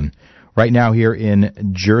 41. Right now here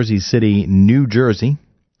in Jersey City, New Jersey,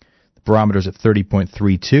 the barometer's at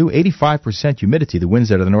 30.32, 85% humidity, the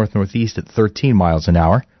winds out of the north-northeast at 13 miles an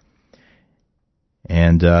hour.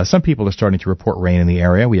 And some people are starting to report rain in the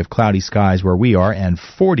area. We have cloudy skies where we are and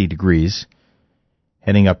 40 degrees,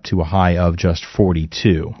 heading up to a high of just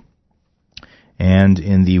 42. And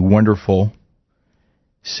in the wonderful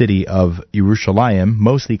city of Yerushalayim,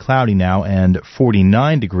 mostly cloudy now and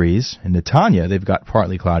 49 degrees. In Netanya, they've got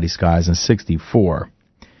partly cloudy skies and 64.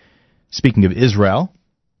 Speaking of Israel,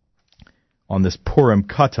 on this Purim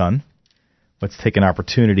Katan, let's take an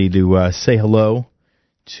opportunity to say hello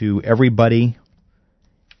to everybody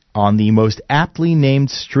on the most aptly named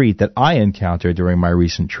street that I encountered during my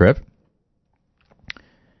recent trip.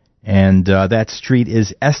 And that street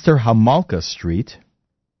is Esther Hamalka Street.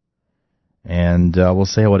 And we'll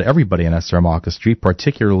say hello to everybody on Esther Hamalka Street,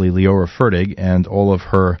 particularly Leora Fertig and all of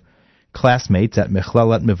her classmates at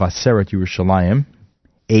Mechlelet Mevaseret Yerushalayim,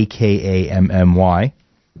 a.k.a. MMY.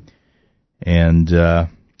 And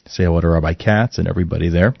say hello to Rabbi Katz and everybody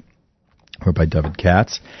there, Rabbi Dovid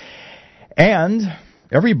Katz. And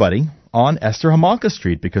everybody on Esther Hamalka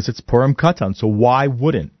Street, because it's Purim Katan, so why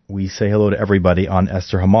wouldn't we say hello to everybody on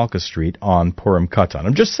Esther Hamalka Street on Purim Katan?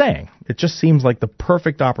 I'm just saying, it just seems like the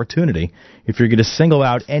perfect opportunity if you're going to single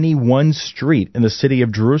out any one street in the city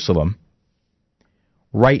of Jerusalem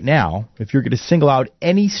right now. If you're going to single out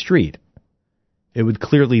any street, it would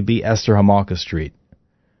clearly be Esther Hamalka Street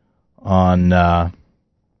on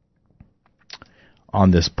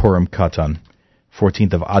this Purim Katan,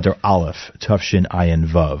 14th of Adar Aleph, Tufshin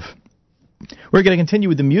Ayin Vav. We're going to continue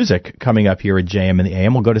with the music coming up here at JM and the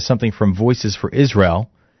AM. We'll go to something from Voices for Israel.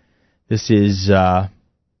 This is the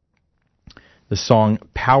song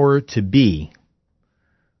Power to Be.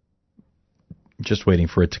 Just waiting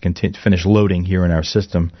for it to finish loading here in our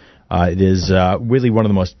system. It is really one of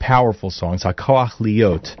the most powerful songs, HaKoach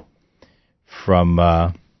Liot, from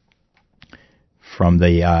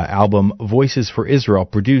the album Voices for Israel,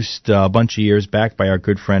 produced a bunch of years back by our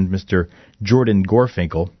good friend Mr. Jordan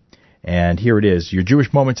Gorfinkel. And here it is, your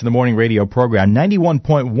Jewish Moments in the Morning radio program,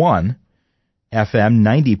 91.1 FM,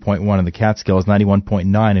 90.1 in the Catskills,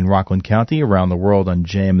 91.9 in Rockland County, around the world on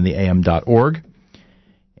jmandtheam.org.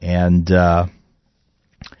 And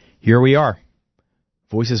here we are,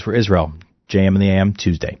 Voices for Israel, JM and the AM,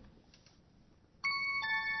 Tuesday.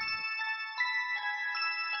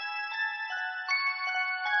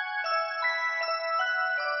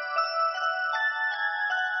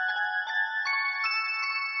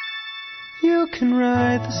 You can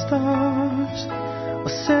ride the stars or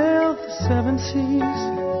sail the seven seas.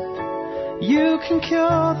 You can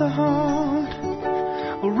cure the heart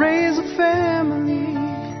or raise a family.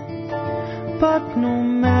 But no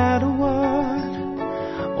matter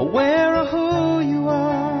what or where or who you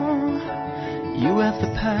are, you have the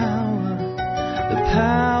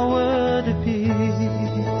power to be.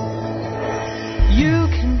 You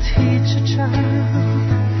can teach a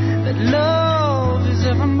child that love is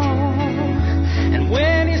evermore. And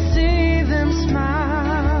when you see them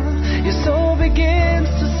smile, your soul begins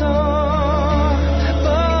to soar.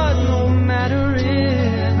 But no matter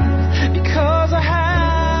if, because of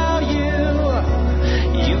how you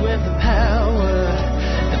have the power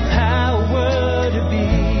to be,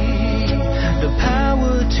 the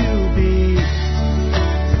power to be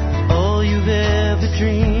all you've ever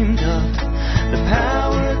dreamed of, the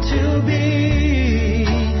power to be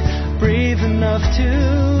brave enough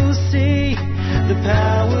to see. The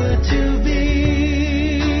power to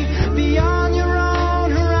be beyond your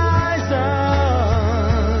own horizons.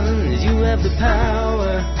 You have the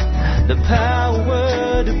power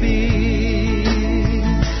to be.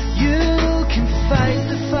 You can fight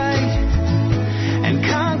the fight and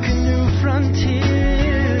conquer new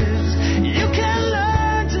frontiers. You can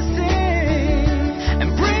learn to sing and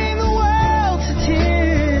bring the world to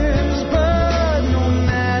tears. But no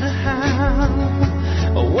matter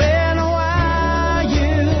how or where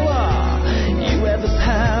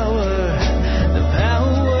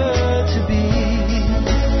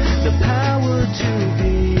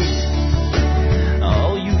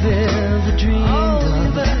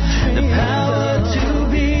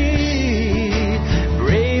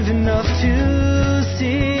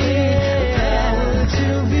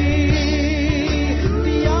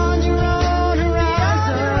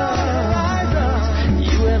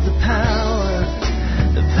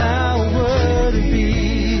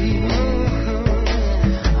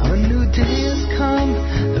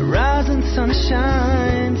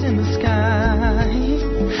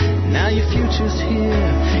precious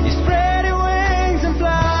here. You spread your wings and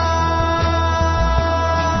fly.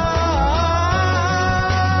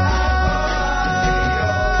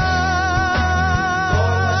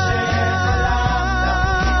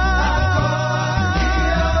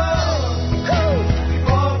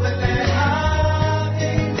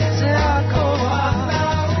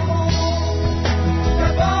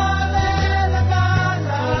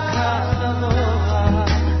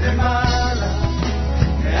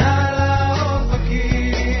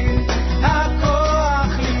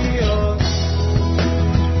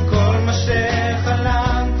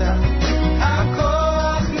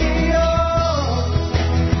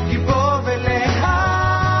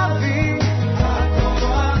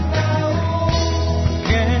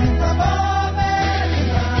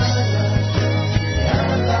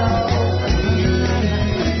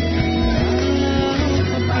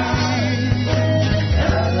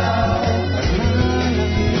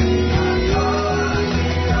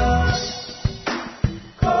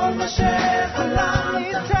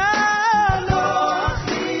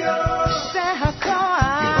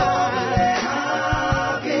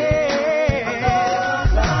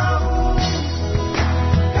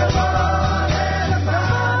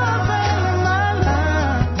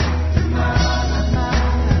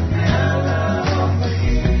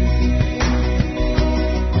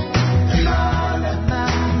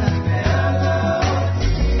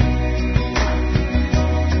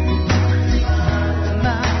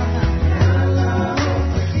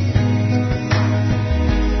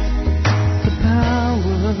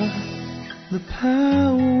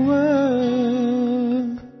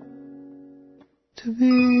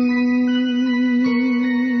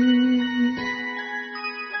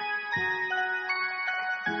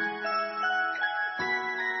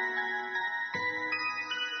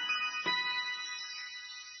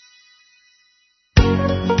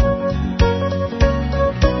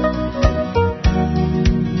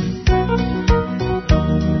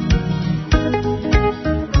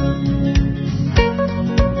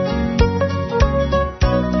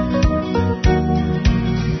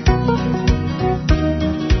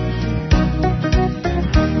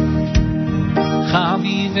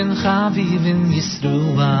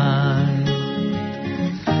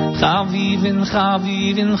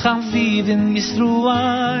 חביבין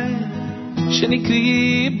ישרועי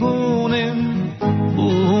שנקריא בונים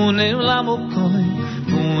בונים למוקוי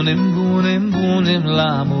בונים בונים בונים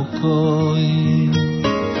למוקוי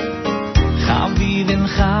חביבין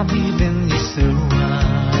ישרועי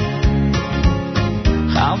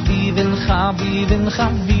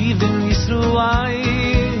חביבין ישרועי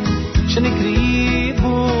שנקריא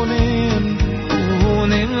בונים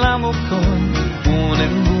בונים למוקוי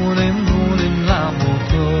בונים בונים בונים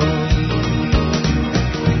למוקוי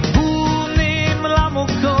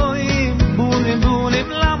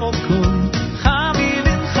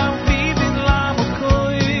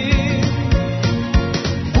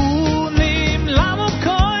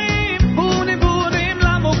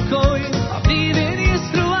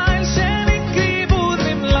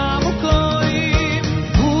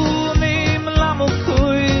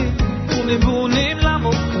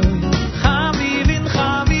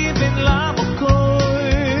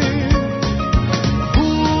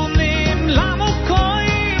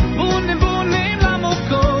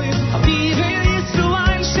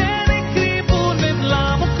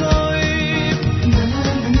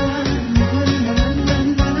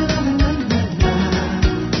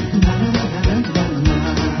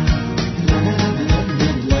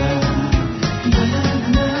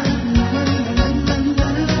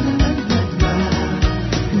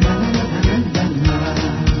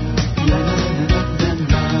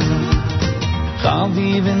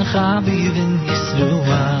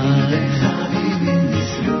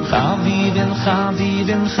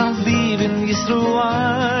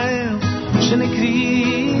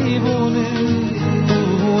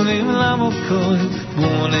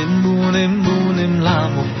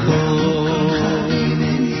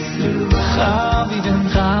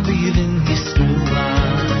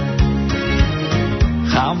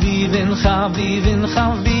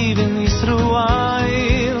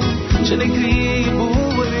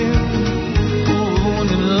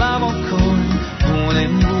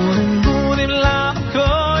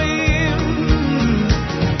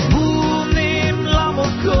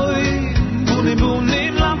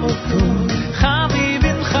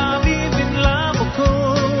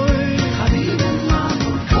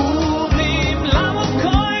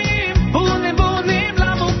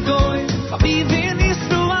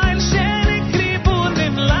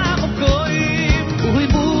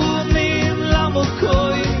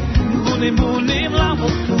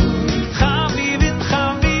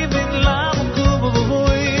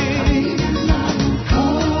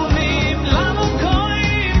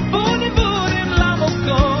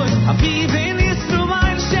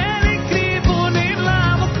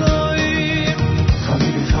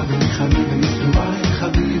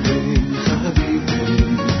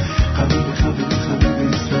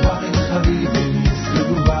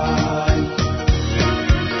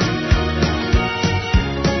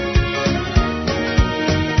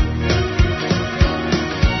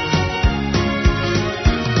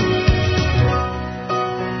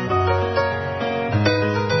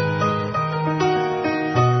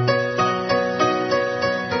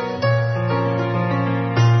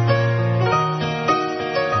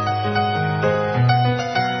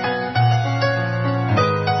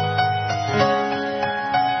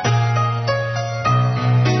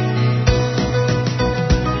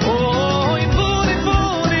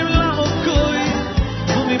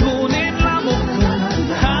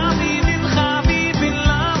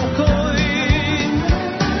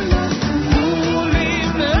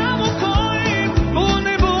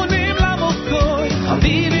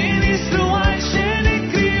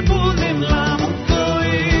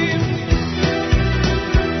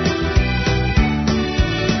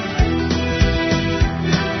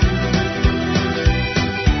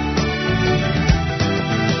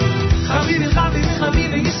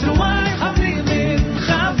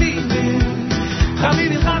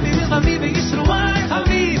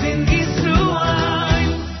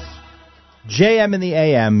JM in the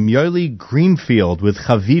AM, Yoli Greenfield with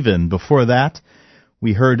Chavivin. Before that,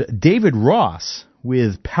 we heard David Ross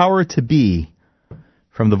with Power to Be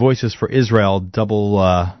from the Voices for Israel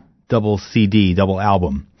double CD, double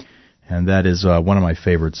album. And that is one of my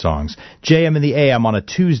favorite songs. JM in the AM on a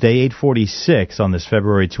Tuesday, 8:46 on this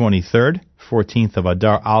February 23rd, 14th of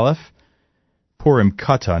Adar Aleph. Purim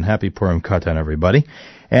Katan. Happy Purim Katan, everybody.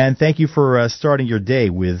 And thank you for starting your day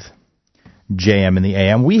with JM in the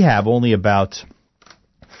AM. We have only about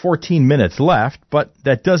 14 minutes left, but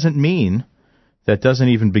that doesn't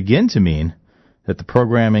even begin to mean that the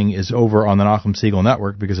programming is over on the Nachum Segal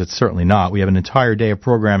Network, because it's certainly not. We have an entire day of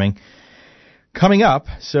programming coming up,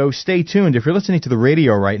 so stay tuned. If you're listening to the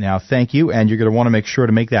radio right now, thank you, and you're going to want to make sure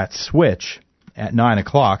to make that switch at 9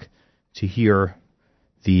 o'clock to hear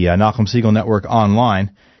the Nachum Segal Network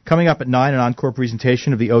online. Coming up at 9, an encore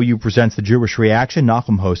presentation of the OU Presents the Jewish Reaction.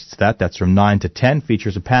 Nachum hosts that. That's from 9 to 10.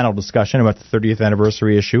 Features a panel discussion about the 30th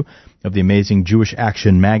anniversary issue of the amazing Jewish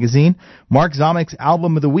Action magazine. Mark Zamek's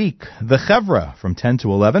Album of the Week, The Chevra, from 10 to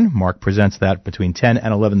 11. Mark presents that between 10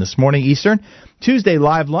 and 11 this morning Eastern. Tuesday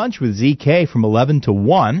live lunch with ZK from 11 to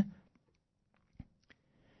 1.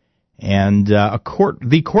 And the court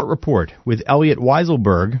report with Elliot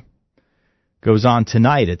Weiselberg goes on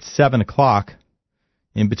tonight at 7 o'clock.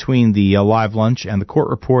 In between the live lunch and the court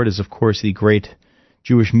report is, of course, the great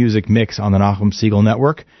Jewish music mix on the Nachum Segal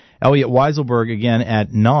Network. Elliot Weiselberg again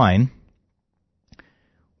at 9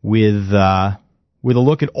 with a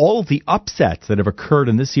look at all of the upsets that have occurred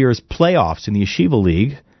in this year's playoffs in the Yeshiva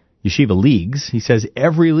Leagues. He says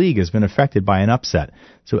every league has been affected by an upset.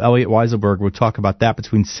 So Elliot Weiselberg will talk about that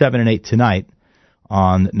between 7 and 8 tonight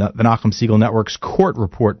on the Nachum Segal Network's Court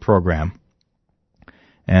Report program.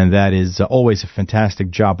 And that is always a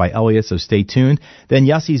fantastic job by Elliot, so stay tuned. Then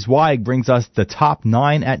Yossi Zweig brings us the top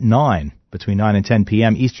 9 at 9, between 9 and 10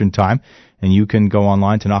 p.m. Eastern Time. And you can go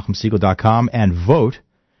online to NachumSegal.com and vote.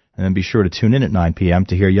 And then be sure to tune in at 9 p.m.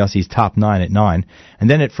 to hear Yossi's top 9 at 9. And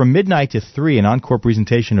then from midnight to 3, an encore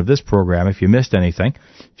presentation of this program if you missed anything.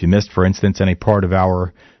 If you missed, for instance, any part of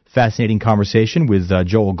our fascinating conversation with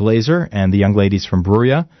Joel Glazer and the young ladies from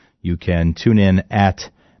Bruriah, you can tune in at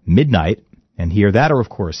midnight and hear that, or of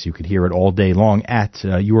course you could hear it all day long at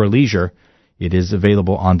your leisure. It is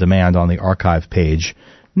available on demand on the archive page.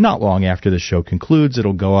 Not long after the show concludes,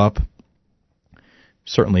 it'll go up.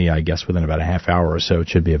 Certainly, I guess, within about a half hour or so, it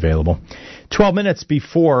should be available. 12 minutes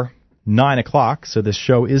before 9 o'clock, so this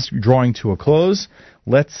show is drawing to a close.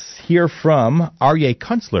 Let's hear from Aryeh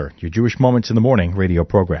Kunstler, your Jewish Moments in the Morning radio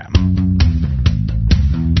program.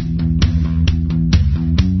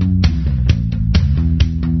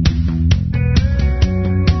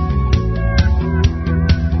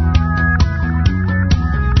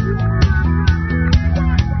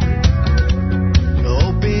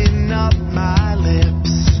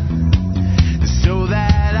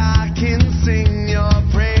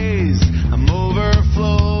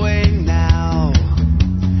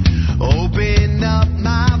 Open up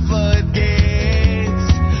my floodgates.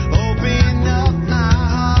 Open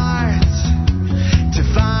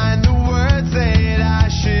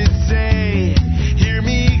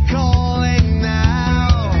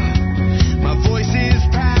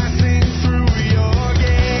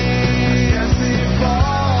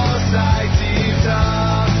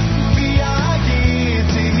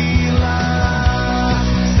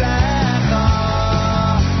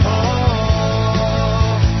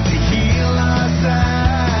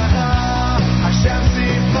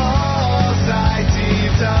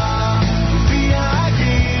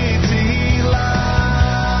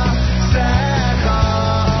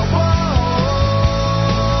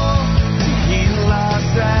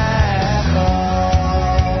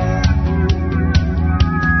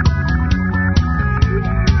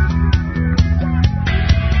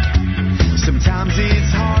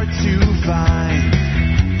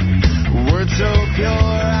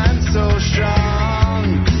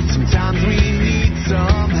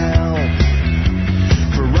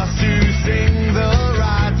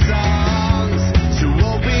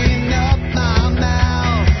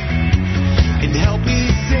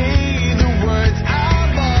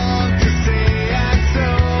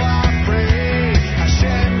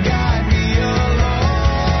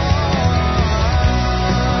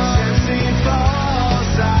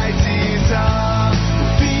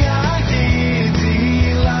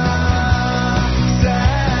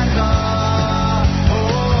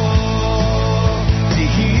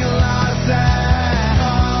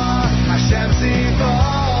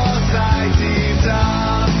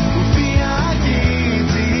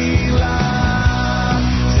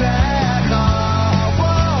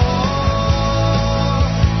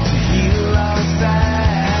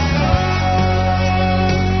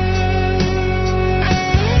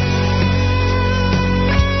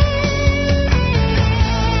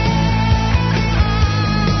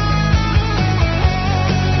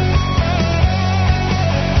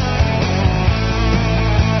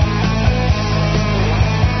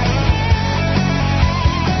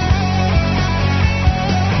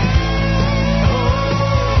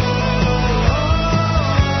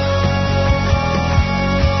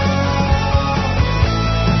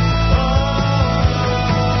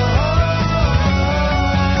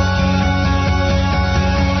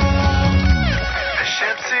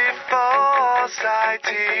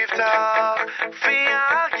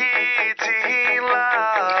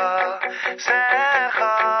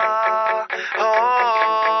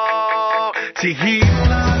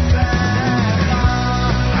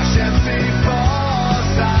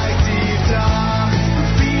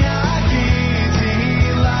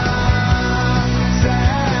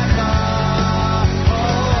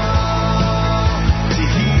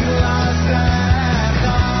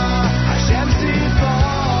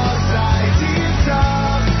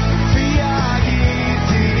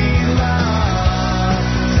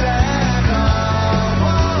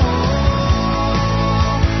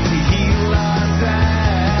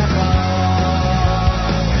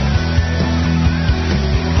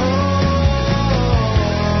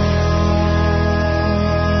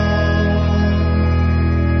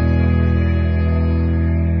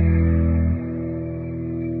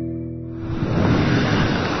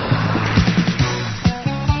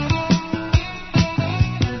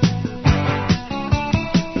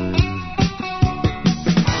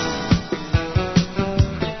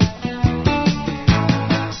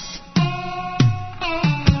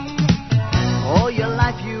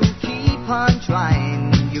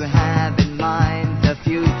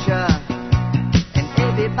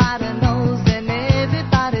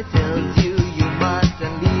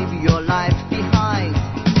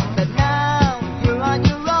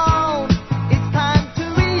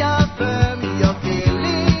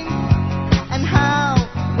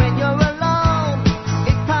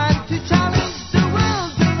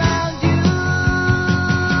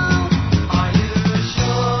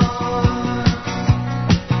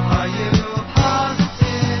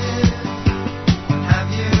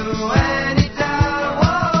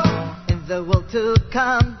the world to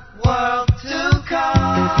come, world to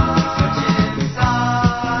come. Search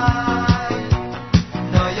inside,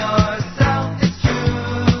 know yourself, it's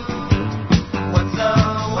true. What's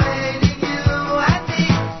awaiting you and me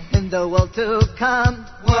in the world to come,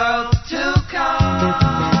 world to come.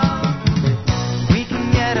 We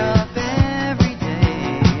can get up every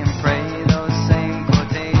day and pray those same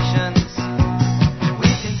quotations. We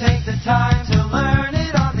can take the time to learn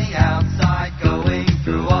it on the outside, going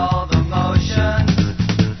through all the motions.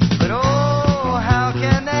 But oh, how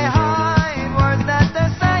can they hide words that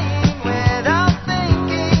they're saying without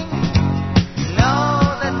thinking?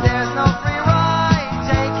 Know that there's no free ride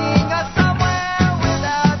taking us somewhere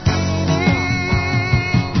without meaning.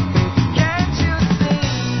 Can't you see?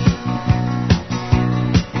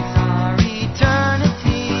 It's our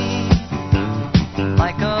eternity,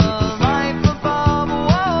 like a life above,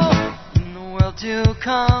 whoa, in the world to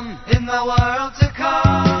come, in the world to come.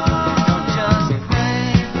 Don't just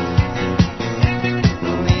pray,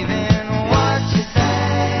 believe in what you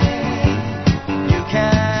say. You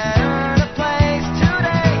can earn a place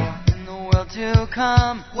today in the world to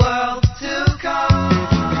come, world to come.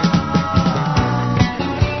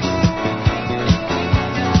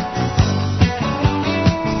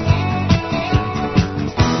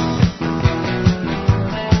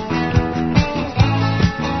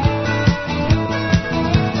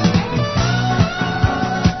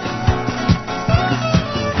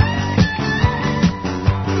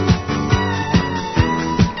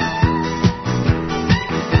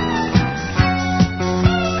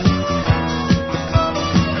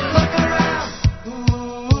 Look around, ooh,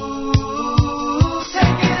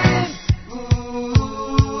 take it in, ooh,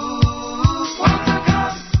 world to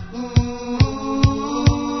come, ooh,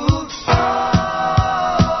 oh.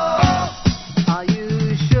 Are you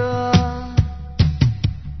sure?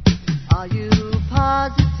 Are you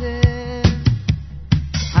positive?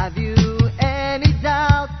 Have you any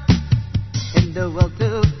doubt in the world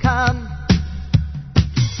to come?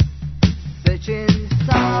 Search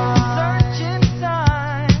inside,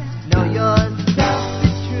 know yourself,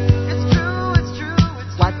 it's true, it's true, it's true,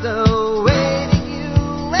 it's what's awaiting you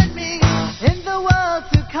and me in the world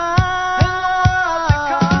to come.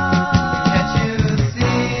 Can't you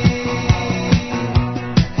see?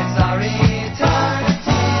 It's our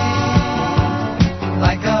eternity,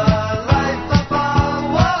 like a life above,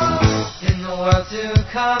 whoa, in the world to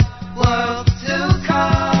come, world to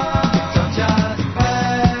come. Don't just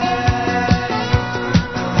pray,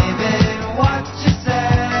 believe in what you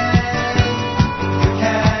say. You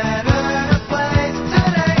can earn a place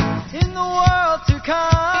today in the world to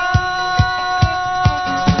come.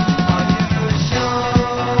 Are you sure?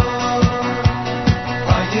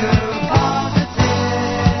 Are you positive?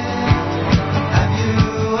 Have you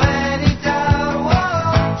any doubt? Whoa.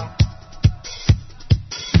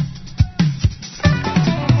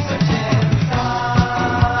 Search inside,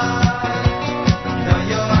 know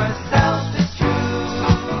yourself, it's true.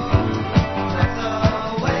 What's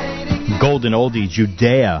awaiting you? Golden oldie,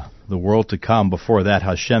 Judea, the world to come. Before that,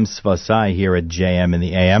 Hashem Svasai here at JM in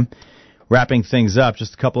the AM. Wrapping things up,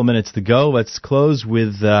 just a couple of minutes to go. Let's close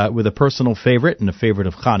with a personal favorite and a favorite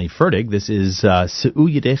of Chani Fertig. This is Se'u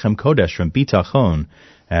Yedechem Kodesh from Bitachon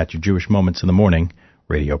at your Jewish Moments in the Morning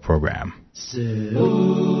radio program.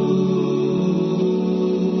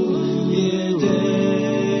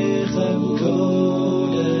 Yedechem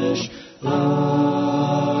kodesh,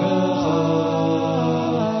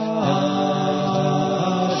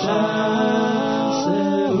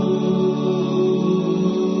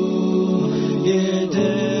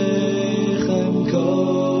 Yedechem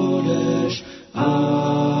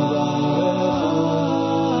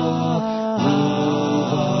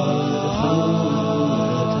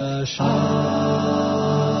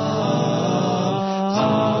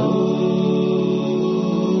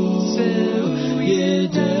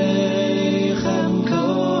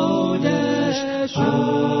kodesh,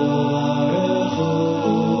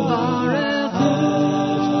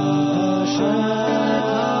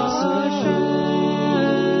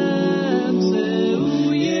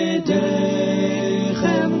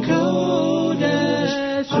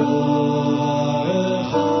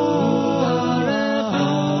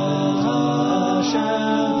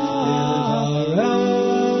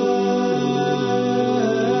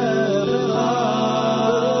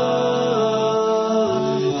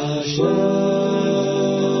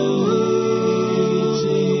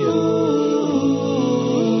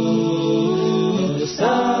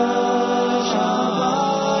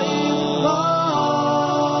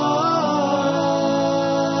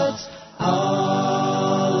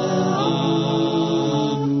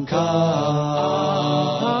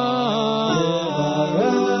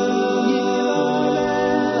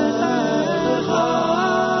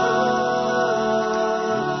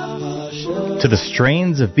 the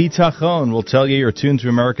strains of Bitachon will tell you you're tuned to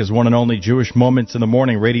America's one and only Jewish Moments in the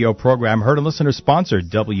Morning radio program, heard and listener-sponsored,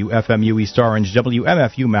 WFMU East Orange,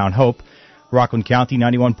 WMFU Mount Hope, Rockland County,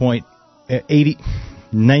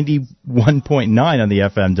 91.9 on the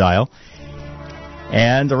FM dial,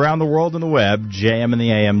 and around the world on the web,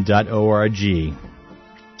 jmandtheam.org.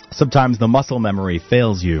 Sometimes the muscle memory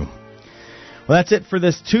fails you. Well, that's it for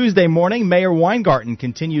this Tuesday morning. Mayor Weingarten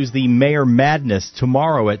continues the Mayor Madness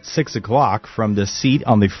tomorrow at 6 o'clock from the seat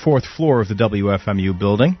on the 4th floor of the WFMU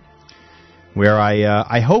building, where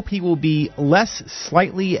I hope he will be less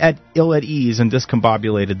slightly ill at ease and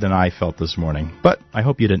discombobulated than I felt this morning. But I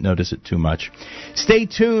hope you didn't notice it too much. Stay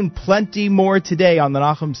tuned. Plenty more today on the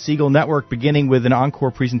Nachum Segal Network, beginning with an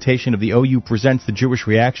encore presentation of the OU Presents the Jewish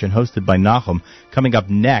Reaction, hosted by Nachum, coming up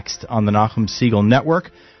next on the Nachum Segal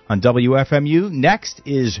Network. On WFMU, next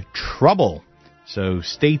is Trouble. So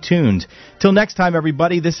stay tuned. Till next time,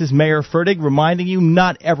 everybody, this is Mayor Fertig reminding you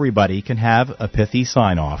not everybody can have a pithy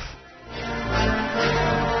sign-off.